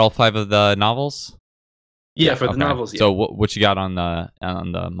that all 5 of the novels? Yeah, for the Okay. novels. Yeah. So what you got on the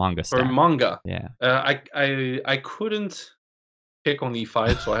manga For stack? manga, Yeah. I couldn't pick only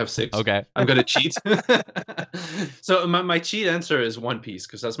 5, so I have 6. Okay. I'm gonna cheat. So my cheat answer is One Piece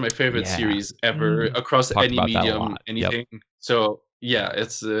because that's my favorite Yeah. series ever across Talked any about that a medium, lot. Yep. anything. So yeah,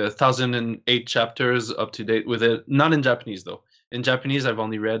 it's 1,008 chapters, up to date with it. Not in Japanese though. In Japanese, I've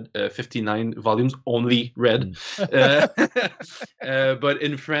only read 59 volumes. Only read, but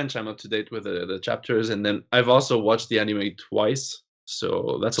in French, I'm up to date with the chapters. And then I've also watched the anime twice,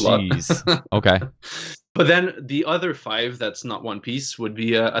 so that's a Jeez. lot. Okay. But then the other 5 that's not One Piece would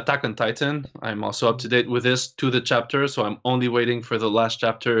be Attack on Titan. I'm also up to date with this to the chapter, so I'm only waiting for the last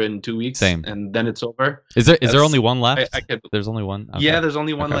chapter in 2 weeks. Same. And then it's over. Is there only one left? I can't, There's only one? Okay. Yeah, there's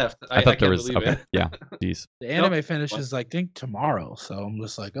only one Okay. left. I thought there can't was. believe Okay. it. Yeah. Jeez. The anime finishes, I think, tomorrow. So I'm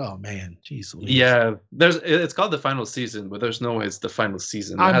just like, oh man, jeez. Louise. Yeah, it's called the final season, but there's no way it's the final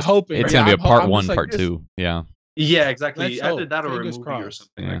season. I'm hoping It's gonna be a part I'm 1, just like, part 2. Yeah. Yeah, exactly. Let's Either hope. that or a Fingers movie or crossed.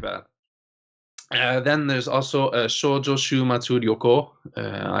 something Yeah. like that. Then there's also Shoujo Shumatsu Ryoko.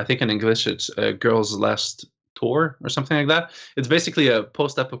 I think in English it's Girl's Last Tour or something like that. It's basically a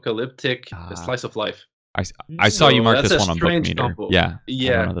post-apocalyptic slice of life. I saw you mark that's this a one on strange Bookmeter. combo. Yeah.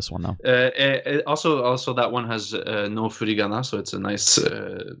 Yeah. I don't know this one though. Also that one has no furigana, so it's a nice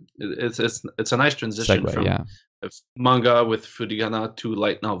it's a nice transition Segue, from yeah. manga with furigana to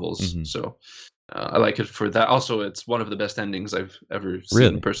light novels. Mhm. So I like it for that. Also, it's one of the best endings I've ever seen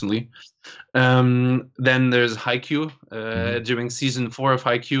Really? personally. Then there's Haikyuu. During season 4 of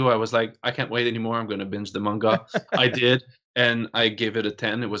Haikyuu, I was like, I can't wait anymore. I'm going to binge the manga. I did, and I gave it a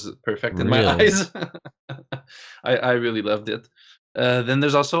 10. It was perfect in my Really? eyes. I really loved it. Then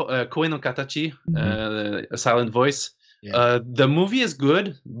there's also Koe no Katachi, A Silent Voice. Yeah. The movie is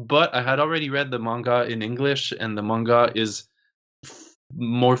good, but I had already read the manga in English, and the manga is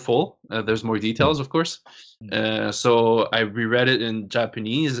more full. There's more details, of course. So I reread it in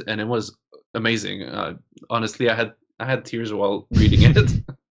Japanese, and it was amazing. Honestly, I had tears while reading it.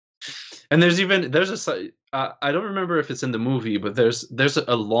 And there's I don't remember if it's in the movie, but there's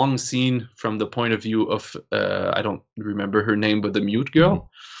a long scene from the point of view of I don't remember her name, but the mute girl.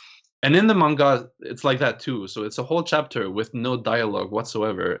 And in the manga, it's like that too. So it's a whole chapter with no dialogue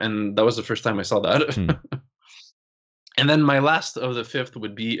whatsoever, and that was the first time I saw that. And then my last of the 5th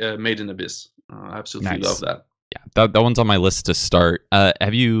would be Made in Abyss. I absolutely Nice. love that. Yeah, that one's on my list to start.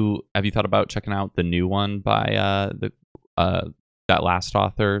 Have you thought about checking out the new one by that last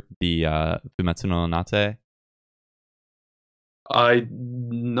author, the Fumetsu no Nate?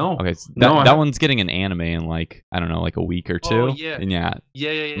 No. Okay, so No, that one's getting an anime in like I don't know, like a week or 2. Oh, yeah. And yeah,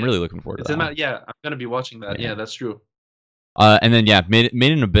 Yeah. I'm really looking forward to that. One. Yeah, I'm gonna be watching that. Yeah, that's true. And then yeah, Made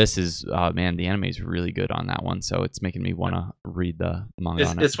in Abyss is man, the anime is really good on that one, so it's making me want to read the manga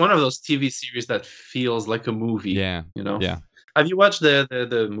on it. It's one of those TV series that feels like a movie. Yeah, you know. Yeah. Have you watched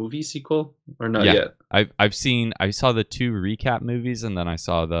the movie sequel or not yet? I saw the 2 recap movies, and then I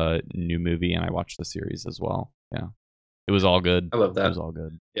saw the new movie, and I watched the series as well. Yeah, it was all good. I love that. It was all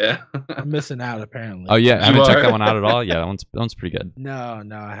good. Yeah. I'm missing out apparently. Oh yeah, I haven't checked are. that one out at all. Yeah, that one's pretty good. No,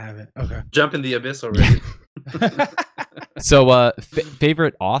 I haven't. Okay. Jump in the abyss already. So,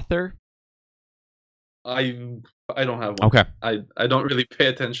 favorite author? I don't have one. Okay. I don't really pay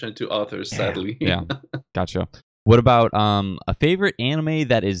attention to authors, sadly. Yeah, gotcha. What about a favorite anime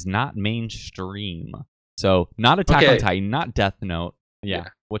that is not mainstream? So not Attack on Titan, not Death Note. Yeah.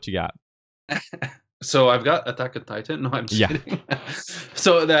 What you got? So I've got Attack on Titan. No, I'm just kidding.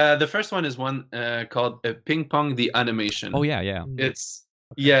 So the first one is one called Ping Pong the Animation. Oh yeah. It's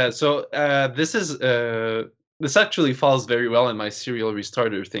So this actually falls very well in my serial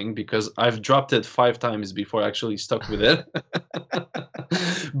restarter thing because I've dropped it 5 times before I actually stuck with it.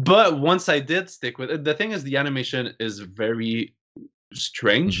 But once I did stick with it, the thing is the animation is very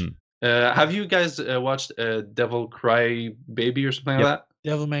strange. Have you guys watched Devil Cry Baby or something like that?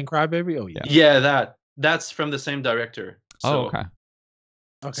 Devilman Crybaby? Oh yeah. Yeah, that's from the same director. So, okay.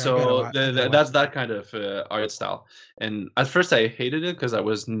 So that's that kind of art style. And at first I hated it because I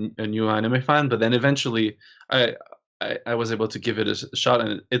was a new anime fan, but then eventually I was able to give it a shot,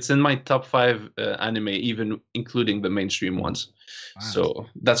 and it's in my top 5 anime, even including the mainstream ones. Wow. So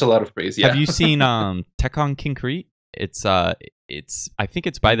that's a lot of praise. Yeah. Have you seen Tekkon Concrete? It's I think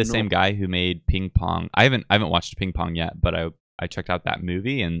it's by the same guy who made Ping Pong. I haven't watched Ping Pong yet, but I checked out that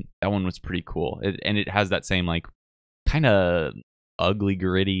movie, and that one was pretty cool. It has that same like kind of ugly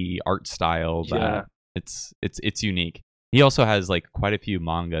gritty art style that it's unique. He also has like quite a few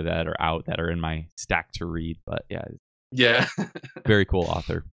manga that are out that are in my stack to read, but yeah very cool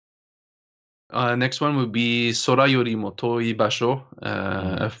author. Next one would be Sora Yori mo Toi Basho,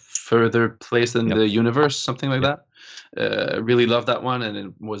 a further place in the universe, something like that. Really loved that one, and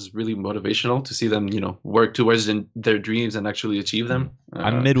it was really motivational to see them, work towards their dreams and actually achieve them.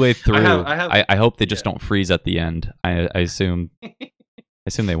 I'm midway through. I hope they just don't freeze at the end. I assume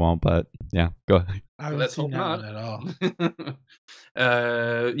they won't, but yeah, go ahead. Let's hope not at all.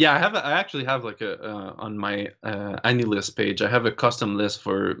 I actually have like on my AniList page, I have a custom list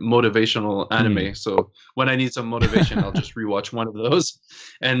for motivational anime. So when I need some motivation, I'll just rewatch one of those.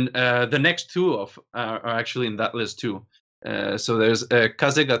 And the next 2 are actually in that list too. So there's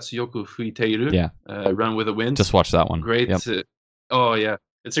Kaze ga Tsuyoku Fuiteiru, Run with the Wind. Just watch that one. Great. Oh yeah,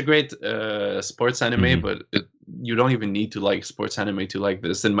 it's a great sports anime, but you don't even need to like sports anime to like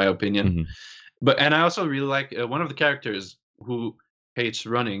this, in my opinion. And I also really like one of the characters who hates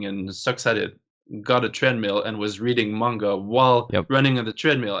running and sucks at it, got a treadmill and was reading manga while running on the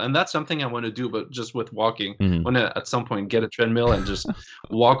treadmill. And that's something I want to do, but just with walking. I want to at some point get a treadmill and just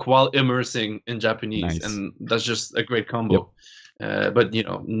walk while immersing in Japanese. Nice. And that's just a great combo. But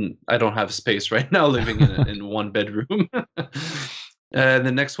I don't have space right now living in one bedroom.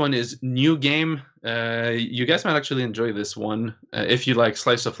 The next one is New Game. You guys might actually enjoy this one if you like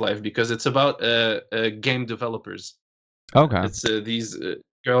slice of life, because it's about game developers. Okay. It's these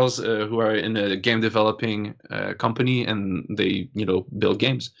girls who are in a game developing company, and they build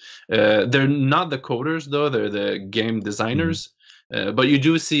games. They're not the coders though; they're the game designers. But you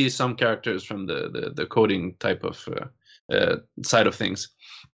do see some characters from the coding type of side of things.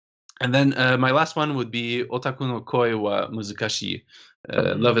 And then my last one would be Otaku no Koi wa Muzukashi.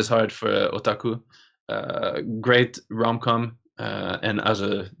 Love is hard for otaku. Great rom-com, and as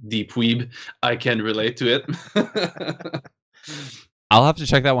a deep weeb, I can relate to it. I'll have to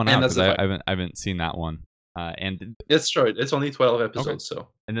check that one out because I haven't seen that one. And it's short. It's only 12 episodes. So.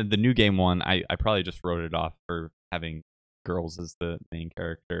 And then the New Game one, I probably just wrote it off for having girls as the main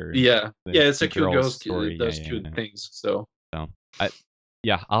character. Yeah, it's a cute girl story. Does cute things. So I'll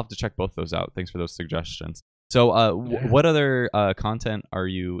have to check both those out. Thanks for those suggestions. So, what other content are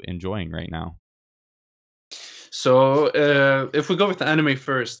you enjoying right now? So, if we go with the anime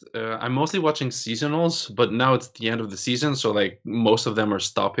first, I'm mostly watching seasonals, but now it's the end of the season, so like most of them are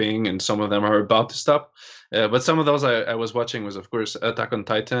stopping, and some of them are about to stop. But some of those I was watching was, of course, Attack on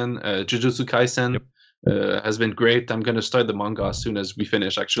Titan, Jujutsu Kaisen. Has been great. I'm gonna start the manga as soon as we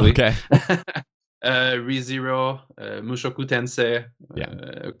finish, actually. Okay. ReZero, Mushoku Tensei,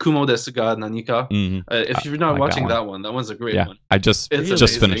 Kumo desu ga Nanika. If you're not watching that one, that one's a great one. I just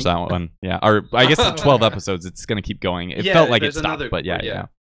finished that one. Yeah, or I guess it's 12 episodes. It's gonna keep going. It felt like it stopped, but yeah.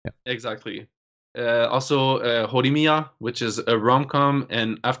 Exactly. Also, Horimiya, which is a rom-com,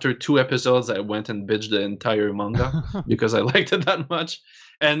 and after 2 episodes, I went and binged the entire manga because I liked it that much.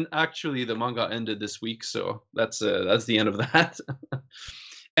 And actually, the manga ended this week, so that's the end of that.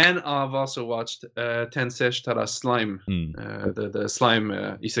 And I've also watched Tensei Shitara Slime, the Slime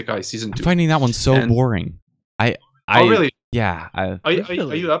Isekai Season 2. I'm finding that one so boring. Oh, really? Yeah. Are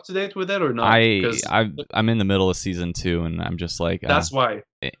you up to date with it or not? I'm in the middle of Season 2, and I'm just like... That's why.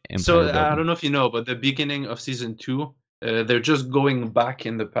 So, I don't know if you know, but the beginning of Season 2, they're just going back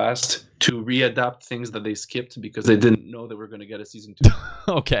in the past to readapt things that they skipped because they didn't know they were going to get a Season 2.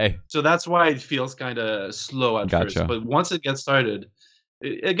 Okay. So that's why it feels kind of slow at first. But once it gets started...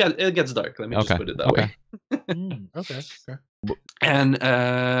 It gets dark. Let me just put it that way. Okay.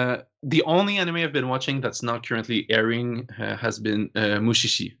 And the only anime I've been watching that's not currently airing has been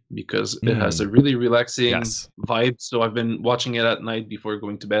Mushishi, because it has a really relaxing vibe. So I've been watching it at night before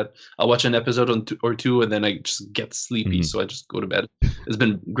going to bed. I'll watch an episode or two, and then I just get sleepy, so I just go to bed. It's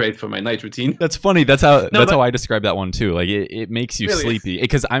been great for my night routine. That's funny. That's how I describe that one too. Like it makes you Really? sleepy,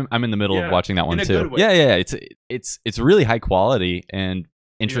 because I'm in the middle of watching that one in a too. good way. Yeah. It's really high quality and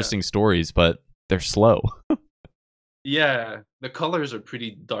interesting stories, but they're slow. Yeah, the colors are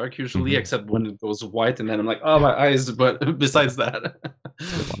pretty dark usually, except when it goes white, and then I'm like, oh, my eyes. But besides that,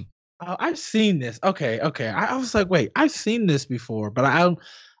 I've seen this. Okay. I was like, wait, I've seen this before, but I don't.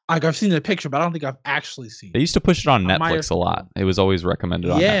 Like, I've seen the picture, but I don't think I've actually seen They it. used to push it on Netflix a lot. It was always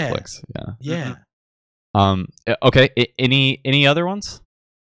recommended on Netflix. Yeah. Okay. Any other ones?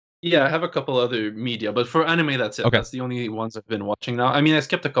 yeah, I have a couple other media, but for anime, that's it. Okay. That's the only ones I've been watching now. I mean, I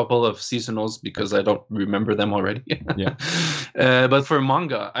skipped a couple of seasonals because I don't remember them already. Yeah. But for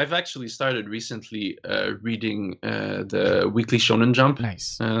manga, I've actually started recently reading the Weekly Shonen Jump,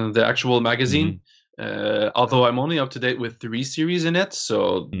 Nice. the actual magazine. Although I'm only up to date with 3 series in it,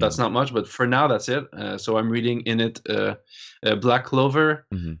 so that's not much. But for now, that's it. So I'm reading in it Black Clover,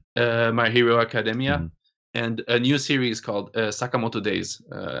 My Hero Academia, and a new series called Sakamoto Days.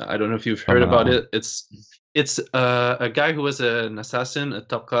 I don't know if you've heard about it. It's a guy who was an assassin, a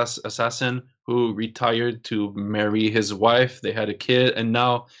top class assassin, who retired to marry his wife. They had a kid, and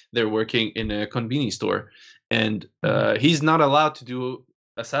now they're working in a convenience store. And he's not allowed to do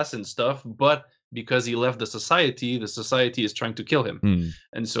assassin stuff, but because he left the society is trying to kill him.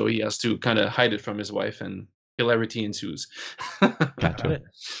 And so he has to kind of hide it from his wife, and hilarity ensues. Gotcha.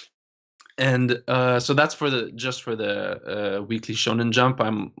 And so that's for the Weekly Shonen Jump.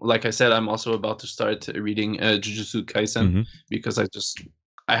 Like I said, I'm also about to start reading Jujutsu Kaisen because I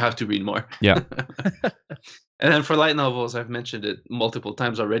have to read more. Yeah. And then for light novels, I've mentioned it multiple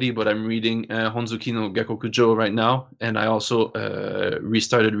times already, but I'm reading Honzuki no Gakokujo right now, and I also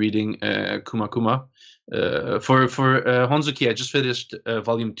restarted reading Kuma Kuma. For Honzuki, I just finished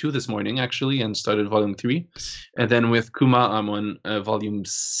volume 2 this morning actually, and started volume 3. And then with Kuma, I'm on volume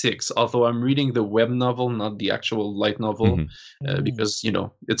 6. Although I'm reading the web novel, not the actual light novel, because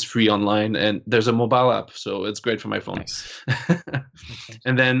it's free online, and there's a mobile app, so it's great for my phone. Nice.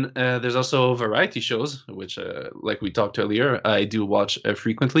 And then there's also variety shows, which, like we talked earlier, I do watch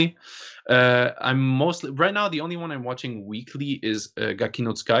frequently. I'm mostly right now, the only one I'm watching weekly is Gaki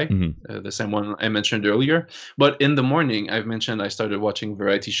no Tsukai, the same one I mentioned earlier. But in the morning, I've mentioned I started watching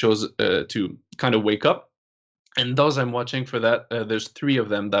variety shows to kind of wake up. And those I'm watching for that, there's 3 of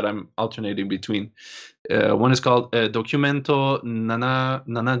them that I'm alternating between. One is called Documento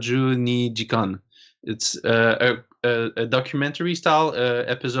Nanaju ni Jikan. It's a documentary style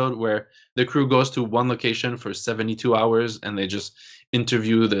episode where the crew goes to one location for 72 hours, and they just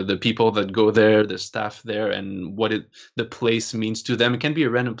interview the people that go there, the staff there, and what the place means to them. It can be a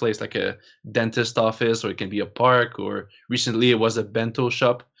random place like a dentist office, or it can be a park, or recently it was a bento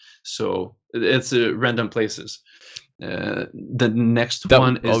shop. So it's random places. The next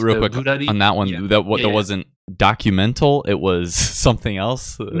one is real quick Burari. on that one. That wasn't documental. It was something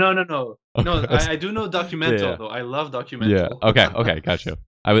else. No. I do know documental though. I love documental. Yeah. Okay. Gotcha.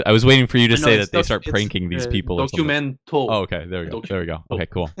 I was waiting for you to say that they start pranking these people. Documental. Oh, okay. There we go. There we go. Okay,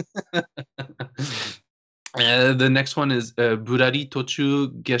 cool. The next one is Burari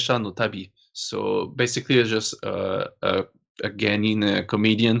Tochu Gesha no Tabi. So basically, it's just a genin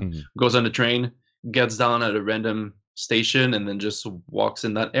comedian goes on a train, gets down at a random station, and then just walks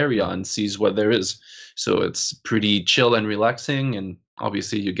in that area and sees what there is. So it's pretty chill and relaxing, and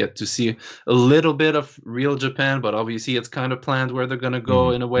obviously you get to see a little bit of real Japan, but obviously it's kind of planned where they're going to go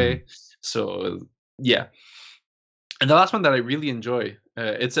in a way. So yeah. And the last one that I really enjoy,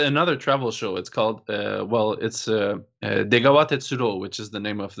 it's another travel show. It's called Degawa Tetsuro, which is the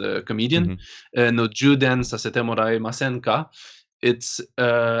name of the comedian. No Juden Sasete Moraemasen ka. It's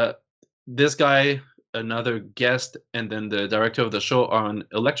this guy, another guest, and then the director of the show are on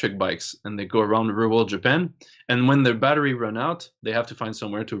electric bikes, and they go around rural Japan. And when their battery run out, they have to find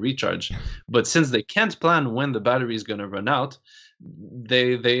somewhere to recharge. But since they can't plan when the battery is going to run out,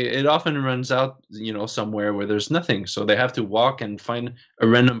 it often runs out, somewhere where there's nothing. So they have to walk and find a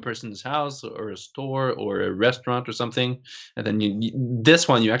random person's house or a store or a restaurant or something. And then this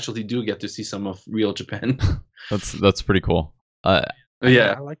one, you actually do get to see some of real Japan. That's pretty cool. Yeah,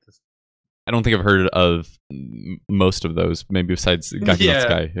 I like this. I don't think I've heard of most of those, maybe besides Gaki no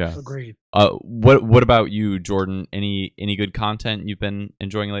Tsukai. Yeah. Agreed. What about you, Jordan? Any good content you've been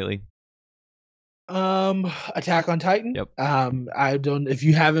enjoying lately? Attack on Titan. Yep. I don't. If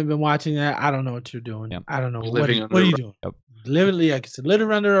you haven't been watching that, I don't know what you're doing. Yep. I don't know. Living what are you doing? Yep. literally, like I said,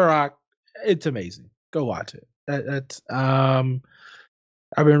 living under a rock. It's amazing. Go watch it. That's I've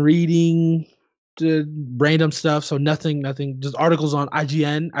been reading random stuff, so nothing, just articles on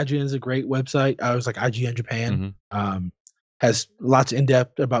IGN. IGN is a great website. I was like IGN Japan. Has lots in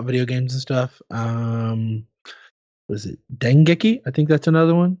depth about video games and stuff. What is it? Dengeki? I think that's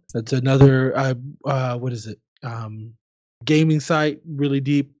another one. That's another what is it? Gaming site, really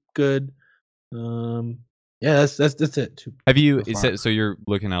deep, good. Yeah, that's it. Have you? So you're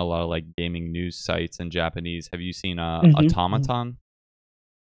looking at a lot of like gaming news sites in Japanese. Have you seen Automaton?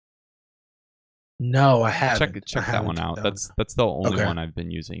 No, I haven't. Check that one out. That's the only one I've been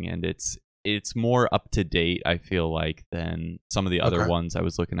using, and it's more up to date, I feel like, than some of the other ones I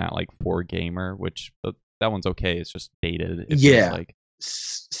was looking at, like 4Gamer, which that one's okay. It's just dated. Like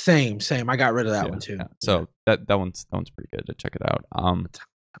same. I got rid of that one too. Yeah. So that one's pretty good. To check it out.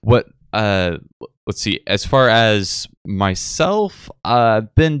 Let's see. As far as myself,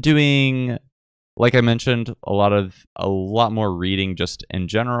 I've been doing, like I mentioned, a lot more reading just in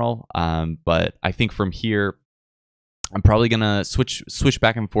general. But I think from here, I'm probably gonna switch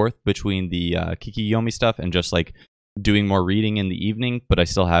back and forth between the Kikiyomi stuff and just like doing more reading in the evening. But I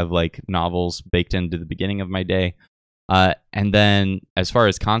still have like novels baked into the beginning of my day. And then as far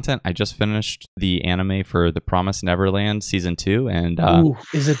as content, I just finished the anime for The Promised Neverland season 2, and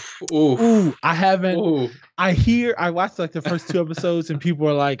is it? Ooh, I haven't. Ooh. I watched like the first 2 episodes, and people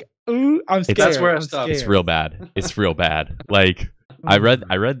were like, "Ooh, I'm scared." That's where I stopped. It's real bad. It's real bad. Like I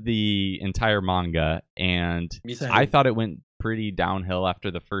read the entire manga, and I thought it went pretty downhill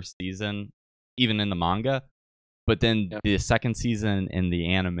after the first season, even in the manga. But then the second season in the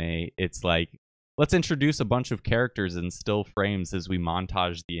anime, it's like, let's introduce a bunch of characters in still frames as we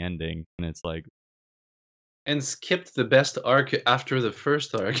montage the ending, and it's like, and skipped the best arc after the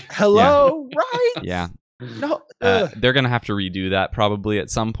first arc. Hello, right? Yeah. No, they're gonna have to redo that probably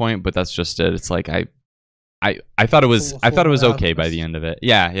at some point, but that's just it. It's like I thought it was okay by the end of it.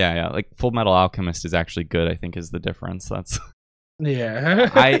 Yeah. Like Full Metal Alchemist is actually good, I think, is the difference. That's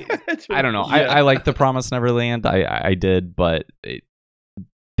I don't know. Yeah. I like The Promised Neverland. I did, but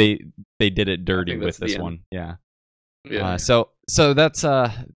they did it dirty with this one. Yeah. So that's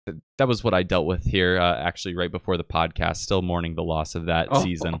that was what I dealt with here actually right before the podcast, still mourning the loss of that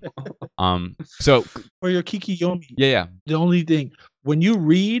season. So for your Kikiyomi, yeah, the only thing, when you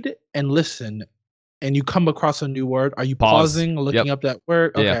read and listen and you come across a new word, are you pausing, looking up that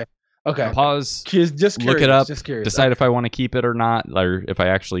word? Okay. Pause. Just curious, look it up. Just curious. Decide if I want to keep it or not, or if I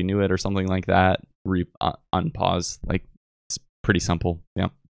actually knew it or something like that. Unpause. Like, it's pretty simple. Yeah.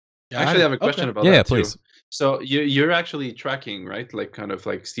 Actually, I have a question about that. Yeah, please. Too. So you're actually tracking, right? Like kind of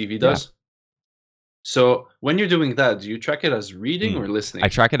like Stevie does. Yeah. So when you're doing that, do you track it as reading or listening? I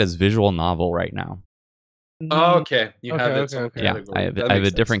track it as visual novel right now. Oh, okay. You have it. Okay. Yeah, I have a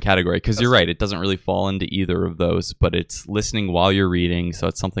different category, because you're right. It doesn't really fall into either of those, but it's listening while you're reading, so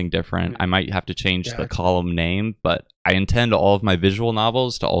it's something different. I might have to change the column name, but I intend all of my visual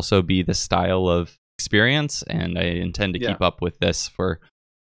novels to also be the style of experience, and I intend to keep up with this for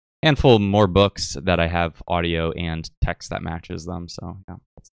a handful more books that I have audio and text that matches them. So yeah,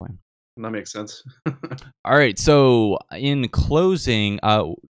 that's the plan. That makes sense. All right. So in closing,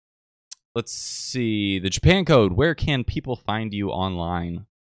 let's see. The Japan Code. Where can people find you online?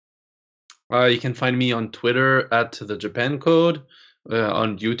 You can find me on Twitter at TheJapanCode,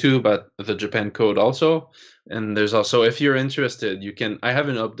 on YouTube at TheJapanCode also. And there's also, if you're interested, you can. I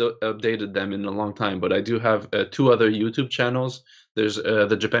haven't updated them in a long time, but I do have 2 other YouTube channels. There's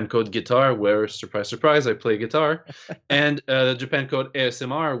the Japan Code Guitar, where, surprise, surprise, I play guitar. And the Japan Code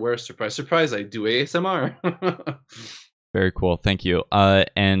ASMR, where, surprise, surprise, I do ASMR. Very cool. Thank you.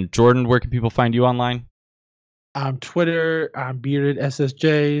 And Jordan, where can people find you online? Twitter, I'm Bearded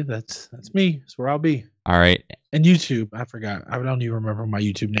SSJ. That's me. That's where I'll be. All right. And YouTube, I forgot. I don't even remember my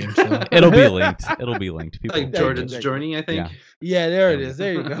YouTube name. So. It'll be linked. It'll be linked. People like Jordan's Journey, I think. Yeah, there it is.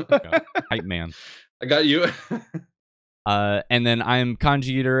 There you go. Hype man. I got you. And then I'm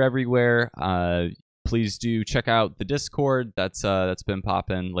KanjiEater everywhere. Please do check out the Discord. That's been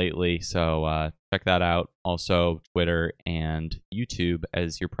popping lately. So check that out. Also Twitter and YouTube,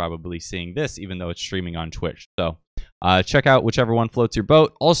 as you're probably seeing this, even though it's streaming on Twitch. So check out whichever one floats your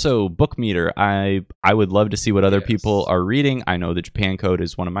boat. Also, Book Meter. I would love to see what other people are reading. I know the Japan Code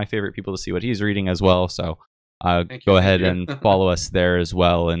is one of my favorite people to see what he's reading as well. So go ahead and follow us there as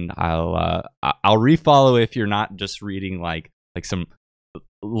well, and I'll refollow if you're not just reading like some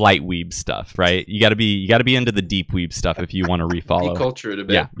light weeb stuff, right? You gotta be into the deep weeb stuff if you want to refollow. Deculture it a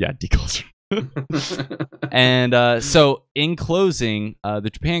bit. Yeah, deculture. And so, in closing, the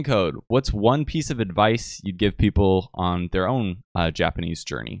Japan Code, what's one piece of advice you'd give people on their own Japanese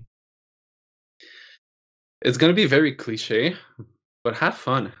journey? It's going to be very cliche, but have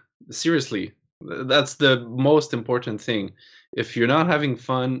fun. Seriously, that's the most important thing. If you're not having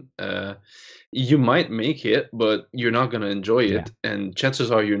fun, you might make it, but you're not going to enjoy it. And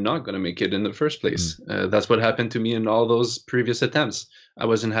chances are you're not going to make it in the first place. That's what happened to me in all those previous attempts. I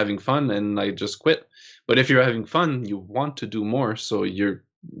wasn't having fun and I just quit. But if you're having fun, you want to do more. So you're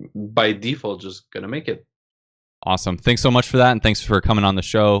by default just going to make it. Awesome. Thanks so much for that. And thanks for coming on the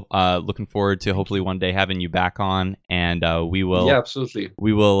show. Looking forward to hopefully one day having you back on. And we will. Yeah, absolutely.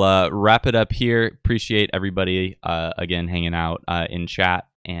 We will wrap it up here. Appreciate everybody again hanging out in chat.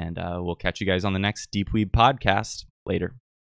 And we'll catch you guys on the next Deep Weeb podcast later.